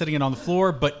actually sitting it on the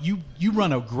floor, but you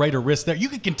run a greater risk there. You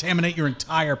could contaminate your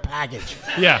entire package.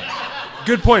 Yeah,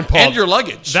 good point, Paul. And your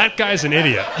luggage. That guy's an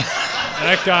idiot.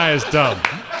 That guy is dumb.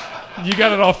 You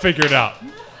got it all figured out.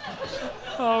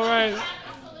 All right.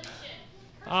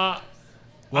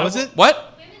 What was it?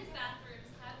 What?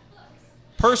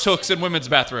 Purse hooks in women's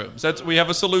bathrooms. We have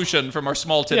a solution from our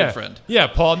small tinted friend. Yeah,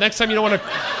 Paul. Next time you don't want to.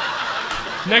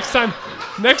 Next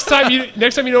time you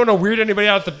don't want to weird anybody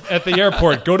out at the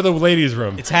airport. Go to the ladies'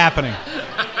 room. It's happening.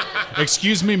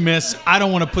 Excuse me, miss. I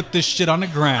don't want to put this shit on the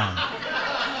ground.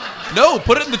 No,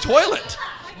 put it in the toilet.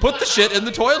 Put the shit in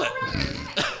the toilet.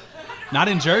 Not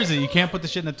in Jersey. You can't put the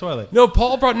shit in the toilet. No,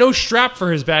 Paul brought no strap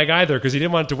for his bag either because he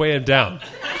didn't want it to weigh him down.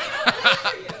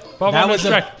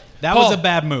 That was a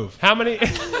bad move. How many?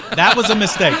 That was a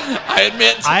mistake.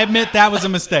 I admit that was a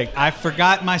mistake. I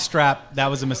forgot my strap. That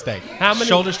was a mistake. How many?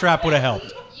 Shoulder strap would have helped.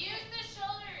 Use the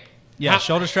shoulders. Yeah,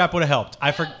 shoulder strap would have helped.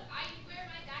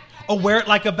 Wear it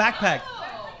like a backpack.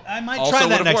 I might try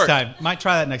that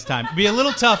next time. It'd be a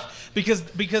little tough because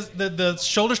the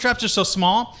shoulder straps are so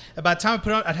small. By the time I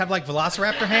put it on, I'd have like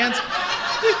Velociraptor hands.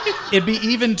 It'd be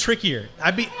even trickier.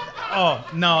 Oh,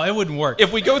 no, it wouldn't work.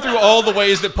 If we go through all the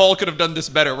ways that Paul could have done this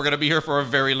better, we're going to be here for a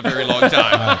very, very long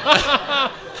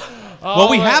time. Well,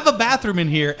 we have a bathroom in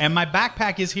here, and my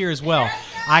backpack is here as well.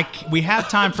 We have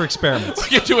time for experiments.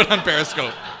 We can do it on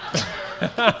Periscope.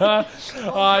 Yeah.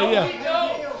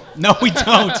 No, we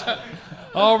don't.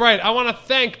 All right. I want to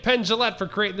thank Penn Jillette for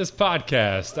creating this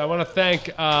podcast. I want to thank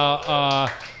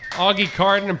Augie,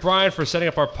 Carton, and Brian for setting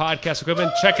up our podcast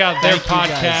equipment. Check out their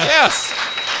podcast. Yes.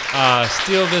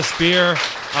 Steal This Beer.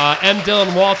 M.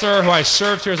 Dylan Walter, who I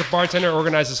served here as a bartender,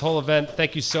 organized this whole event.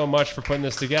 Thank you so much for putting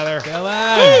this together.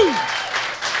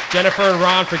 Jennifer and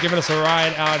Ron for giving us a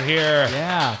ride out here.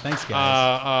 Yeah, thanks,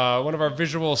 guys. One of our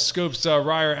visual scoops,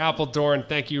 Ryer Appledorn.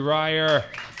 Thank you, Ryer.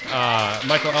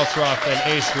 Michael Elsroth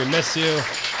and Ace, we miss you.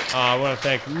 I want to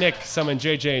thank Nick, Summon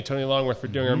JJ, and Tony Longworth for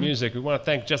doing our music. We want to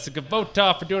thank Jessica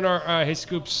Vota for doing our Hey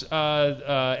Scoops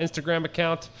Instagram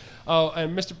account. Oh,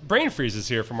 and Mr. Brain Freeze is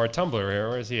here from our Tumblr here.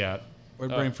 Where is he at?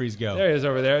 Where'd Brain Freeze go? There he is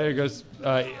over there. There he goes.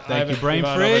 Thank you, Brain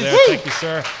Freeze. Freeze. Thank you,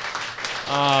 sir.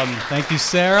 Thank you,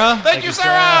 Sarah. Thank you,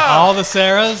 Sarah. All the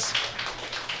Sarahs.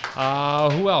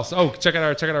 Who else? Oh, check out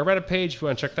our Reddit page if you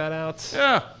want to check that out.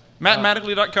 Yeah.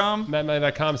 Mattmatically.com.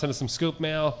 Mattmatically.com. Send us some scoop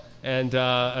mail. And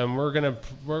I'm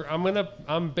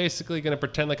basically gonna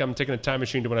pretend like I'm taking a time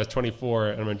machine to when I was 24,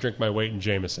 and I'm gonna drink my weight in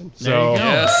Jameson. There you go.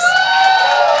 Yes.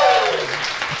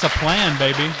 It's a plan,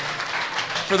 baby.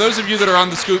 For those of you that are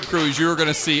on the Scoop Cruise, you're going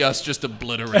to see us just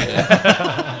obliterated.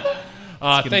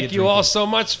 Thank you all so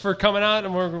much for coming out,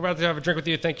 and we're about to have a drink with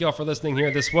you. Thank you all for listening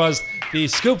here. This was the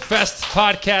Scoop Fest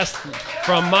podcast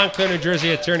from Montclair, New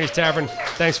Jersey at Tierney's Tavern.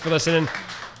 Thanks for listening.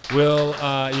 You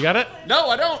got it? No,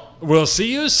 I don't. We'll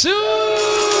see you soon.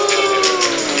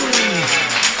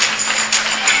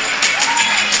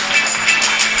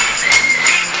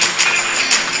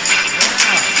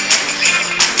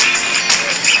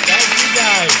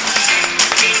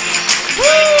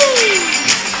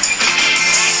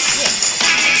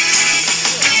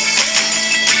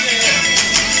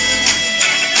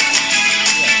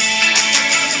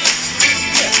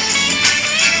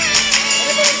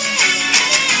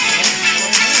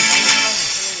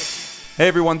 Hey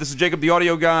everyone, this is Jacob the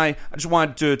Audio Guy. I just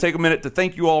wanted to take a minute to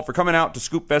thank you all for coming out to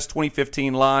Scoop Fest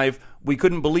 2015 live. We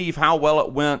couldn't believe how well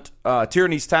it went.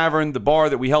 Tierney's Tavern, the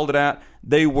bar that we held it at,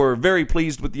 they were very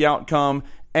pleased with the outcome,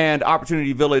 and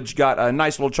Opportunity Village got a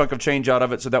nice little chunk of change out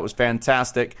of it, so that was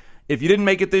fantastic. If you didn't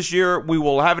make it this year, we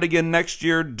will have it again next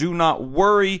year. Do not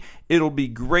worry. It'll be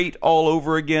great all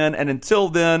over again, and until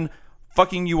then,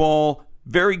 fucking you all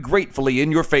very gratefully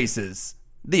in your faces.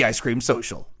 The Ice Cream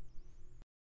Social.